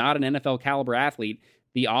is not an NFL caliber athlete,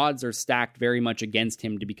 the odds are stacked very much against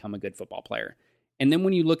him to become a good football player. And then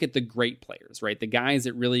when you look at the great players, right, the guys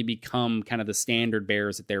that really become kind of the standard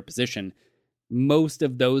bearers at their position, most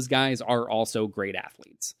of those guys are also great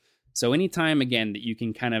athletes. So anytime, again, that you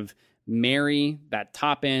can kind of marry that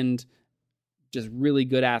top end, just really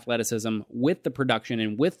good athleticism with the production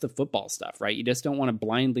and with the football stuff, right? You just don't want to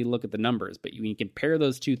blindly look at the numbers, but when you can pair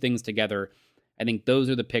those 2 things together, I think those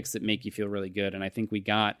are the picks that make you feel really good. And I think we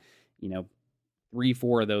got,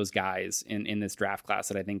 3-4 of those guys in this draft class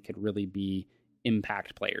that I think could really be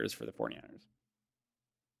impact players for the 49ers.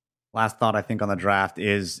 Last thought I think on the draft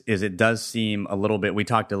is it does seem a little bit, we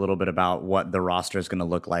talked a little bit about what the roster is going to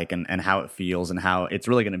look like and how it feels and how it's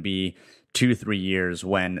really going to be 2-3 years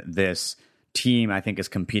when this team, I think, is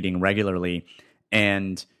competing regularly.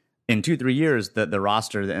 And in 2-3 years, the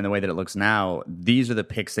roster and the way that it looks now, these are the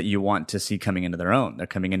picks that you want to see coming into their own. They're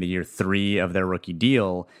coming into year 3 of their rookie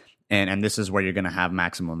deal, and this is where you're going to have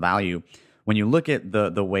maximum value. When you look at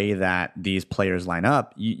the way that these players line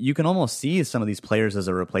up, you can almost see some of these players as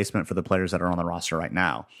a replacement for the players that are on the roster right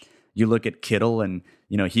now. You look at Kittle, and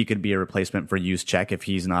he could be a replacement for Juszczyk if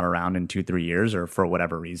he's not around in 2-3 years or for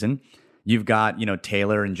whatever reason. You've got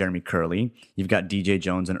Taylor and Jeremy Curley. You've got DJ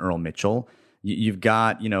Jones and Earl Mitchell. You've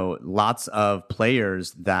got lots of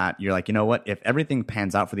players that you're like, what? If everything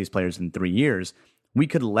pans out for these players in 3 years, we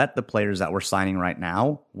could let the players that we're signing right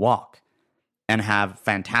now walk and have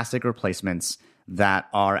fantastic replacements that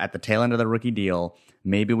are at the tail end of the rookie deal.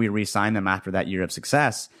 Maybe we re-sign them after that year of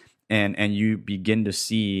success, and you begin to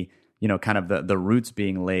see kind of the roots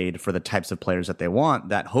being laid for the types of players that they want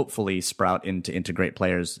that hopefully sprout into great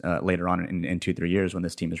players later on in 2-3 years when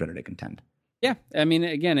this team is ready to contend. Yeah, I mean,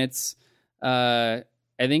 again, it's I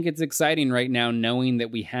think it's exciting right now knowing that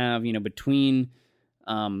we have between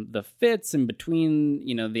the fits and between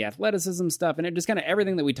the athleticism stuff and it just kind of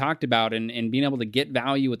everything that we talked about and being able to get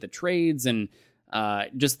value with the trades and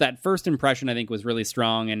just that first impression I think was really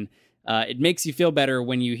strong, and it makes you feel better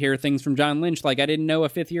when you hear things from John Lynch like I didn't know a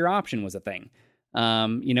 5th-year option was a thing.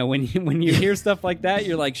 When you hear stuff like that,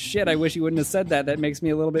 you're like, shit, I wish he wouldn't have said that. That makes me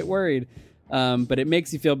a little bit worried. But it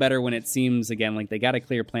makes you feel better when it seems again like they got a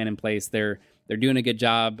clear plan in place. They're doing a good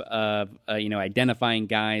job of identifying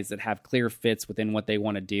guys that have clear fits within what they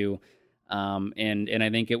want to do. And I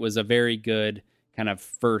think it was a very good kind of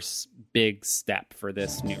first big step for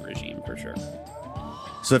this new regime for sure.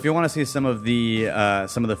 So if you want to see some of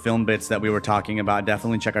the film bits that we were talking about,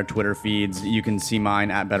 definitely check our Twitter feeds. You can see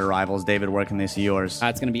mine at Better Rivals. David, where can they see yours?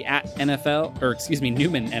 It's going to be at Newman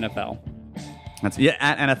NFL. That's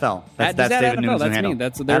at NFL. That's David NFL. Newman's That's handle. me. They're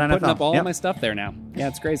putting NFL. up all my stuff there now. Yeah,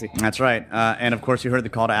 it's crazy. That's right. And of course, you heard the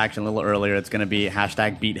call to action a little earlier. It's going to be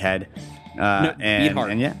 #BeatHead. Beat hard.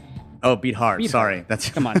 And yeah. Oh, beat hard. Beat Sorry, hard. That's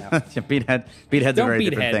come on now. Beat head's a very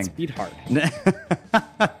different thing. Beat hard.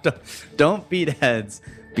 Don't beat heads.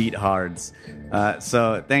 Beat hards.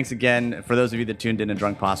 So thanks again for those of you that tuned in to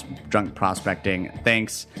Drunk Prospecting.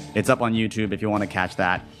 Thanks. It's up on YouTube if you want to catch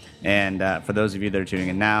that. And for those of you that are tuning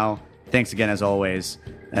in now, thanks again as always.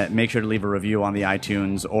 Make sure to leave a review on the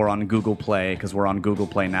iTunes or on Google Play because we're on Google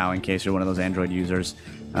Play now in case you're one of those Android users.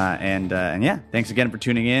 And yeah, thanks again for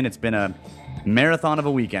tuning in. It's been a marathon of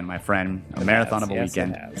a weekend, my friend. A marathon of a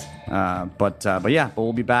weekend. It has. But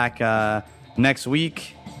we'll be back next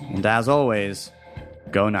week. And as always,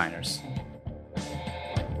 go Niners.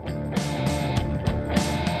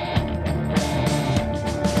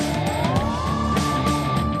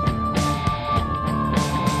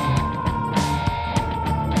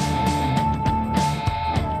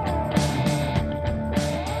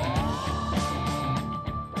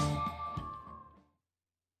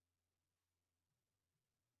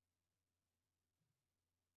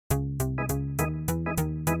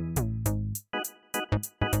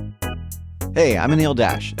 Hey, I'm Anil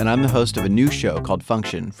Dash, and I'm the host of a new show called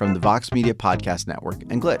Function from the Vox Media Podcast Network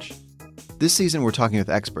and Glitch. This season, we're talking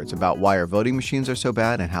with experts about why our voting machines are so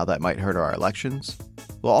bad and how that might hurt our elections.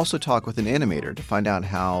 We'll also talk with an animator to find out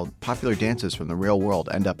how popular dances from the real world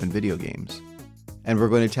end up in video games. And we're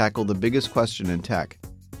going to tackle the biggest question in tech.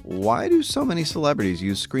 Why do so many celebrities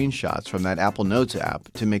use screenshots from that Apple Notes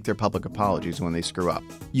app to make their public apologies when they screw up?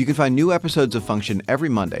 You can find new episodes of Function every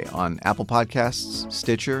Monday on Apple Podcasts,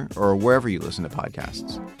 Stitcher, or wherever you listen to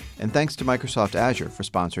podcasts. And thanks to Microsoft Azure for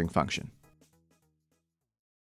sponsoring Function.